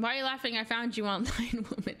 Why are you laughing? I found you online,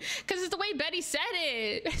 woman. Because it's the way Betty said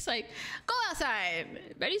it. It's like, go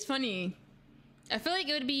outside. Betty's funny. I feel like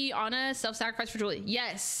it would be Anna self-sacrifice for Julie.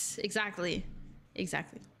 Yes, exactly.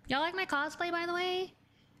 Exactly. Y'all like my cosplay, by the way?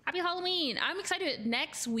 Happy Halloween. I'm excited.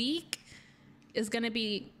 Next week is going to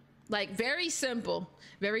be like very simple,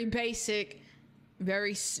 very basic,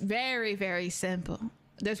 very, very, very simple.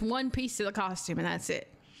 There's one piece to the costume and that's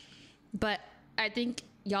it. But I think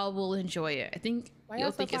y'all will enjoy it. I think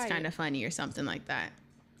you'll think it's kind of funny or something like that.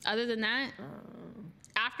 Other than that,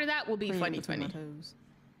 after that will be funny.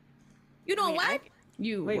 You know what?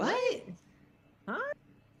 Wait, what? Huh?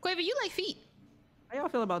 Quavy, you like feet. How y'all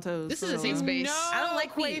feel about toes? This is a safe space. No, I don't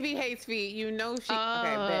like feet. Quavy hates feet. You know she.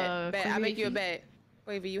 Okay, bet. I make you a bet.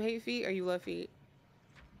 Quavy, you hate feet or you love feet?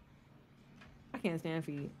 I can't stand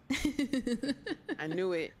feet. I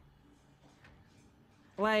knew it.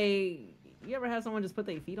 Like, you ever have someone just put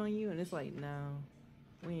their feet on you and it's like, no,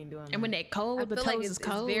 we ain't doing that. And when they're cold, the toes is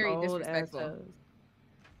cold. It's very cold disrespectful. toes.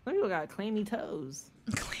 Some people got clammy toes.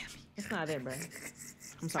 Clammy. It's not it, bro.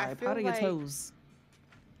 I'm sorry. feel Powder your like- toes.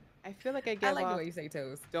 I feel like I get I like the off, way you say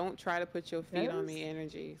toes. don't try to put your feet on Toes? me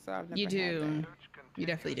energy. So I've never You had do. that. You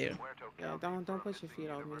definitely do. Yeah, don't put your feet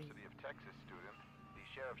on me.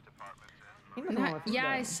 Ain't nothing wrong with feet, Yeah,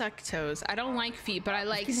 I though. suck toes. I don't like feet, but I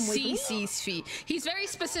like keep 'em away from me. CC's feet. He's very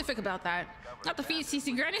specific about that. Not the feet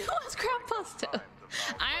CC granted who wants grandpa's toe.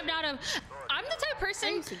 I'm the type of I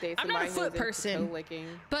person, used to date I'm not a somebody who foot was into toe person,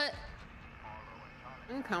 licking. but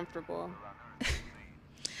Uncomfortable.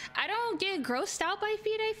 I don't get grossed out by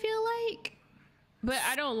feet, I feel like. But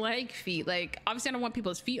I don't like feet. Like, obviously I don't want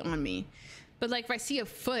people's feet on me. But like if I see a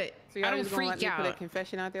foot, So y'all I don't just gonna let freak me put a out.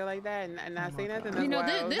 confession out there like that and not say nothing? That's You know,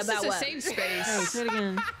 wild. this About is a what? safe Hey, space. say it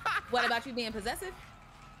again. What about you being possessive?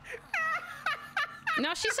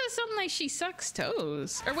 No, she said something like she sucks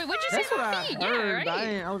toes. Or wait, what'd you That's say what about I feet? heard. Yeah, but I right.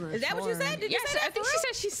 didn't- I wasn't Is that what you sure. said? Did you Yes, say that I think for she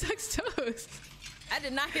real? said she sucks toes. I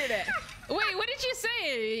did not hear that. Wait, what did you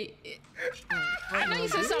say? I know you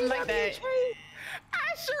said something like that. I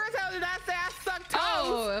sure as hell did not say I suck toes.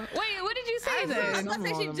 Oh, wait, what did you say I was then? gonna say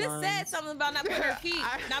she Along just the said lines. something about not putting her feet,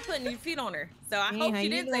 not putting your feet on her. So I Hey, hope how she you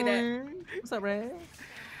didn't say that. doing? What's up, Red?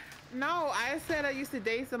 No, I said I used to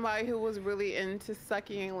date somebody who was really into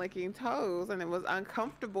sucking and licking toes, and it was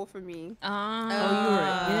uncomfortable for me. Oh, you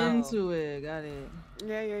Oh. were into it. Got it.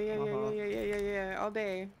 Yeah, all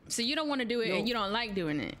day. So you don't want to do it and you don't like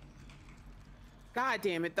doing it. God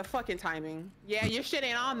damn it, the fucking timing. Yeah, your shit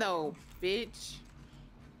ain't on though, bitch.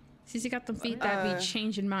 Cece got them feet that be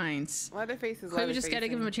changing minds. Leatherface is We just gotta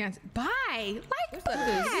give him a chance. Bye. Like, We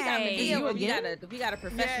got Medea, You where we again? got a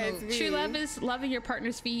professional. Yes, true love is loving your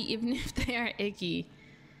partner's feet even if they are icky.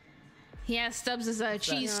 He has Stubbs as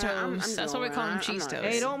cheese Yeah, I'm toes. That's what we going call him, right. cheese I'm toes.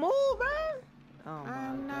 not- Hey, don't move, bro. Oh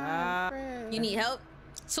I'm my not god. afraid You need help?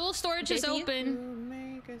 Soul storage is Taking you? open. to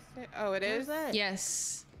make a oh, it Where's is? that?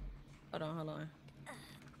 Yes. Hold on. All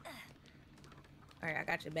right, I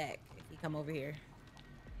got your back. If you come over here.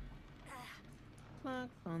 Clock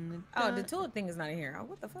on the Oh, the dot. tool thing is not in here. Oh,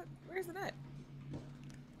 what the fuck? Where's it at?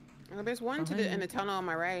 Oh, there's one to the in the tunnel on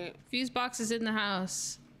my right. Fuse box is in the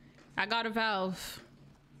house. I got a valve.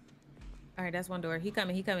 All right, that's one door. He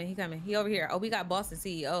coming. He over here. Oh, we got Boston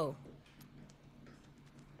CEO.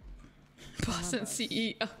 Boston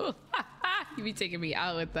CEO. You be taking me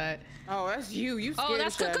out with that. Oh, that's you. You scared Oh,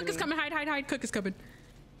 that's the shit out Cook. of Cook is me. coming. Hide. Cook is coming.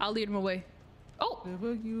 I'll lead him away. Oh. The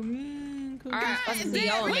fuck you mean? Cookie? All right. Boston Damn,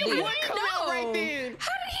 CEO and wait, Medea. what come out right then? How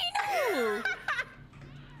did he know?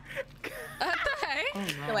 What the heck?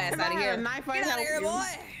 Your ass out of here. Knife Get out of here, boy.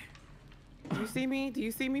 Do you see me? Do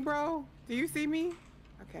you see me, bro? Do you see me?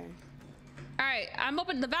 Okay. All right, I'm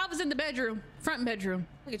open. The valve is in the bedroom, front bedroom.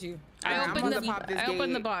 Look at you. I opened the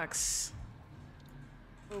gate. box.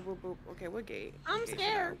 Boop, boop, boop. Okay, what gate? I'm What gate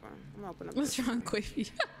scared. should I open? I'm open up. What's this wrong, one.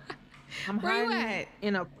 Quavy? I'm Where you hiding at?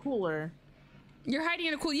 in a cooler. You're hiding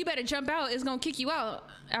in a cool. You better jump out. It's gonna kick you out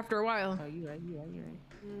after a while. Oh, you right.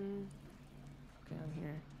 Mm, Okay, I'm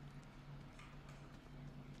here.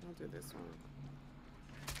 I'll do this one.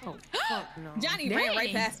 Oh, fuck no. Johnny ran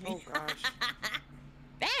right Dang. past me. Oh gosh.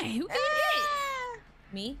 Dang, who got hit?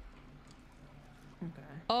 Me? Okay.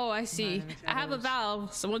 Oh, I see. in the I have a shadows.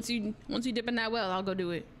 valve, so once you dip in that well, I'll go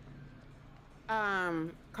do it.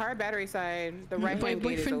 Car battery side. The right My hand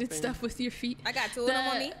gate is boyfriend open. did stuff with your feet. I got two of them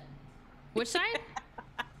on me. Which side?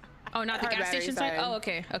 Oh, not the Car gas battery station side. side. Oh,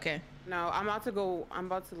 okay, okay. No, I'm about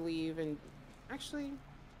to leave and actually.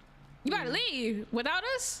 You about to leave without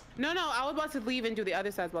us? No, I was about to leave and do the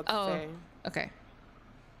other side. I was about to Oh, say. okay.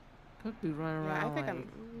 Cook be running Yeah, I around think like I'm.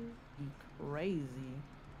 crazy.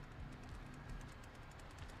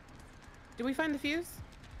 Did we find the fuse?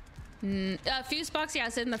 Fuse box, yeah,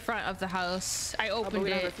 it's in the front of the house. I Oh, but opened we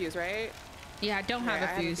don't have a it. fuse, right? Yeah, I don't Yeah, have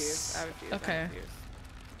I a fuse. I have a fuse. Okay. I have a fuse.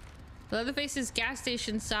 Leatherface is gas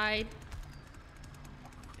station side.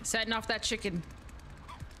 Setting off that chicken.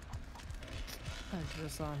 I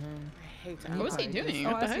just saw him. I hate to. What was he unplug doing? this.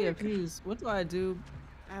 Oh, What the I see a heck? fuse. What do I do?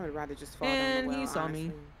 I would rather just fall And down the well. he saw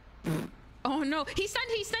me. honestly. Oh no, he's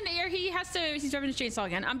stunned air. He's driving his chainsaw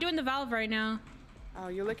again. I'm doing the valve right now. Oh,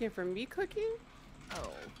 you're looking for me cooking? Oh,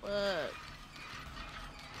 fuck.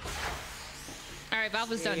 All right,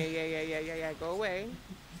 valve is Yeah, done. yeah. Go away.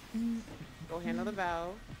 Go handle the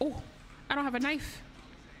valve. Oh, I don't have a knife.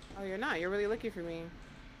 Oh, you're not. You're really looking for me.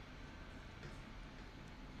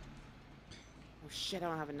 Oh shit! I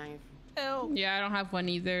don't have a knife. Help. Yeah, I don't have one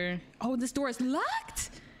either. Oh, this door is locked.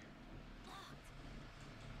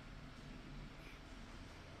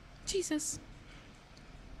 Jesus.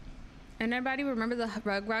 And everybody remember the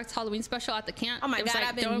Rugrats Halloween special at the camp? Oh my It was God, like,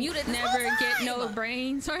 I've been don't muted this never whole get no time.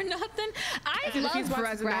 brains or nothing. I think the love fuse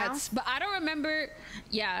box is in the Rugrats, house? but I don't remember.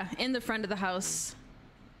 Yeah, in the front of the house.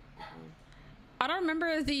 I don't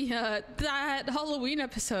remember the that Halloween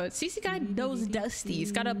episode. Cece got those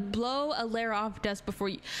dusties. Gotta blow a layer off dust before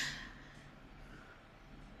you.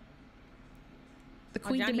 The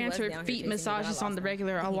queen Johnny demands was her down here feet chasing me, but I massages on lost the him.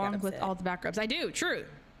 regular, I think he got along with upset. all the back rubs. I do. True.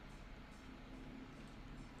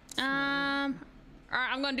 All right,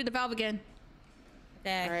 I'm gonna do the valve again.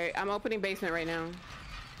 All right, I'm opening basement right now.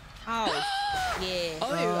 Oh, yeah. Oh,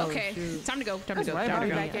 Oh, okay. shoot. Time to go. Time to go. right Time Tie to me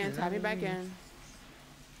go. back in. Tie me back in.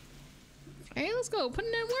 Hey, let's go.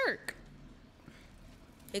 Putting in work.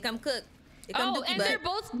 Here come Cook. Here come Oh, Dookie and Butt. they're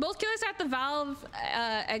both killers at the valve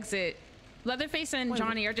exit. Leatherface and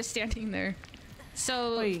Johnny are just standing there.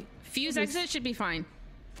 So Wait, fuse this- exit should be fine.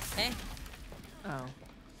 Eh? Oh.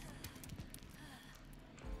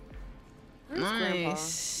 Where's Grandpa?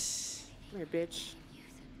 Nice. Come here, bitch.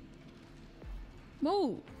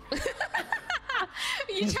 Move.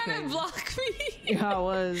 You trying to Okay. block me? Yeah, I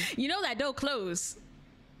was. You know that door closed.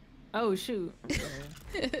 Oh, shoot. I'm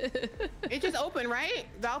sorry. It just opened, right?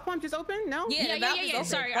 Valve pump just opened? No? Yeah. the valve is open.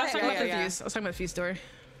 Sorry, Go I was ahead. talking about Yeah, the yeah. fuse. I was talking about the fuse door.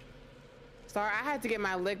 Sorry, I had to get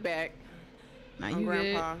my lick back Now on you good.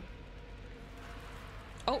 Grandpa.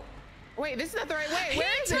 Oh, Wait, this is not the right way.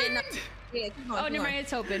 Where is Yeah, it? no. Yeah, keep going, oh, keep never going. mind.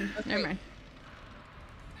 It's open. Okay. Never mind.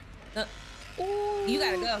 You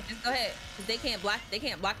gotta go. Just go ahead. 'Cause they can't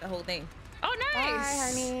block the whole thing. Oh,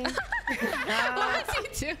 nice. Bye, honey. What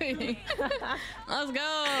is he doing? Let's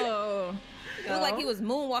go. It was like he was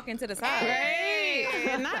moonwalking to the side.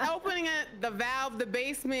 Hey, not opening the valve, the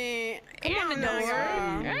basement, And on the now, door.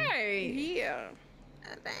 y'all. Hey. Yeah.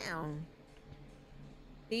 Damn.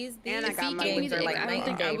 These And I got my games are winter like light night on.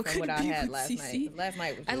 and day I from what I couldn't be had with last CC. night. 'Cause last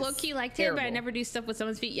night was I just low key liked it, but I terrible. never do stuff with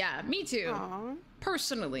someone's feet. Yeah, me too. Aw.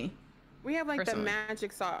 Personally. We have like Personally. the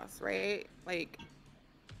magic sauce, right? Like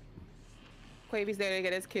Quavy's there to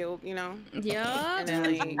get us killed, you know? Yup. And then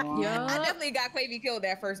like I Yup. definitely got Quavy killed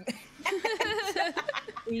that first.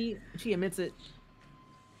 She admits it.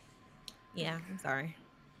 Yeah, I'm sorry.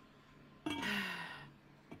 It's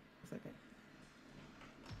okay.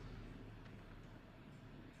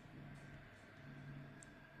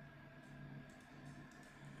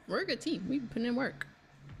 We're a good team. We've put in work.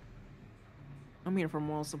 I'm here for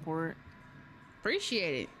moral support.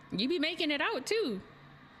 Appreciate it. You be making it out too.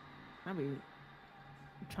 I be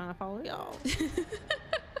trying to follow y'all.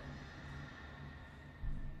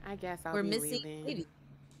 I guess I'll We're be missing leaving. Baby.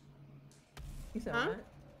 You said Huh? what?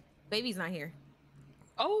 Baby's not here.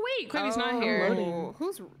 Oh wait, Quavy's not here. loading.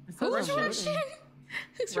 Who's It says Who's I'm Russian?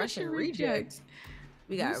 It's Russian reject.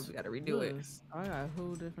 We gotta redo it. I got a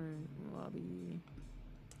whole different lobby.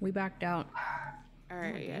 We backed out. All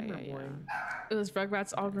right, yeah. It was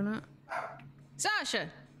Rugrats Argonaut. Sasha.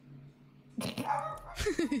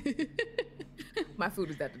 My food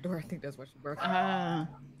is at the door. I think that's what she broke. Oh,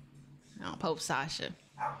 Pope Sasha.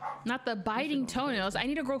 Not the biting toenails. I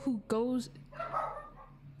need a girl who goes.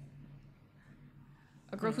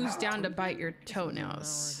 A girl who's down to bite your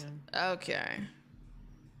toenails. Okay.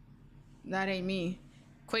 That ain't me.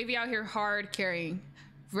 Quavy out here hard carrying.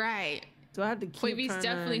 Right. Do I have to keep Quavy's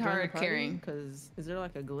definitely hard carrying. Because is there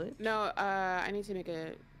like a glitch? No, I need to make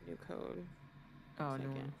a new code. Oh, no.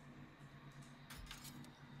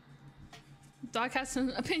 Dog has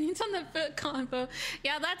some opinions on the foot combo.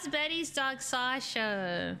 Yeah, that's Betty's dog,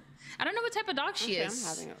 Sasha. I don't know what type of dog she is. I'm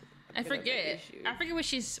having I forget. I forget what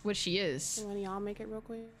she is. Can one of y'all make it real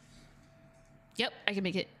quick? Yep, I can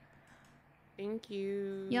make it. Thank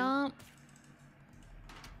you. Yup.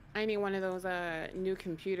 I need one of those new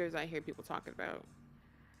computers I hear people talking about.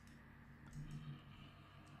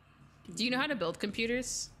 Do you know how to build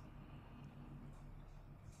computers?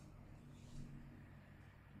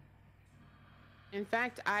 In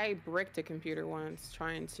fact, I bricked a computer once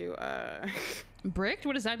trying to Bricked?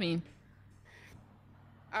 What does that mean?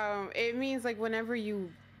 It means like whenever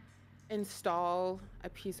you install a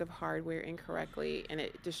piece of hardware incorrectly and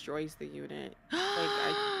it destroys the unit. Like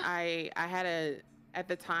I had at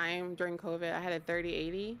the time during COVID, I had a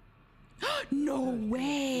 3080. No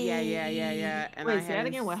way. Yeah. And wait, say that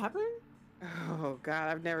again. What happened? Oh God,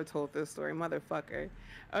 I've never told this story, motherfucker.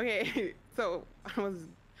 Okay, so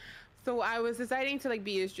I was deciding to like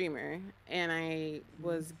be a streamer, and I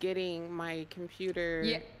was getting my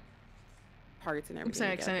computer parts and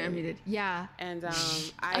everything. I'm sorry, I unmuted. Yeah. And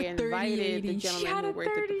I invited the gentleman who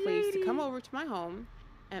worked at the place to come over to my home,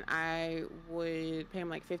 and I would pay him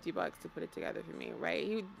like $50 to put it together for me. Right?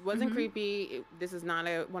 He wasn't creepy. This is not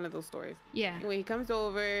one of those stories. Yeah. Anyway, he comes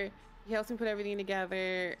over. He helps me put everything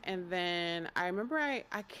together, and then I remember I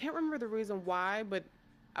can't remember the reason why, but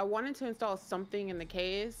I wanted to install something in the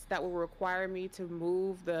case that would require me to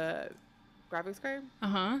move the graphics card.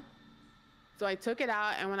 So I took it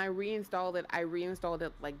out, and when I reinstalled it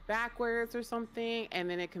like backwards or something, and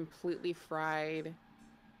then it completely fried.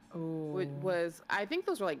 Oh. It was, I think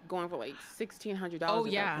those were like going for like $1,600. Oh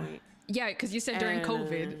yeah, yeah, because you said during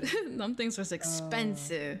COVID, them things was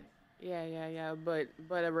expensive. Yeah, but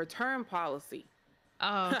a return policy.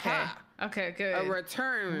 Oh, okay. Okay, good. A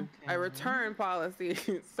return policy.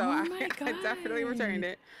 So I definitely returned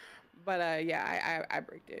it. But I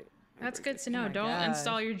bricked it. That's good to know. Don't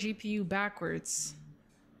install your GPU backwards.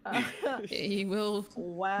 You will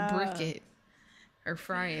brick it or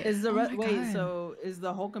fry it. Is the so is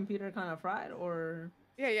the whole computer kind of fried or?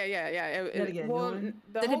 Yeah.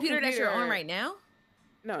 The computer that you're on right now?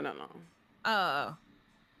 No. Oh.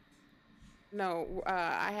 No,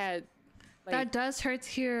 I had. Like, that does hurt to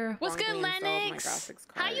hear. What's good, Lennox?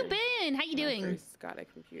 How you been? How you doing? I first got a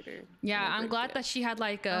computer. Yeah, I'm glad that she had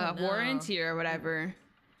like a warranty or whatever.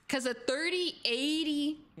 Cause a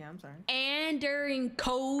 3080. Yeah, I'm sorry. And during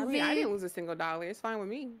COVID. I mean, I didn't lose $1. It's fine with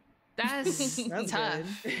me. That's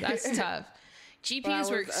tough. That's tough.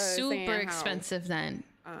 GPUs were super expensive then.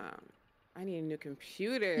 I need a new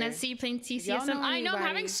computer. Let's see you playing TCSM. I know, I'm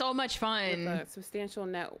having so much fun. With a substantial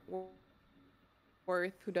net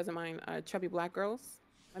worth who doesn't mind chubby black girls.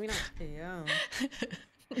 Let me know. Yeah.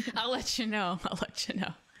 I'll let you know.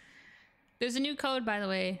 There's a new code, by the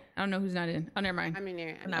way. I don't know who's not in. Oh, never mind. I'm in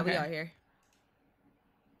there. No, we are here.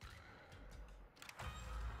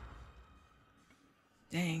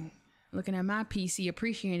 Dang. Looking at my PC,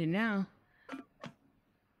 appreciating it now.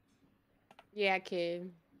 Yeah,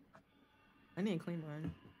 kid. I need to clean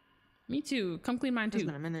mine. Me too. Come clean mine too. It's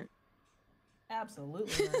been a minute.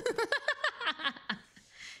 Absolutely not.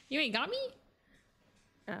 You ain't got me?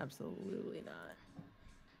 Absolutely not.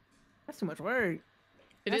 That's too much work.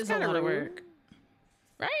 It is a lot of work.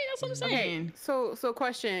 Right? That's what I'm saying. Okay. So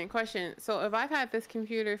question. So if I've had this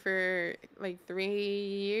computer for like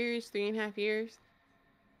 3.5 years,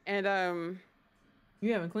 and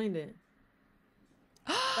you haven't cleaned it.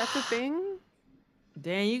 That's a thing?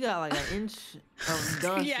 Dang, you got like an inch of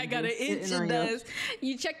dust. Yeah, I got an inch of dust.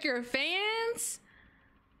 You check your fans?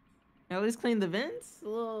 At least clean the vents. A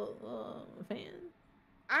little fan.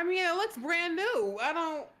 I mean, it looks brand new. I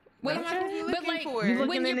don't. What am I supposed to be looking for?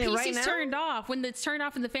 When your PC's turned off, when it's turned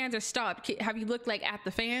off and the fans are stopped, have you looked like at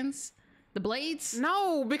the fans, the blades?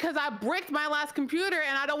 No, because I bricked my last computer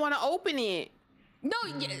and I don't want to open it. No,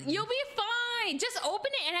 you'll be fine. Just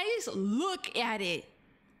open it and at least look at it.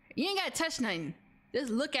 You ain't gotta touch nothing. Just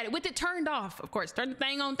look at it with it turned off. Of course, turn the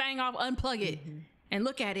thing on, thing off, unplug it, and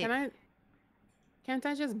look at it. Can't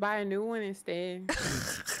I just buy a new one instead?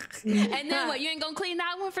 And then what? You ain't gonna clean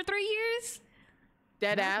that one for 3 years?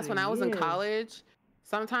 Dead ass. When I was in college,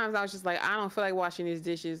 sometimes I was just like, I don't feel like washing these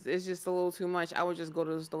dishes. It's just a little too much. I would just go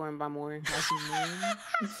to the store and buy more.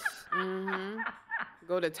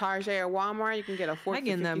 Go to Target or Walmart. You can get a 40 I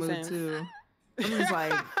get in that mood too. I'm just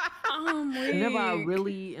like, whenever I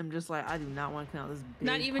really am just like, I do not want to clean out this big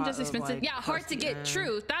not even just expensive. like, yeah, hard to get.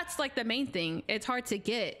 True. That's like the main thing. It's hard to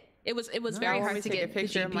get. It was very hard to get a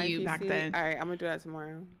picture the GPU back then. All right, I'm gonna do that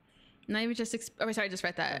tomorrow. Not even just. Sorry, I just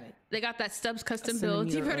read that. Right. They got that Stubbs custom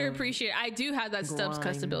build. You better appreciate it. I do have that Stubbs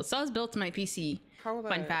custom build. Stubbs built to my PC.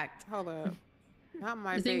 Fun fact. Hold up. Not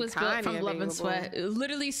my the thing was built from Love and Sweat.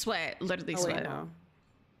 Literally sweat. Literally sweat.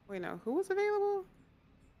 Wait, no. Who was available?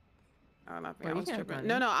 Oh, nothing. I was tripping.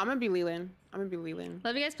 No, I'm gonna be Leland.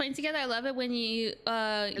 Love you guys playing together. I love it when you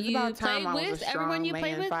play with everyone you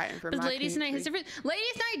play with. But ladies' night hits different.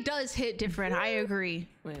 Ladies' night does hit different. I agree.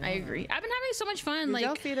 I agree. I've been having so much fun. Did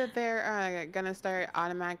y'all see that they're gonna start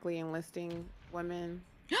automatically enlisting women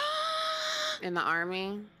in the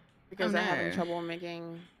army because they're having trouble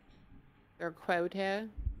making their quota?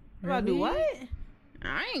 About do what?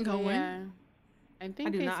 I ain't going. Yeah. I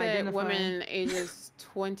think they said women ages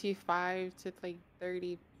 25 to like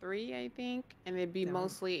 33, I think, and it'd be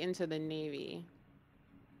mostly into the Navy.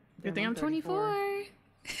 Good thing I'm 24.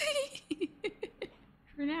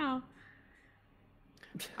 For now.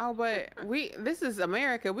 Oh, but this is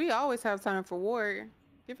America. We always have time for war.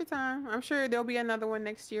 Give it time. I'm sure there'll be another one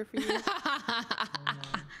next year for you.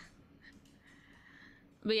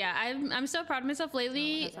 But yeah, I'm so proud of myself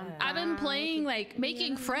lately. I've been playing, like,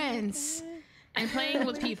 making friends. And playing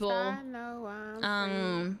with people, because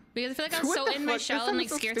I feel like I was so in my shell and like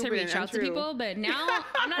scared to reach out to people, but now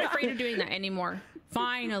I'm not afraid of doing that anymore.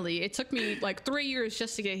 Finally, it took me like 3 years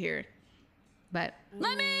just to get here. But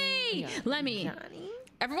let me.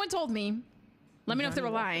 Everyone told me. Let me know if they were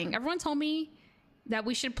lying. Everyone told me that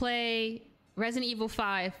we should play Resident Evil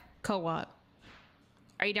 5 co-op.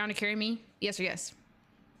 Are you down to carry me? Yes or yes?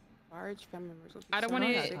 Large family members. I don't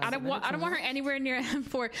want her anywhere near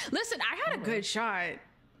M4. Listen, I had a good shot.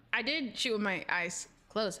 I did shoot with my eyes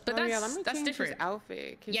closed, but that's different. His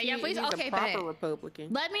outfit. Yeah, please. Okay, proper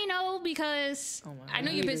Republican. Let me know because I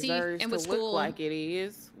know you're busy and with school. Like it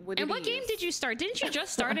is. What game did you start? Didn't you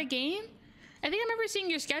just start a game? I think I remember seeing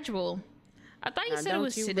your schedule. I thought you said it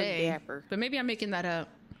was today, but maybe I'm making that up.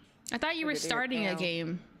 I thought you were starting a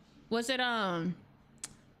game. Was it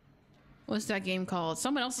What's that game called?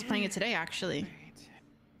 Someone else is playing it today, actually.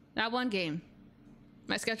 That one game.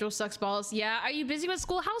 My schedule sucks balls. Yeah, are you busy with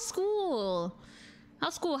school? How's school?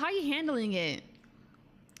 How are you handling it?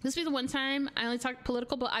 This will be the one time I only talk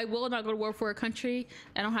political, but I will not go to war for a country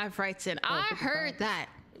I don't have rights in. I heard that.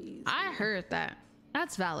 I heard that.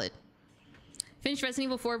 That's valid. Finished Resident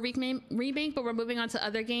Evil 4 remake, but we're moving on to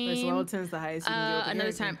other games. Level 10's the highest you can go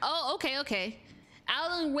another time. Oh, okay.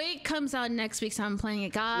 Alan Wake comes out next week, so I'm playing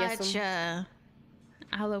it. Gotcha.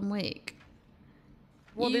 Alan Wake.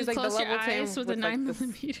 Well, you there's like close the your level 10 eyes with a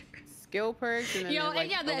 9mm skill perks. And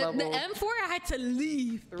then the M4 I had to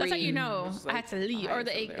leave. That's how you know I had to leave. Or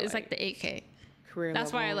the 8 is like the 8K.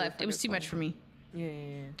 That's why I left. It was too much for me. Yeah.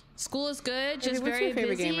 School is good. Just very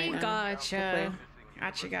busy. Gotcha.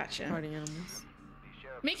 Party animals.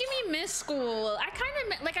 Making me miss school. I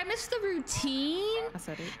kind of I miss the routine. I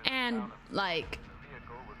said it. And like,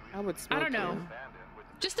 I don't know.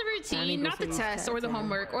 Just the routine, not the tests or the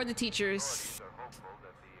homework or the teachers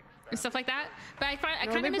and stuff like that. But I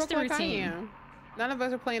kind of miss the routine. None of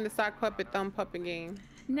us are playing the sock puppet, thumb puppet game.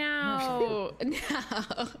 No.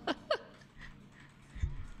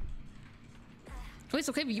 Wait,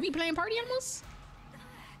 so Clever, you be playing party animals?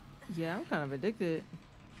 Yeah, I'm kind of addicted.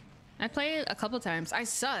 I play it a couple times. I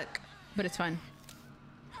suck, but it's fun.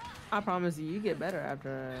 I promise you get better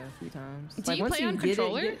after a few times. Do you play on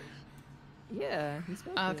controller? Yeah.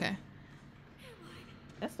 Okay.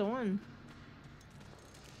 That's the one.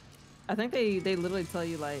 I think they literally tell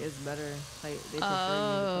you like it's better. Like they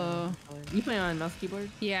prefer you play on mouse keyboard?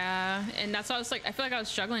 Yeah, and that's why I was like, I feel like I was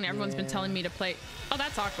struggling. Everyone's been telling me to play. Oh,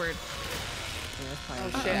 that's awkward. Yeah,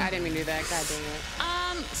 that's shit! I didn't mean to do that. God dang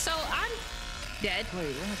it. So I'm dead.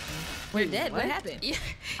 Wait, what happened? We're dead. What happened? Yeah,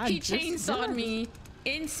 he chainsawed me.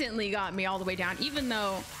 Instantly got me all the way down, even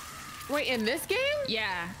though. Wait, in this game?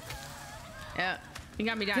 Yeah. He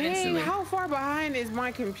got me down Dang, instantly. How far behind is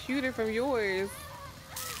my computer from yours?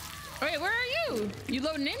 Wait, where are you? You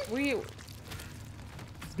loading in? Are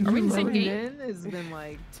we in the same game? It's been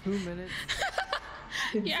like 2 minutes.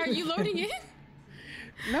 Yeah, are you loading in?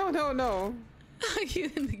 No.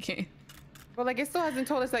 You in the game? But like, it still hasn't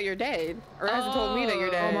told us that you're dead, or it hasn't told me that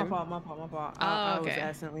you're dead. Oh, my fault. I was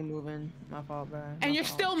accidentally moving. My fault, bro. And you're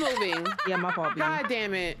still moving. Yeah, my fault. God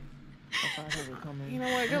damn it. You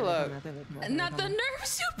know what? Good luck. Not the nerve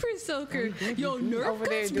super soaker. Yo, nerve over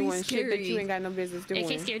there doing shit that you ain't got no business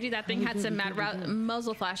doing. AK scared you. That thing had some mad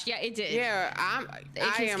muzzle flash. Yeah, it did. Yeah,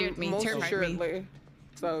 I am most assuredly.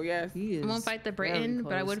 So yes. I won't fight the Britain,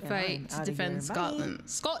 but I would fight to defend Scotland.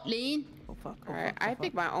 Scotland. All right, I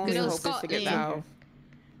think my only hope is to get out.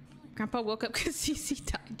 Grandpa woke up because CC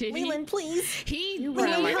died. Did he? Leland, please. He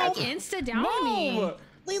like insta down me.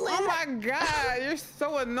 Leland. Oh my God, you're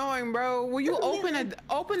so annoying, bro. Will you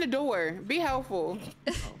open the door? Be helpful.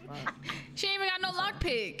 She ain't even got no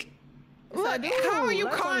lockpick. Look, how are you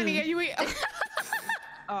calling it? You ain't.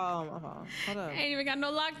 Oh, my fault. Hold up. Ain't even got no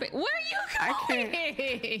lockpick. Where are you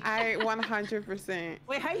going? I 100%.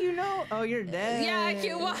 Wait, how you know? Oh, you're dead. Yeah, I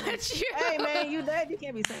can watch you. Hey, man, you dead? You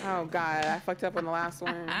can't be saying. Oh God, I fucked up on the last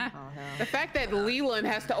one. Oh, hell. The fact that Leland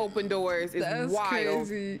has to open doors is wild.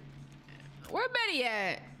 Crazy. Where Betty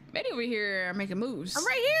at? Betty over here making moves. I'm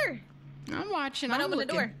right here. I'm watching. I'm open the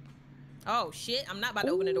door. Oh shit! I'm not about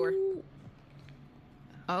to open the door.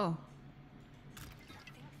 Oh.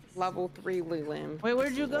 Level 3 Leland. Wait,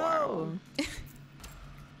 where'd you go?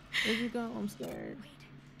 Where'd you go? I'm scared.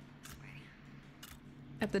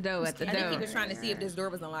 At the door. At the I door. think he was trying to see if this door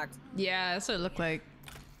was unlocked. Yeah, that's what it looked like.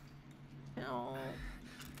 No.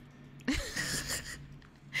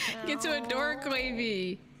 Get to a door,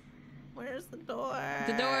 Quavy. Where's the door?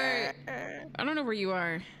 The door. I don't know where you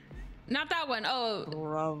are. Not that one. Oh.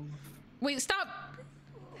 Bro. Wait, stop.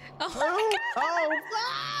 Oh my God. Oh,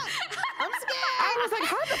 I'm scared. I was like,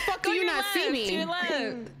 how the fuck do you not see me? To your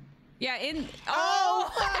left. Yeah, in.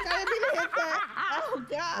 Oh, fuck. I didn't mean to hit that. Oh,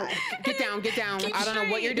 God. Get down, get down. Keep I don't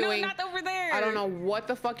know what you're doing. No, not over there. I don't know what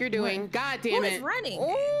the fuck you're doing. What? God damn it. Who is running? Ooh.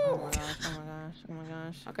 Oh, my gosh. Oh, my gosh. Oh, my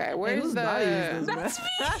gosh. Okay, where's whose the... body is this, That's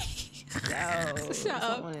bro? me. Yo,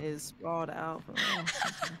 someone is sprawled out for real.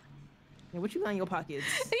 Yeah, what you got in your pockets?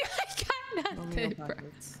 I got nothing, bro.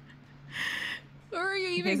 Where are you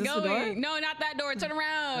even Is this the door? going? No, not that door. Turn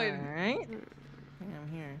around. All right.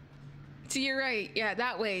 I'm here. To your right. Yeah,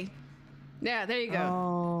 that way. Yeah, there you go.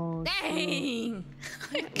 Oh, Dang.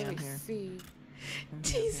 Let me here. see.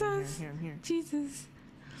 Jesus. I'm here. Jesus.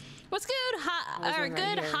 What's good? was Or right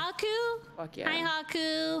good here. Haku? Fuck yeah. Hi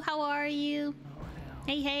Haku. How are you?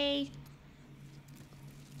 Hey, hey.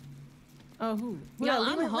 Oh, who? Yo,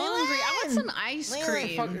 I'm hungry. I want some ice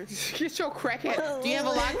cream. Fuck, get your crackhead. Do you have a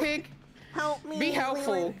lockpick? Help me. Be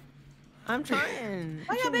helpful. I'm trying.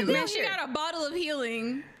 Man, she got a bottle of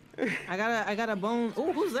healing. I got a bone.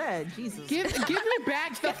 Oh, who's that? Jesus. Give me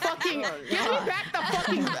back the fucking. Give me back the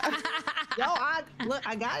fucking. Yo,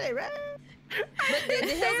 I got it, right? Look, the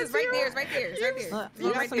hills is right there. It's right there. It's right there.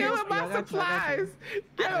 You got some heals Stealing for you. my supplies.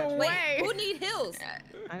 Get Wait, away. who need hills?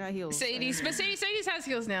 I got heals. Sadie's has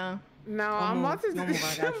heals now. No, I'm about to. No more,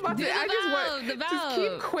 I got you. I just want. The Just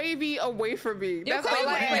keep Quavy away from me. That's all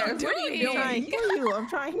I ask. What are you I'm trying to doing? heal you. I'm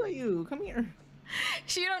trying to heal you. Come here.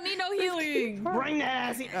 She don't need no healing. Bring that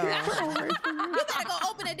ass here. Oh. You gotta go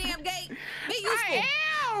open the damn gate. Be useful. I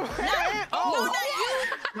am. No, not you.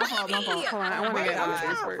 My fault. Hold on, I want to get I'm out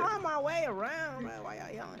trying of to this. find my way around. Bro. Why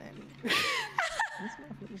y'all yelling at me? This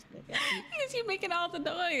motherfucker's thick at me. Because you making all the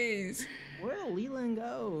noise. Where'd Leland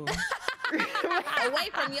go? Away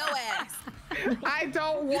from your ass. I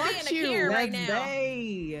don't want being a Karen you. right That's now.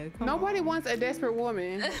 Bae. Come Nobody on, wants a desperate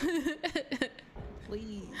woman.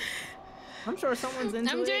 please. I'm sure someone's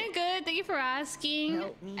into I'm it. doing good. Thank you for asking.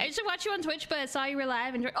 Help me. I used to watch you on Twitch, but I saw you were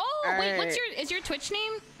live. And oh, All wait, right. is your Twitch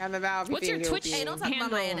name? And the Valve. What's your Twitch? Hey, don't talk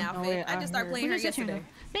about my Handle. outfit. Oh, wait, I just started playing her What is your yesterday. handle?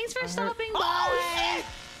 Thanks for stopping by. Oh, shit!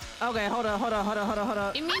 Okay, hold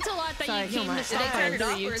up. It means a lot that Sorry, you came my- to Did stop they turn by it through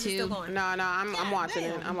off or is it still YouTube. going? No, I'm God watching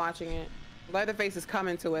damn. it. I'm watching it. Leatherface is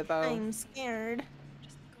coming to it though. I'm scared.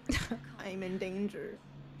 I'm in danger.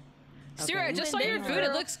 Stuart, I Okay. just saw your food.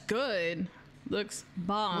 It looks good. Looks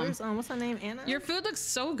bomb. What's her name? Anna? Your food looks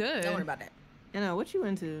so good. Don't worry about that. Anna, what you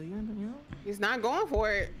into? You into, you know? He's not going for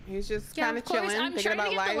it. He's just Yeah, kind of of course. chilling, I'm thinking trying to about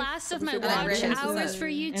get life. the last of my Super watch Mario. hours for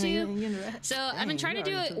Anna, YouTube. you into that? So I've been Dang, trying to you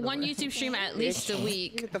do already took one the YouTube stream at least a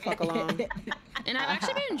week. Get the fuck along. And I've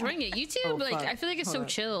actually been enjoying it. YouTube, Oh, like, fuck. I feel like it's Hold so up.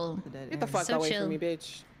 chill. Get the fuck So away chill. from me,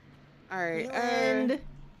 bitch. All right. And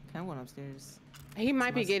I'm going upstairs. He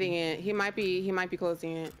might be Must getting be. it. He might be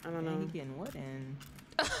closing it. I don't Yeah, know. he getting what in?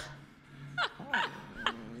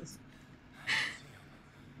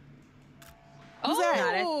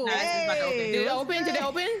 Oh, It's about to open. Did it open? Did it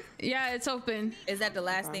open? yeah, it's open. Is that the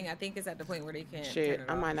last thing? I think it's at the point where they can't. Shit, turn it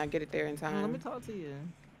I off. might not get it there in Let me time. talk to you.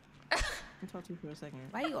 talk to you for a second.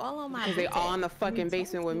 Why you all on my? Because they all in the fucking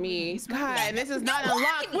basement with me. God, and this is not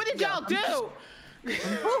unlocked. What did y'all do? Who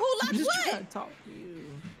locked Just what? trying to talk to you.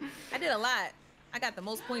 I did a lot. I got the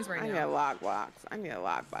most points right I need now. a lockbox. I need a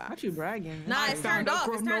lockbox. What you bragging? Nah, it's turned off.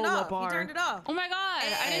 It's turned off. You turned it off. Oh my god!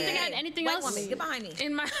 I didn't think I had anything White else woman, get behind me.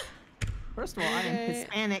 in my. First of all, I am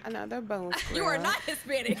Hispanic. Another bone You are not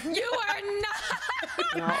Hispanic. You are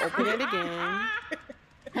not. No, open it again.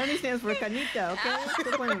 Honey stands for canita, okay?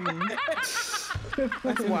 Quit playing with me.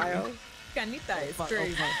 That's wild. Canita is Fuck,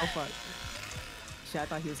 crazy. oh fuck. Shit, I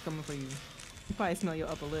thought he was coming for you. You probably smell your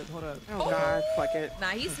upper lip. Hold up. Oh god, fuck it. Nah,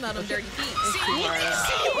 he smelled them dirty feet. See,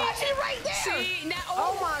 watch it right there. See now.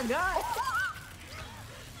 Oh my god.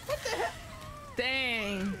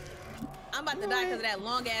 Dang. I'm about to die because of that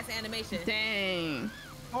long ass animation. Dang.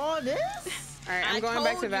 All this? All right, I'm I going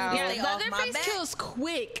back told to you. Val. Yeah, Yeah, off my Leatherface back. kills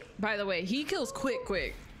quick. By the way, he kills quick.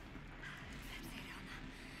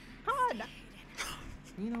 God.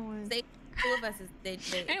 You know what? They, two of us is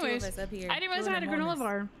Anyways, two of us up here. I didn't realize I had a doing granola bonus.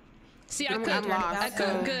 bar. See, I I'm cooked. lost, I cooked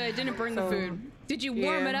so- good. Didn't burn the so- food. Did you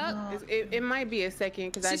warm it up? It might be a second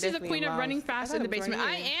because I She's the definitely queen of lost. running fast I in the thought it was basement.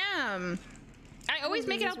 right I here. am. I always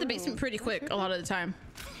make it out the basement pretty quick a lot of the time.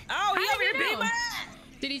 Oh, How he over do you here beat know? my.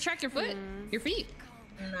 Did he track your foot? Your feet?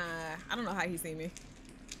 Nah, I don't know how he see me.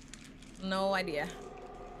 No idea.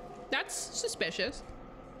 That's suspicious.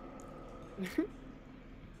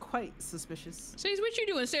 Quite suspicious. So what you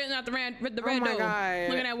doing staring out the red Oh door? my god.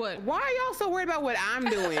 Looking at what? Why are y'all so worried about what I'm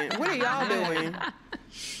doing? What are y'all doing?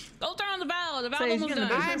 Go turn on the valve. The valve Say, almost you gonna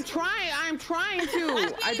done. I'm trying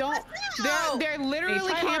to. I don't. They're literally Hey,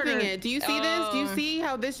 try camping harder. it. Do you see this? Do you see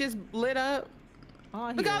how this just lit up?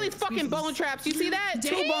 All Look at all these fucking bone traps. You see that?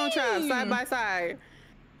 Two bone traps side by side.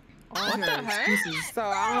 What the heck? So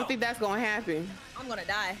I don't think that's gonna happen. I'm gonna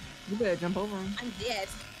die. You better jump over him. I'm dead.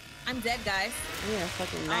 I'm dead, guys. Yeah,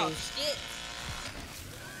 fucking Oh nice. shit.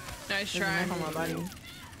 Nice There's a try. knife on my body.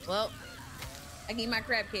 Well, I can eat my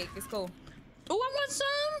crab cake. It's cool. Oh, I want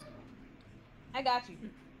some. I got you.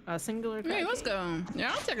 A singular. Hey, let's go.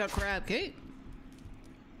 Yeah, I'll take a crab cake.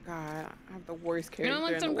 God, I have the worst You character don't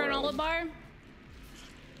want in some the granola world. bar?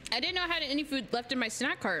 I didn't know I had any food left in my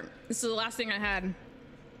snack cart. This is the last thing I had.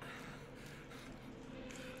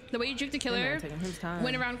 The way you tricked the killer, Taking his time.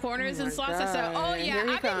 went around corners Oh and my slots. I said, God. "Oh yeah, Here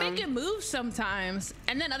he I've been come. making moves sometimes,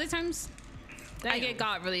 and then other times I get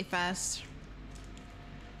got really fast."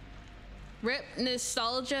 Rip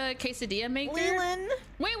nostalgia quesadilla maker. Leland.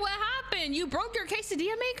 Wait, what happened? You broke your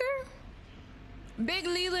quesadilla maker? Big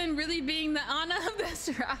Leland really being the Anna of this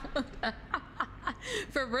round.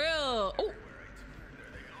 For real. Oh,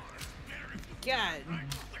 God.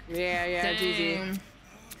 Yeah, GG. dang.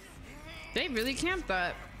 They really camped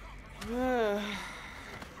that.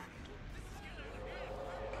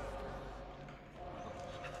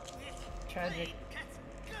 Tragic.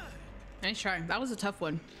 Nice try. That was a tough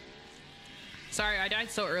one. Sorry, I died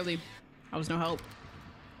so early. I was no help.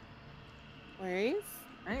 Wait.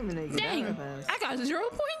 I ain't even know you could Dang, die that I got 0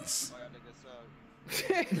 points.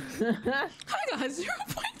 fast. I got 0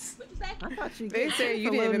 points. I thought you. They could said you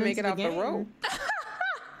for didn't even loading make it into off the game. rope.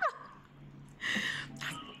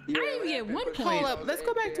 I didn't even get 1 point. Hold up, let's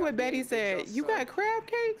go back to what Betty said. You got crab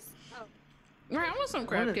cakes? Right, I want some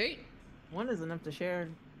crab What is- cake. One is enough to share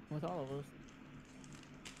with all of us.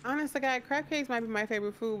 Honestly, God, crab cakes might be my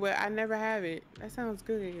favorite food, but I never have it. That sounds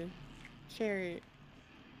good. Share it.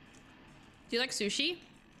 Do you like sushi?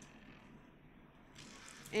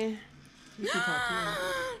 Eh. You should talk to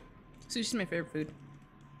him. Sushi's my favorite food.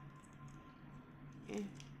 Eh.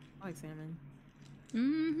 I like salmon.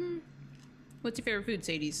 Mm-hmm. What's your favorite food,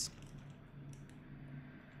 Sadie's?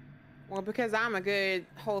 Well, because I'm a good,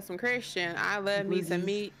 wholesome Christian, I love me some Glizzies.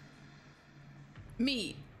 meat.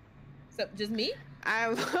 Meat. So just me? I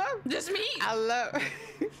love. Just meat. I love.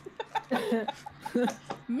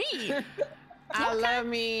 Meat. I love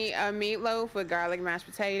me a meatloaf with garlic mashed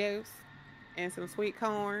potatoes and some sweet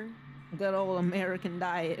corn. Good old American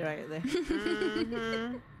diet right there.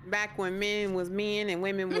 Hmm Back when men was men and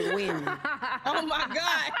women was women. Oh my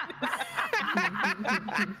god.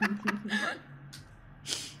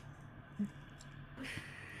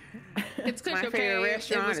 It's cooking. My favorite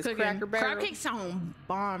restaurant is Cracker Barrel. Crab cakes sound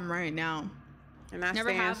bomb right now. And I Never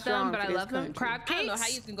stand have strong them, but for I this love them. country. Crab I cakes. don't know how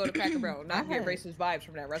you can go to Cracker Barrel and not get racist vibes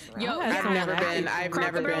from that restaurant. Yo, I've I've never been. I've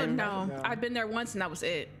Cracker never Barrel, been. no. I've been there once and that was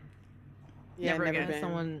it. Yeah, Never never again. been.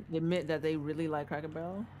 Someone admit that they really like Cracker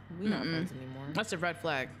Barrel. We not friends anymore. That's a red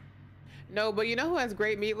flag. No, but you know who has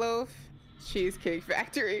great meatloaf? Cheesecake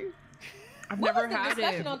Factory. I've What never was the had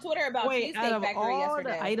discussion it. on Twitter about Wait, out Cheesecake of Factory all yesterday?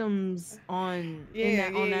 the items on Yeah,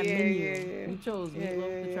 on that yeah, menu, yeah. you chose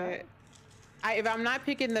meatloaf to try. If I'm not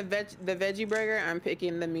picking the veggie burger, I'm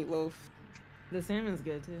picking the meatloaf. The salmon's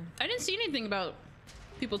good too. I didn't see anything about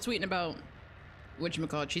people tweeting about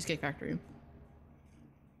whatchamacallit, Cheesecake Factory.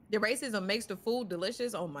 The racism makes the food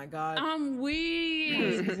delicious. Oh my god. I'm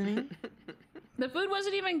weak. The food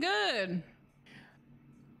wasn't even good.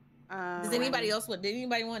 Does anybody else want? Did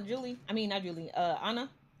anybody want Julie? I mean, not Julie. Anna.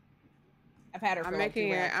 I've had her. I'm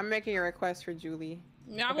making a request for Julie.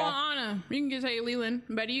 Yeah, I want Anna. You can just say Leland.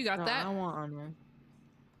 Betty, you got that. I want Anna.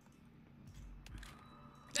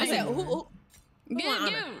 I said who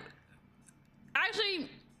give. Actually,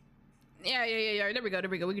 yeah. There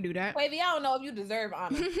we go. We can do that. Wavy, I don't know if you deserve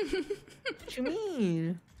Anna. What you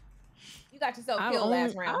mean? You got yourself killed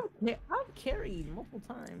last round. I've carried multiple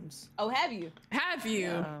times. Oh, have you? Have you?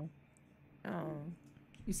 Yeah. Oh.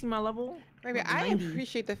 You see my level? Maybe I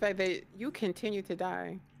appreciate the fact that you continue to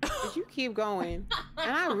die. But you keep going.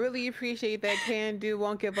 And I really appreciate that can do,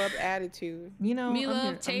 won't give up attitude. You know,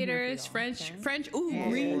 meatloaf, taters, French. Ooh,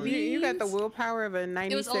 green beans. You got the willpower of a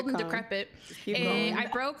 90s It was old and sitcom. decrepit. I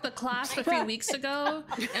broke the clasp a few weeks ago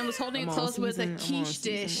and was holding it close with a quiche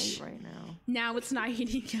dish. Right now. Now it's not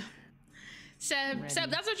heating up. Seb,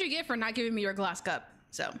 that's what you get for not giving me your glass cup.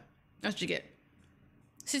 So that's what you get.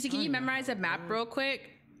 Sissy, can you memorize a map real quick?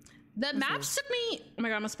 The maps took me. Oh my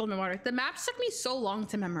god, I'm gonna spill my water. The maps took me so long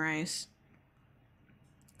to memorize.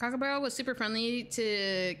 Cracker Barrel was super friendly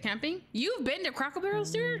to camping. You've been to Cracker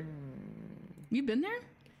Barrel's, dude? You've been there?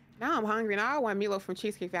 Now I'm hungry. Now I want meatloaf from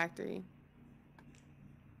Cheesecake Factory.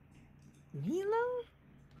 Meatloaf?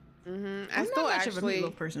 I'm not much of a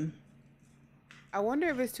meatloaf person. I wonder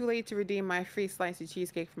if it's too late to redeem my free slice of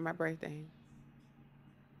cheesecake for my birthday.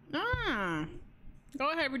 Go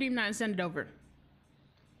ahead, redeem that and send it over.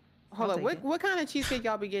 Hold up, what kind of cheesecake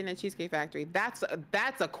y'all be getting at Cheesecake Factory? That's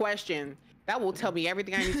a question. That will tell me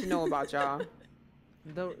everything I need to know about y'all.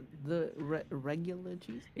 The regular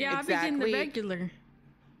cheesecake? Yeah, exactly. I've been getting the regular.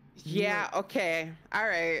 Yeah, okay. All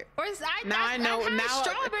right. Now I know. Now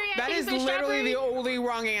that is literally the only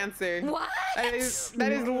wrong answer. What? That is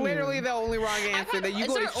literally the only wrong answer. That you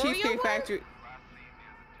go to Cheesecake Factory.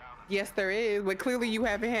 Yes, there is, but clearly you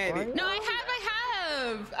haven't had it. No, I have.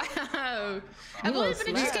 I've only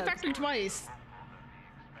been to Cheesecake Factory twice.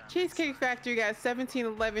 Cheesecake Factory got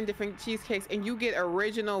 1711 different cheesecakes, and you get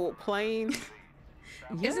original plain.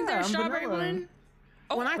 Isn't there a strawberry one?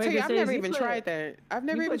 When I tell you, I've never even tried that. I've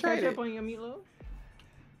never even tried it. You put ketchup on your meatloaf?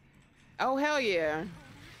 Oh, hell yeah.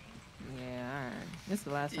 Yeah, all right. This is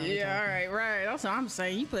the last time. Yeah, all right. That's what I'm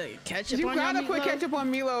saying. You put ketchup on your meatloaf? You gotta put ketchup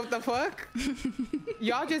on meatloaf. The fuck?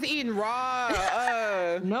 Y'all just eating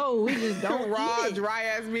raw. No, we just don't raw, dry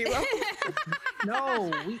ass meatloaf.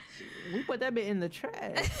 No, we put that bit in the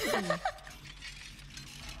trash.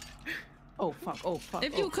 Oh fuck.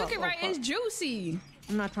 If you cook it right, it's juicy.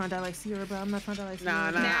 I'm not trying to die like Sierra, bro. I'm not trying to die like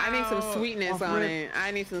Sierra. Nah. I need some sweetness on it.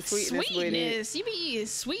 I need some sweetness with it. You be eating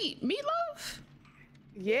sweet meatloaf?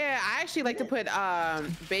 Yeah, I actually like to put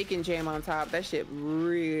bacon jam on top. That shit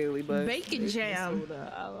really bugs. Bacon jam.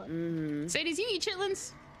 Sadie's, you eat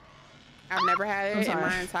chitlins? I've never had it in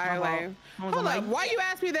my entire life. Hold up, why you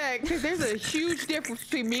ask me that? Because there's a huge difference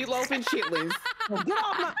between meatloaf and chitlins.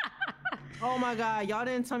 Oh my god, y'all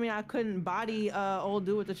didn't tell me I couldn't body old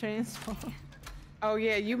dude with the chainsaw. Oh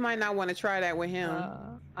yeah, you might not want to try that with him.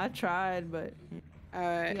 I tried, but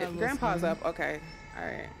if Grandpa's up, okay. All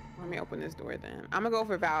right, let me open this door then. I'm gonna go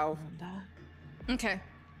for Valve. Okay.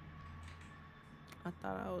 I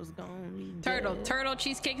thought I was gonna be turtle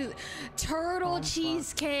cheesecake.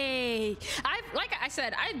 Cheesecake. Like I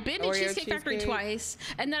said, I've been to Cheesecake Factory twice,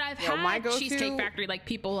 and then I've had Cheesecake Factory. Like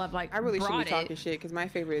people have like. I really shouldn't be brought talking shit because my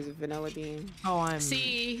favorite is vanilla bean. Oh, I'm.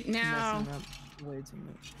 See now. Way too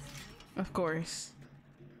much. Of course.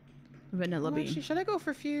 Vanilla bean. Should I go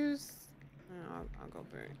for Fuse? I'll go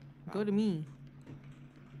for it. Go to me.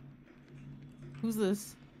 Who's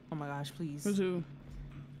this? Oh my gosh, please. Who's who?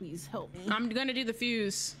 Please help me. I'm gonna do the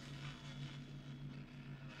Fuse.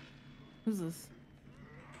 Who's this?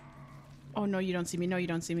 Oh no, you don't see me. No, you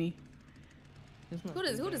don't see me. Who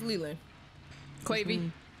does Leland?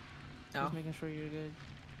 Quavy. Just making sure you're good.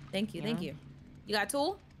 Thank you. You got a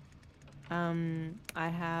tool? I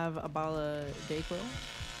have a bottle of Dayquil.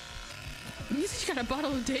 You said you got a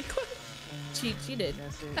bottle of Dayquil? She did.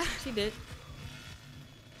 That's it. She did.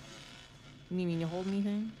 You mean you hold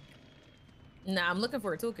anything? Nah, I'm looking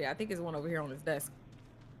for a toolkit. I think there's one over here on his desk.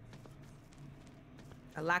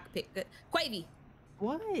 A lockpick. Quavy.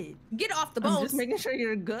 What? Get off the bones. I'm just making sure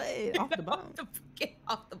you're good. Off the bones. Get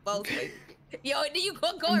off the bones. Yo, then you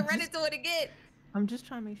go and run into it again. I'm just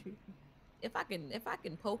trying to make sure. if I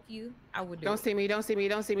can poke you, I would do Don't it. see me, don't see me,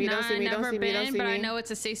 don't see me, don't see me, don't see me, don't see me. But I know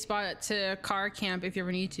it's a safe spot to car camp if you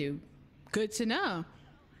ever need to. Good to know.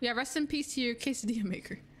 Yeah, rest in peace to your quesadilla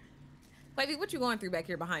maker. Wavy, what you going through back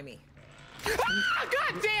here behind me? God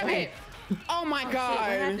damn it! Oh my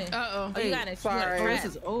god. Uh-oh. Oh, you got it. Sorry. Oh, this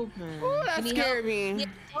is open. Ooh, that scared me. Yeah,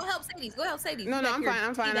 go help Sadie's. Go help Sadie's. No,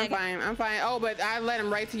 I'm fine. Oh, but I led him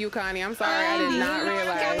right to you, Connie. I'm sorry. I did not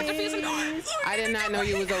realize. I did not know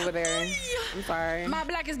you was over there. I'm sorry. My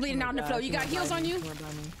black is bleeding out on the floor. You got heels on you?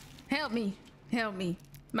 Help me. Help me.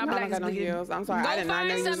 My black is bleeding. No heels. I'm sorry. I did not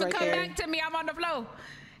know you was right come there. back to me. I'm on the floor.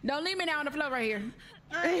 Don't leave me down on the floor right here.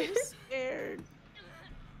 I'm scared.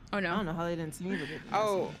 Oh no. I don't know how they didn't see me.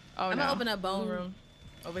 Oh I'm gonna open up bone room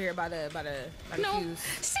over here by the fuse.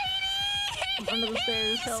 Sadie! Under the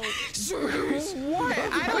stairs. Help. What?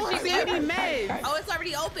 I don't see any meds. Oh, it's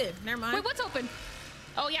already open. Never mind. Wait, what's open?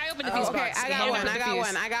 Oh yeah, I opened the fuse box. Okay, I got one.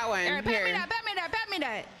 All right, pat me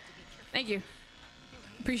that. Thank you.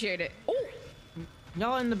 Appreciate it. Oh.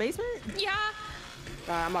 Y'all in the basement? Yeah.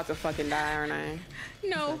 God, I'm about to fucking die, aren't I?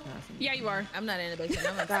 No. Yeah, you are. I'm not in the basement.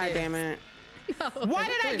 I'm God upstairs. damn it. No. Why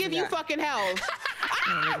did I give you fucking health?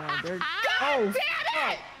 God damn it!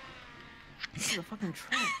 This is a fucking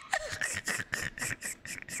trap.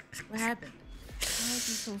 What happened? Why is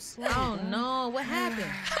he so slow? Oh no, what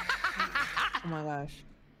happened? Oh my gosh.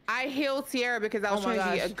 I healed Sierra because I was Oh my trying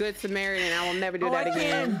to be a gosh. good Samaritan. I will never do that I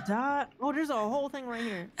again. can't die. Oh, there's a whole thing right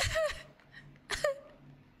here. Oh,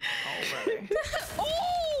 brother.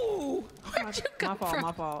 Oh! Where'd you come from?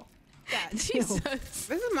 My fault. God, Jesus.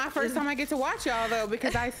 This is my first time I get to watch y'all though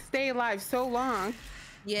because I stay alive so long.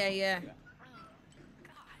 Yeah. You've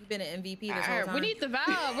been an MVP this whole time. We need the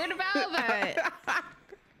valve. Where the valve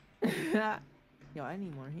at? Yo, I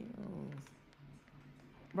need more heals.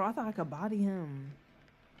 Bro, I thought I could body him.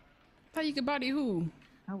 Thought you could body who?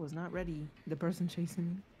 I was not ready. The person chasing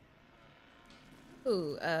me.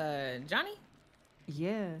 Who? Johnny?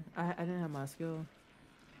 Yeah, I didn't have my skill.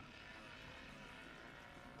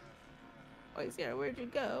 Wait, Sierra, where'd you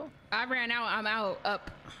go? I ran out. I'm out.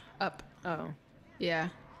 Up. Oh. Yeah.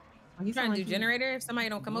 Oh, You trying to do generator if somebody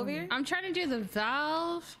don't come over here? I'm trying to do the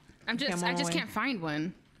valve. I just can't find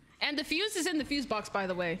one. And the fuse is in the fuse box, by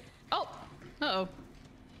the way. Oh. Uh-oh.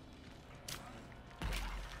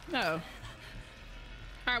 No.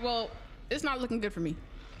 All right, well, it's not looking good for me.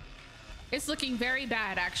 It's looking very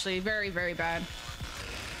bad, actually. Very, very bad.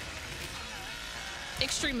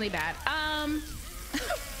 Extremely bad.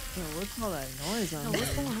 Yo, what's all that noise on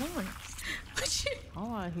What's going on?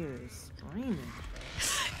 All I hear is screaming.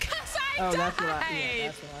 Cause I died. That's what I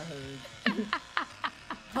heard.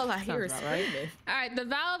 All I hear is Sounds about right. screaming. All right, the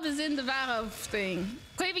valve is in the valve thing.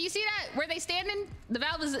 Quavy, you see that? Where they standing? The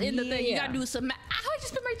valve is in the thing. You gotta do some math. Ow, I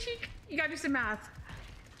just bit my cheek. You gotta do some math.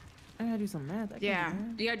 I gotta do some math. I can't Yeah, do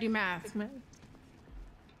math. you gotta do math. Math.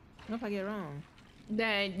 What if I get it wrong?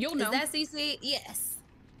 Then you'll know. Is that CC? Yes.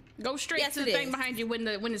 Go straight Yes, to the it thing is. behind you when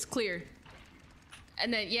it's clear.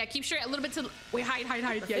 And then yeah, keep straight a little bit to wait, hide.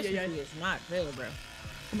 Yeah. It's not good, bro.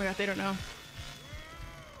 Oh my god, they don't know.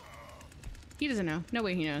 He doesn't know. No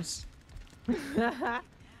way he knows. You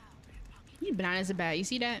bananas a bat. You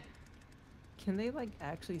see that? Can they like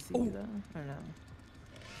actually see you though? Or no?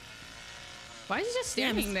 Why is he just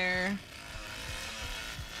standing there?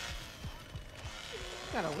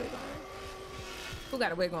 Got a wig Who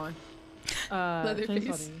got a wig on? on.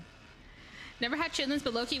 Leatherface. Never had chitlins,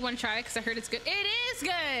 but low-key want to try it because I heard it's good. It is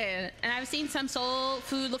good! And I've seen some soul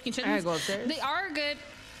food looking chitlins. I gotta go upstairs? They are good.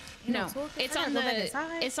 No, it's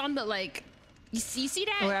on the like. You see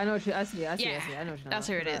that? Oh, wait, I know what you. I see. Yeah, I know what you that's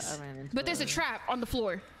where it is. But there's a trap on the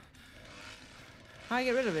floor. How do I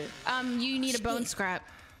get rid of it? You need a bone scrap.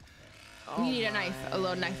 You need a knife, a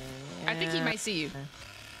little knife. I think he might see you.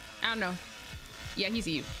 I don't know. Yeah, he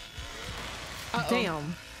see you.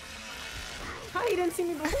 Damn. How he didn't see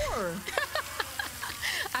me before?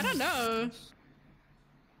 I don't know.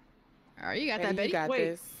 Oh, you got that, Betty? You got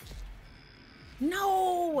this.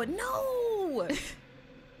 No. Oh my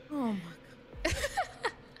god.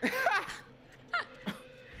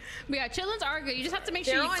 We got chitlins are good. You just have to make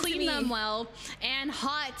sure They're you on to clean me. them well. And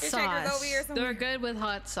hot Your checker's sauce. over here somewhere. They're good with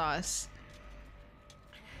hot sauce.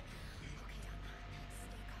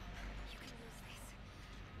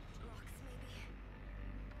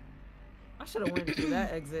 I should have went through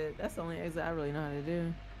that exit. That's the only exit I really know how to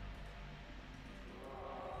do.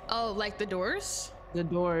 Oh, like the doors? The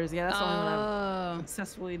doors. Yeah, that's the only one I've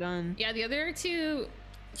successfully done. Yeah, the other two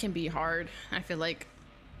can be hard, I feel like.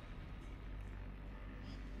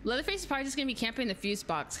 Leatherface is probably just gonna be camping the fuse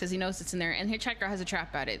box because he knows it's in there, and Hitchhiker has a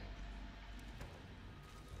trap at it.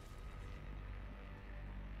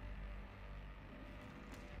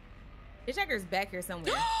 Hitchhiker's back here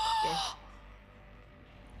somewhere. Yeah.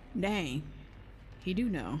 Dang. He do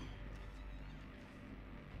know.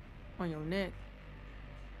 On your neck.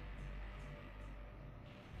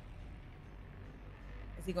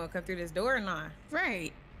 Is he gonna come through this door or not?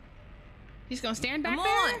 Right. He's gonna stand back Come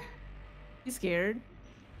there? on. You scared?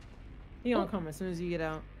 He gonna come as soon as you get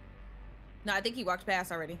out. No, I think he walked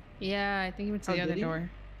past already. Yeah, I think he went to the other did he? door.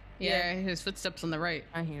 Yeah, his footsteps on the right.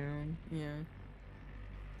 I hear him. Yeah.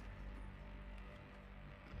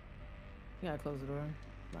 You gotta close the door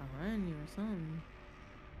behind you or something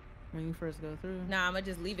when you first go through. Nah, I'm gonna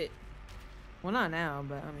just leave it. Well, not now,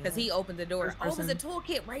 but I mean. Because he opened the door. First Oh, there's a person.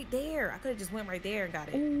 toolkit right there. I could have just went right there and got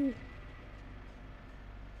it. Ooh.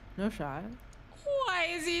 No shot. Why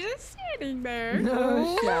is he just standing there?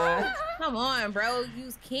 No shot. Come on, bro. You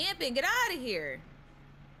was camping. Get out of here.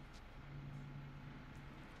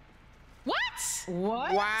 What?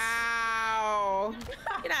 What? Wow.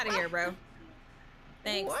 Get out of here, bro.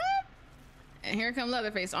 Thanks. What? And here comes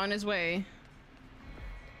Leatherface on his way.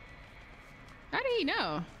 How did he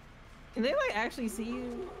know? Can they like actually see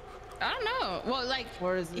you? I don't know. Well, like,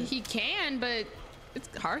 Or is it? he can, but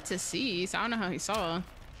it's hard to see, so I don't know how he saw.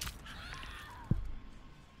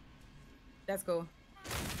 That's cool.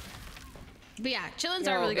 But yeah, chillins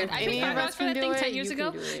Yo, are really good. if I any paid of $5 us for that can thing do 10 it, years you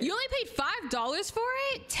ago. can do it. You only paid $5 for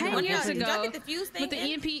it 10 What years did y'all ago. get the fuse thing With the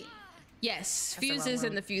in? EMP. Yes, That's the fuse wrong is in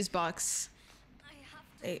one. the fuse box.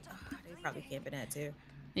 They probably camping that too.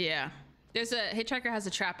 Yeah. There's a Hitchhiker has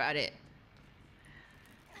a trap at it.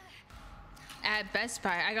 At Best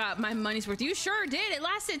Buy, I got my money's worth. You sure did. It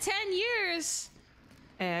lasted 10 years.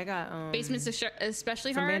 Hey, I got Basement's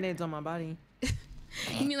especially some hard. band-aids on my body.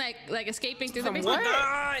 You mean like escaping through the From basement?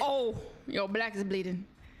 what? Oh, yo, Black is bleeding.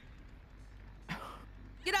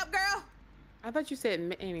 Get up, girl. I thought you said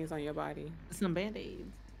mayonnaise on your body. Some band-aids.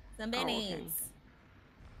 Some okay. band-aids.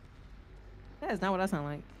 That is not what I sound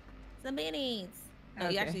like. Some band-aids. No, you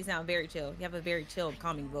Okay. actually sound very chill. You have a very chill,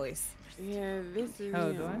 calming voice. Yeah, this is. Oh,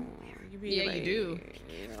 you do know, I? You be Yeah, you like, do.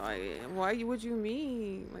 Like, why? What you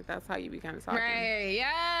mean? Like that's how you be kind of talking. Right,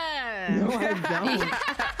 yeah. No, I don't.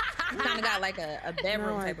 You kind of got like a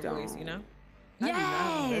bedroom No, I type of voice, you don't. know? I do not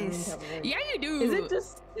have a bedroom Yes. type of voice. Yeah, you do.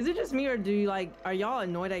 Is it just me, or do you like? Are y'all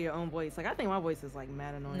annoyed at your own voice? Like I think my voice is like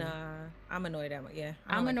mad annoying. Nah, I'm annoyed at my, yeah.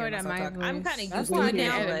 I I'm don't like annoyed at hearing my myself talk. I'm voice. kind of That's used why to I it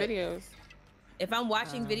can't now, edit but videos. if I'm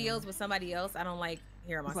watching videos with somebody else, I don't like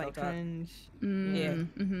hearing It's myself like talk. cringe. Yeah.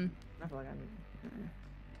 Mm-hmm. I feel like I need.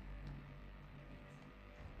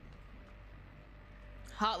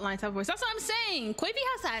 Hotline type of voice. That's what I'm saying. Quavy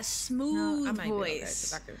has that No, smooth I might be okay,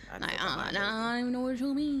 'cause voice. I could- I Like, think I might I don't even know what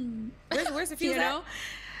you mean. Where's the fuse You know?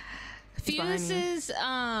 behind Fuse you. is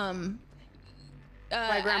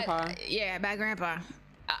By Grandpa. yeah, by Grandpa.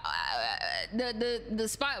 The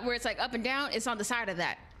spot where it's like up and down, it's on the side of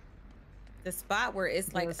that. the spot where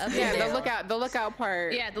it's like Yes. up Yeah, and the down. lookout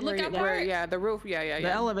part. Yeah, the where lookout you- where- part. Yeah, the roof. Yeah, yeah, The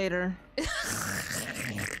yeah. elevator.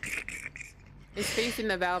 It's facing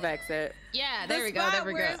the valve exit. Yeah, The there we go. spot There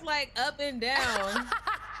we where go. it's like up and down.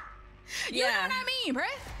 You know Yeah. what I mean,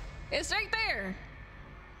 bruh? It's right there.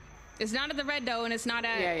 It's not at the red dough, and it's not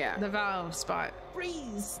at Yeah. the valve spot.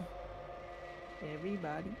 Freeze.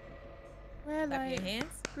 Everybody, Red Clap your light,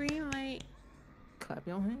 hands. green light. clap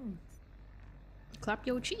your hands. Clap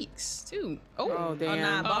your cheeks too. Oh Oh, damn.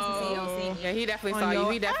 nah, Boston Oh. CEO seen you. Yeah, he definitely On saw you.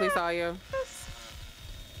 your He definitely saw you.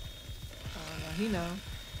 Oh, he know.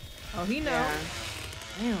 Oh, he know. Yeah.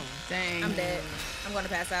 Damn. Dang. I'm dead. I'm gonna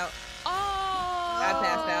pass out. Oh. I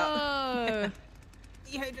passed out.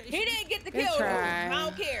 He didn't get the Good kill. try. I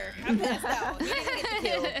don't care. I passed out. He didn't get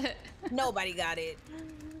the kill. Nobody got it.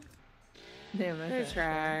 Damn. Good Okay.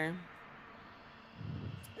 try.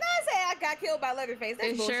 No, I say I got killed by Leatherface.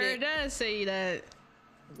 That's It bullshit. sure does say that.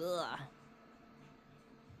 Ugh.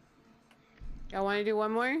 Y'all want to do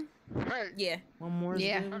one more? Yeah, One more. is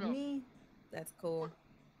Yeah. good with me. that's cool.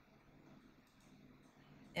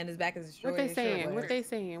 And his back is destroyed. What they Sure saying? was. What they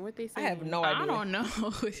saying? What they I saying? have no idea. I don't know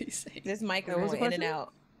what he's saying. This mic is What was going the in and question?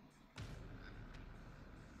 out.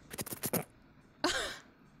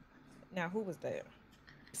 Now, who was that?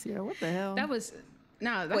 Sierra, what the hell? That was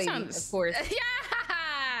no. That Wait, sounds. of course.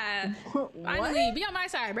 Yeah. What? Finally, be on my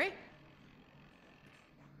side, Bray.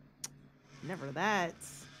 Never that.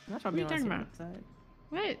 I'm not trying to be What on you the talking side.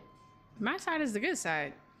 What? My side is the good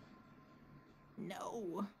side.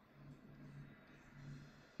 No.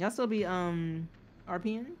 Y'all still be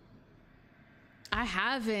RPing? I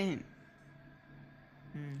haven't.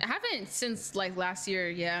 Hmm. I haven't since like last year.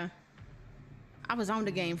 Yeah. I was on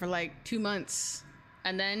the game for like 2 months,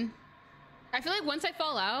 and then I feel like once I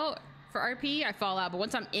fall out for RP, I fall out. But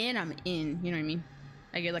once I'm in, I'm in. You know what I mean?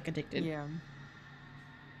 I get like addicted. Yeah.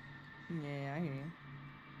 Yeah, I hear you.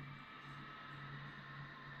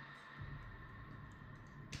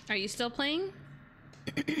 Are you still playing?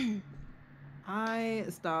 I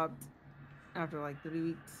stopped after like 3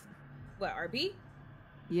 weeks. What, RP?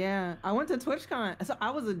 Yeah, I went to TwitchCon, so I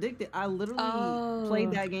was addicted. I literally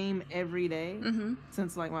played that game every day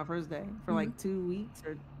since like my first day for like 2 weeks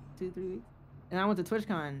or 2-3 weeks, and I went to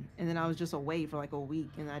TwitchCon, and then I was just away for like a week,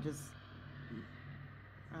 and I don't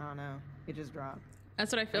know, it just dropped.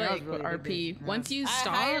 That's what I feel like really with RP. addicted. Once you I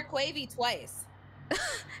stop, hired Quavy twice.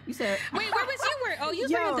 You said, wait, where was you? Oh, you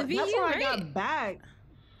was working at the VU, that's when right? I got back.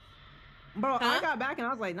 Bro, I got back and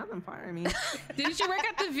I was like, nothing firing me. Didn't you work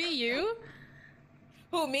at the VU?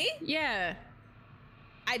 Who, me? Yeah.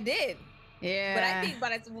 I did. Yeah.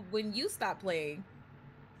 But I think when you stopped playing,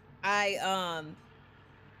 I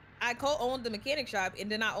co-owned the mechanic shop and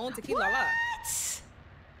then I owned Tequila La. What?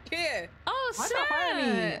 Yeah. Oh, Why'd y'all fire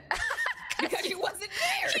me? Because you wasn't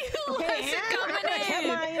there. You wasn't coming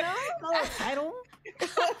in. No title.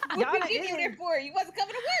 What did you there for? You wasn't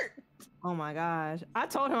coming to work. Oh my gosh. I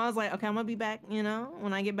told him, I was like, okay, I'm gonna be back,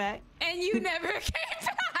 when I get back. And you never came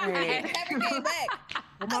back. I never came back.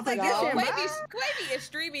 I was like, yo, Quavy is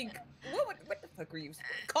streaming. What the fuck were you?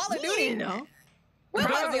 Call of Duty? No. What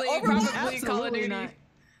was it? Probably Call of Duty. Not.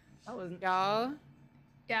 I wasn't. Y'all.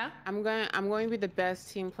 Yeah. I'm going to be the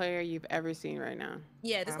best team player you've ever seen right now.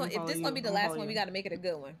 Yeah, if this gonna be the last one, we gotta make it a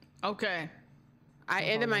good one. Okay. I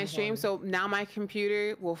ended my stream, so now my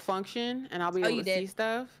computer will function and I'll be able to see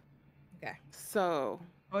stuff. Okay. So.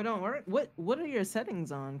 Oh, it don't work? What are your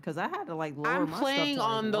settings on? Because I had to like lower I'm my playing stuff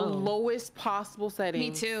to, on like, the low. lowest possible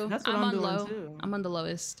settings. Me too. That's what I'm on doing low. too. I'm on the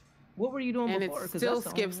lowest. What were you doing And before? it still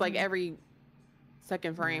skips like every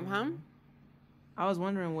second frame, huh? I was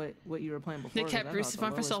wondering what you were playing before. They kept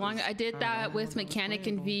Crucifying for so long. I did that with Mechanic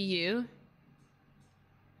and VU.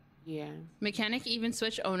 Yeah. Mechanic even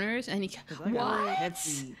switched owners, and he. I got a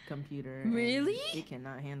hefty computer. Really? It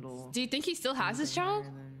cannot handle. Do you think he still has his job?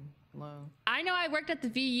 Low. I know I worked at the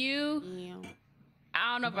VU. Yeah.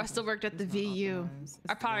 I don't know if I still worked at the VU.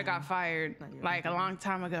 I probably got fired like a long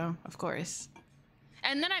time ago, of course.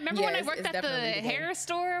 And then I remember when I worked at the hair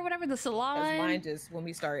store or whatever, the salon. Mine just when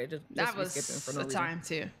we started. That was the time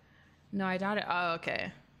too. No, I doubt it. Oh,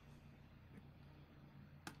 okay.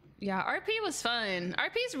 Yeah, RP was fun.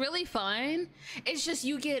 RP is really fun. It's just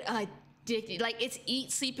you get addicted. Like it's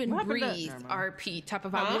eat, sleep, and breathe RP type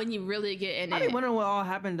of vibe when you really get in it. I be wondering what all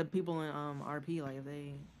happened to people in RP, like if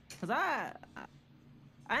they, because I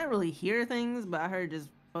didn't really hear things, but I heard just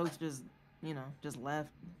folks just left.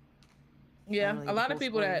 Yeah, really a lot of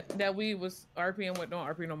people that we was RPing with don't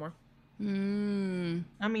RP no more.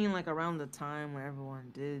 I mean, like around the time where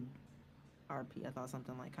everyone did RP, I thought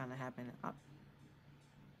something like kind of happened.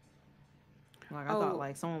 Like I thought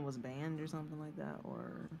like someone was banned or something like that,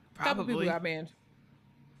 or couple people got banned.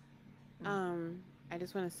 I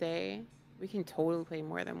just want to say we can totally play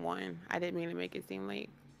more than one. I didn't mean to make it seem like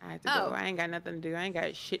I had to go. I ain't got nothing to do. I ain't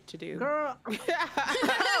got shit to do. Girl.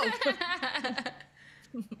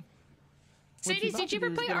 Sadie, did you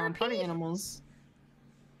ever play RP? Party animals.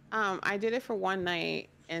 I did it for one night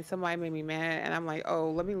and somebody made me mad and I'm like,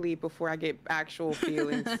 oh, let me leave before I get actual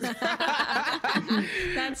feelings.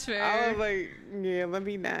 That's fair. I was like, yeah, let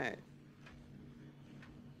me not.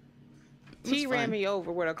 T ran me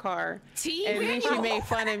over with a car. And then she made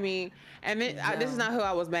fun of me. And then this is not who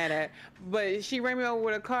I was mad at, but she ran me over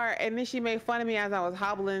with a car, and then she made fun of me as I was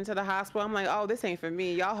hobbling to the hospital. I'm like, oh, this ain't for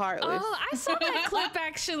me. Y'all heartless. Oh, I saw that clip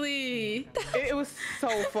actually. It was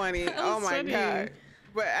so funny. Oh my god.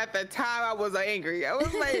 But at the time, I was angry. I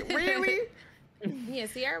was like, really? Yeah,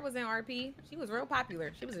 Ciara was in RP. She was real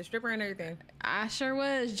popular. She was a stripper and everything. I sure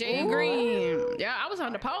was. Jay Green. Yeah, I was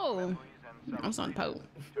on the pole. I was on the pole.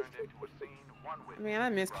 Man, I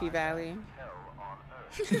miss P Valley.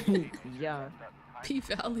 Yeah. P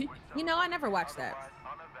Valley. You know, I never watched that.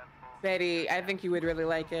 Betty, I think you would really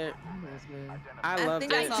like it. I love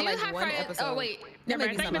it. I saw like one episode. Oh wait, never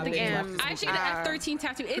mind. I actually got the F13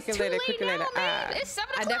 tattoo. It's too late now, man. It's 7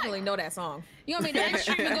 o'clock. I definitely know that song. You want me to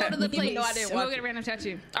extreme and go to the place? No, I didn't we'll get a random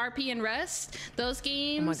tattoo. RP and Rust. Those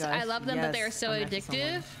games, I love them, but they're so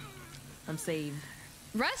addictive. I'm saved.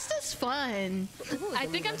 Rust is fun. I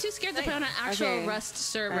think I'm too scared to play on an actual Rust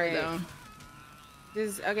server though.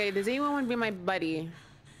 Does anyone want to be my buddy?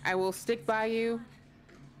 I will stick by you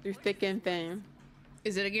through thick and thin.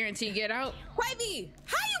 Is it a guarantee get out? Quavy,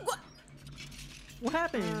 how you go? What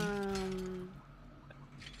happened?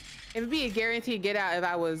 It would be a guaranteed get out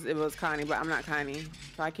if it was Connie, but I'm not Connie,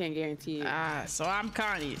 so I can't guarantee it. So I'm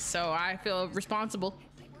Connie, so I feel responsible.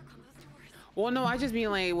 Well, no, I just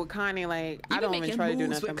mean like with Connie, like I don't even try to do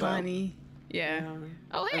nothing. With Connie. Yeah.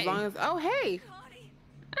 Oh, hey. As long as, oh, hey.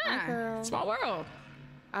 Ah, girl. small world.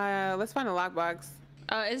 Let's find a lockbox.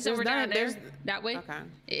 Is it over down there? That way? Okay.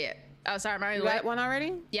 Yeah. Oh, sorry, Mario. You got one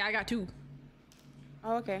already? Yeah, I got 2.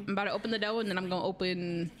 Oh, okay. I'm about to open the door, and then I'm gonna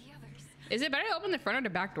open. Is it better to open the front or the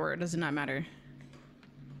back door? It does not matter.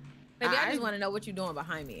 Maybe I just want to know what you're doing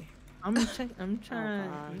behind me. I'm trying,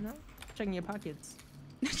 you know, checking your pockets.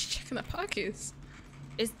 Checking the pockets.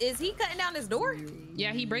 Is he cutting down his door?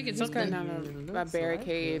 Yeah, he breaking He's something. cutting down a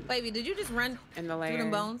barricade. Baby, did you just run in the through them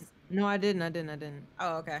bones? No, I didn't.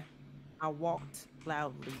 Oh, okay. I walked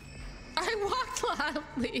loudly. I walked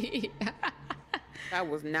loudly. That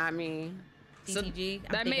was not me. CTG.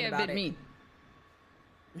 That may have been me.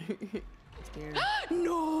 Scared.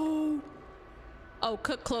 No. Oh,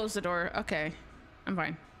 Cook closed the door. Okay, I'm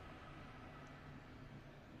fine.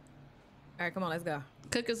 All right, come on, let's go.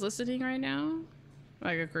 Cook is listening right now.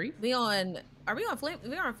 Like a creep. Are we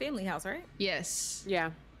on Family House, right? Yes.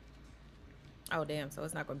 Yeah. Oh damn! So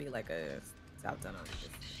it's not gonna be like a South Tunnel.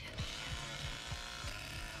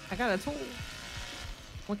 I got a tool.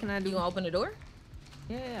 What can I do? You gonna open the door?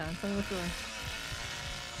 Yeah, tell me what door.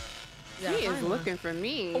 He is looking for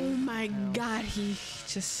me. Oh my god, he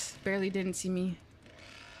just barely didn't see me.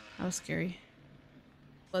 That was scary.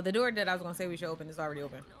 Well, the door that I was gonna say we should open is already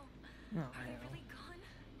open. No, I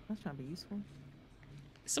was trying to be useful.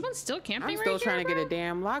 Someone's still camping. I'm still right trying here, to bro? get a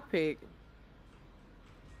damn lockpick.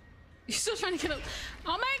 You're still trying to get a.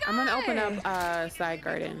 Oh my god! I'm gonna open up side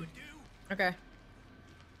garden. Okay.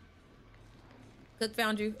 Cook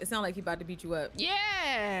found you. It sounded like he about to beat you up.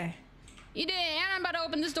 Yeah, you did. And I'm about to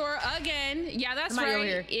open this door again. Yeah, that's Somebody over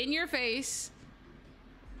right. here. In your face.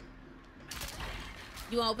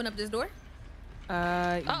 You wanna open up this door?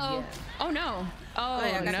 Uh-oh. Yeah. Oh no. Oh yeah,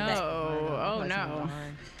 I got you back. no. Oh no.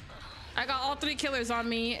 I got all 3 killers on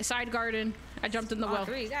me. Side garden. I jumped in the All well.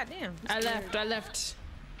 3. Goddamn. I left.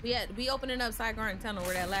 We opening up side garden tunnel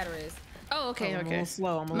where that ladder is. Oh, okay, I'm a okay. little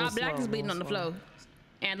slow. My black is bleeding on the floor.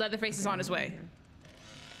 And Leatherface is on his way.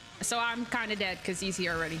 So I'm kind of dead because he's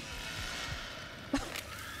here already.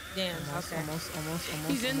 Damn. Okay. Almost.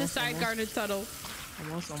 He's in the side garden tunnel.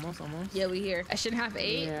 Almost. Yeah, we here. I shouldn't have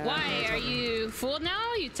 8. Yeah. Why? Are you full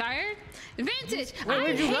now? You tired? Vintage.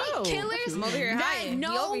 Where'd you hate go? killers I'm over here that hiding. He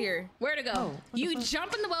know over here. where to go. Oh, what the You fuck?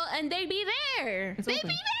 jump in the well and they be there. It's They open.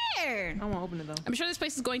 be there. I won't open it though. I'm sure this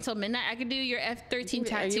place is going till midnight. I could do your F13 Are you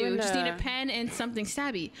tattoo. in Just need a the- pen and something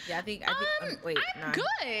stabby. Yeah, I think wait, I'm nah.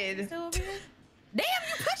 good. Still over here? Damn,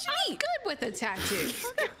 you pushed I'm me. good with a tattoo.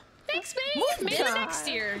 Thanks, babe. Move Maybe it. next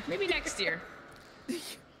year. Maybe next year.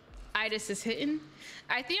 Itis is hitting.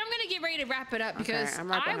 I think I'm gonna get ready to wrap it up because I'm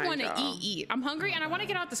right I behind want to y'all. eat. I'm hungry and I want to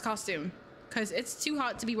get out this costume because it's too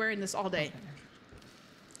hot to be wearing this all day.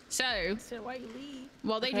 So, Said, why you leave?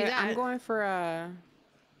 while they do Okay, that, I'm going for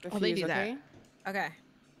the While they fuse, do that. okay? Okay.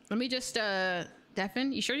 let me just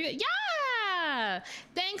Deafin. You sure you? Yeah.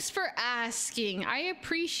 Thanks for asking. I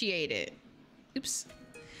appreciate it. Oops.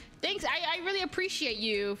 Thanks. I really appreciate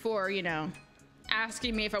you for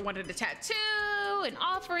asking me if I wanted a tattoo and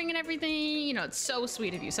offering and everything. You know, it's so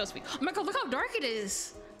sweet of you. So sweet. Oh my god, look how dark it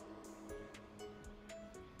is.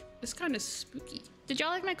 It's kind of spooky. Did y'all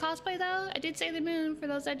like my cosplay though? I did Sailor Moon for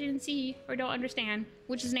those that didn't see or don't understand,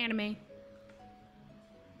 which is an anime.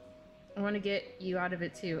 I want to get you out of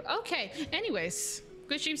it too. Okay. Anyways,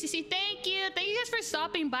 good stream, CC. Thank you. Thank you guys for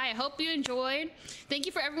stopping by. I hope you enjoyed. Thank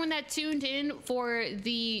you for everyone that tuned in for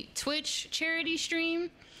the Twitch charity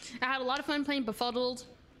stream. I had a lot of fun playing Befuddled.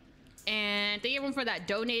 And thank you everyone for that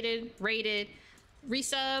donated, rated,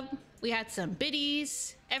 resub. We had some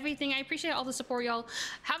biddies, everything. I appreciate all the support, y'all.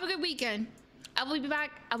 Have a good weekend. I will be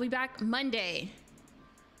back. I'll be back Monday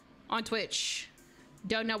on Twitch.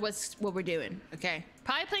 Don't know what we're doing. Okay.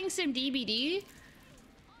 Probably playing some DBD.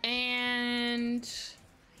 And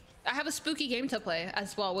I have a spooky game to play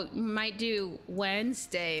as well. We might do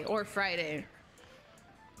Wednesday or Friday.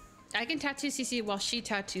 I can tattoo CC while she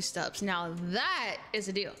tattoos Stubbs. Now that is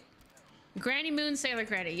a deal. Granny Moon, Sailor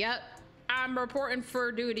Granny. Yep. I'm reporting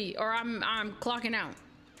for duty, or I'm clocking out.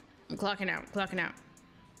 I'm clocking out.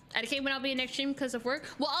 I came when I'll be in next stream because of work.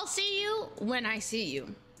 Well, I'll see you when I see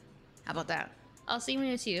you. How about that? I'll see you when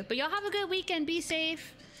I see you. But y'all have a good weekend. Be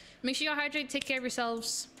safe. Make sure y'all hydrate. Take care of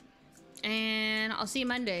yourselves. And I'll see you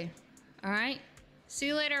Monday. All right? See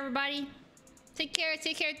you later, everybody. Take care.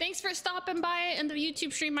 Thanks for stopping by in the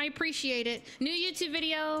YouTube stream. I appreciate it. New YouTube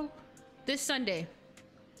video this Sunday.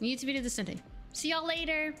 See y'all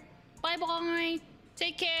later. Bye-bye.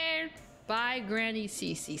 Take care. Bye, Granny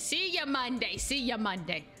CC. See ya Monday.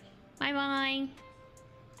 Bye-bye.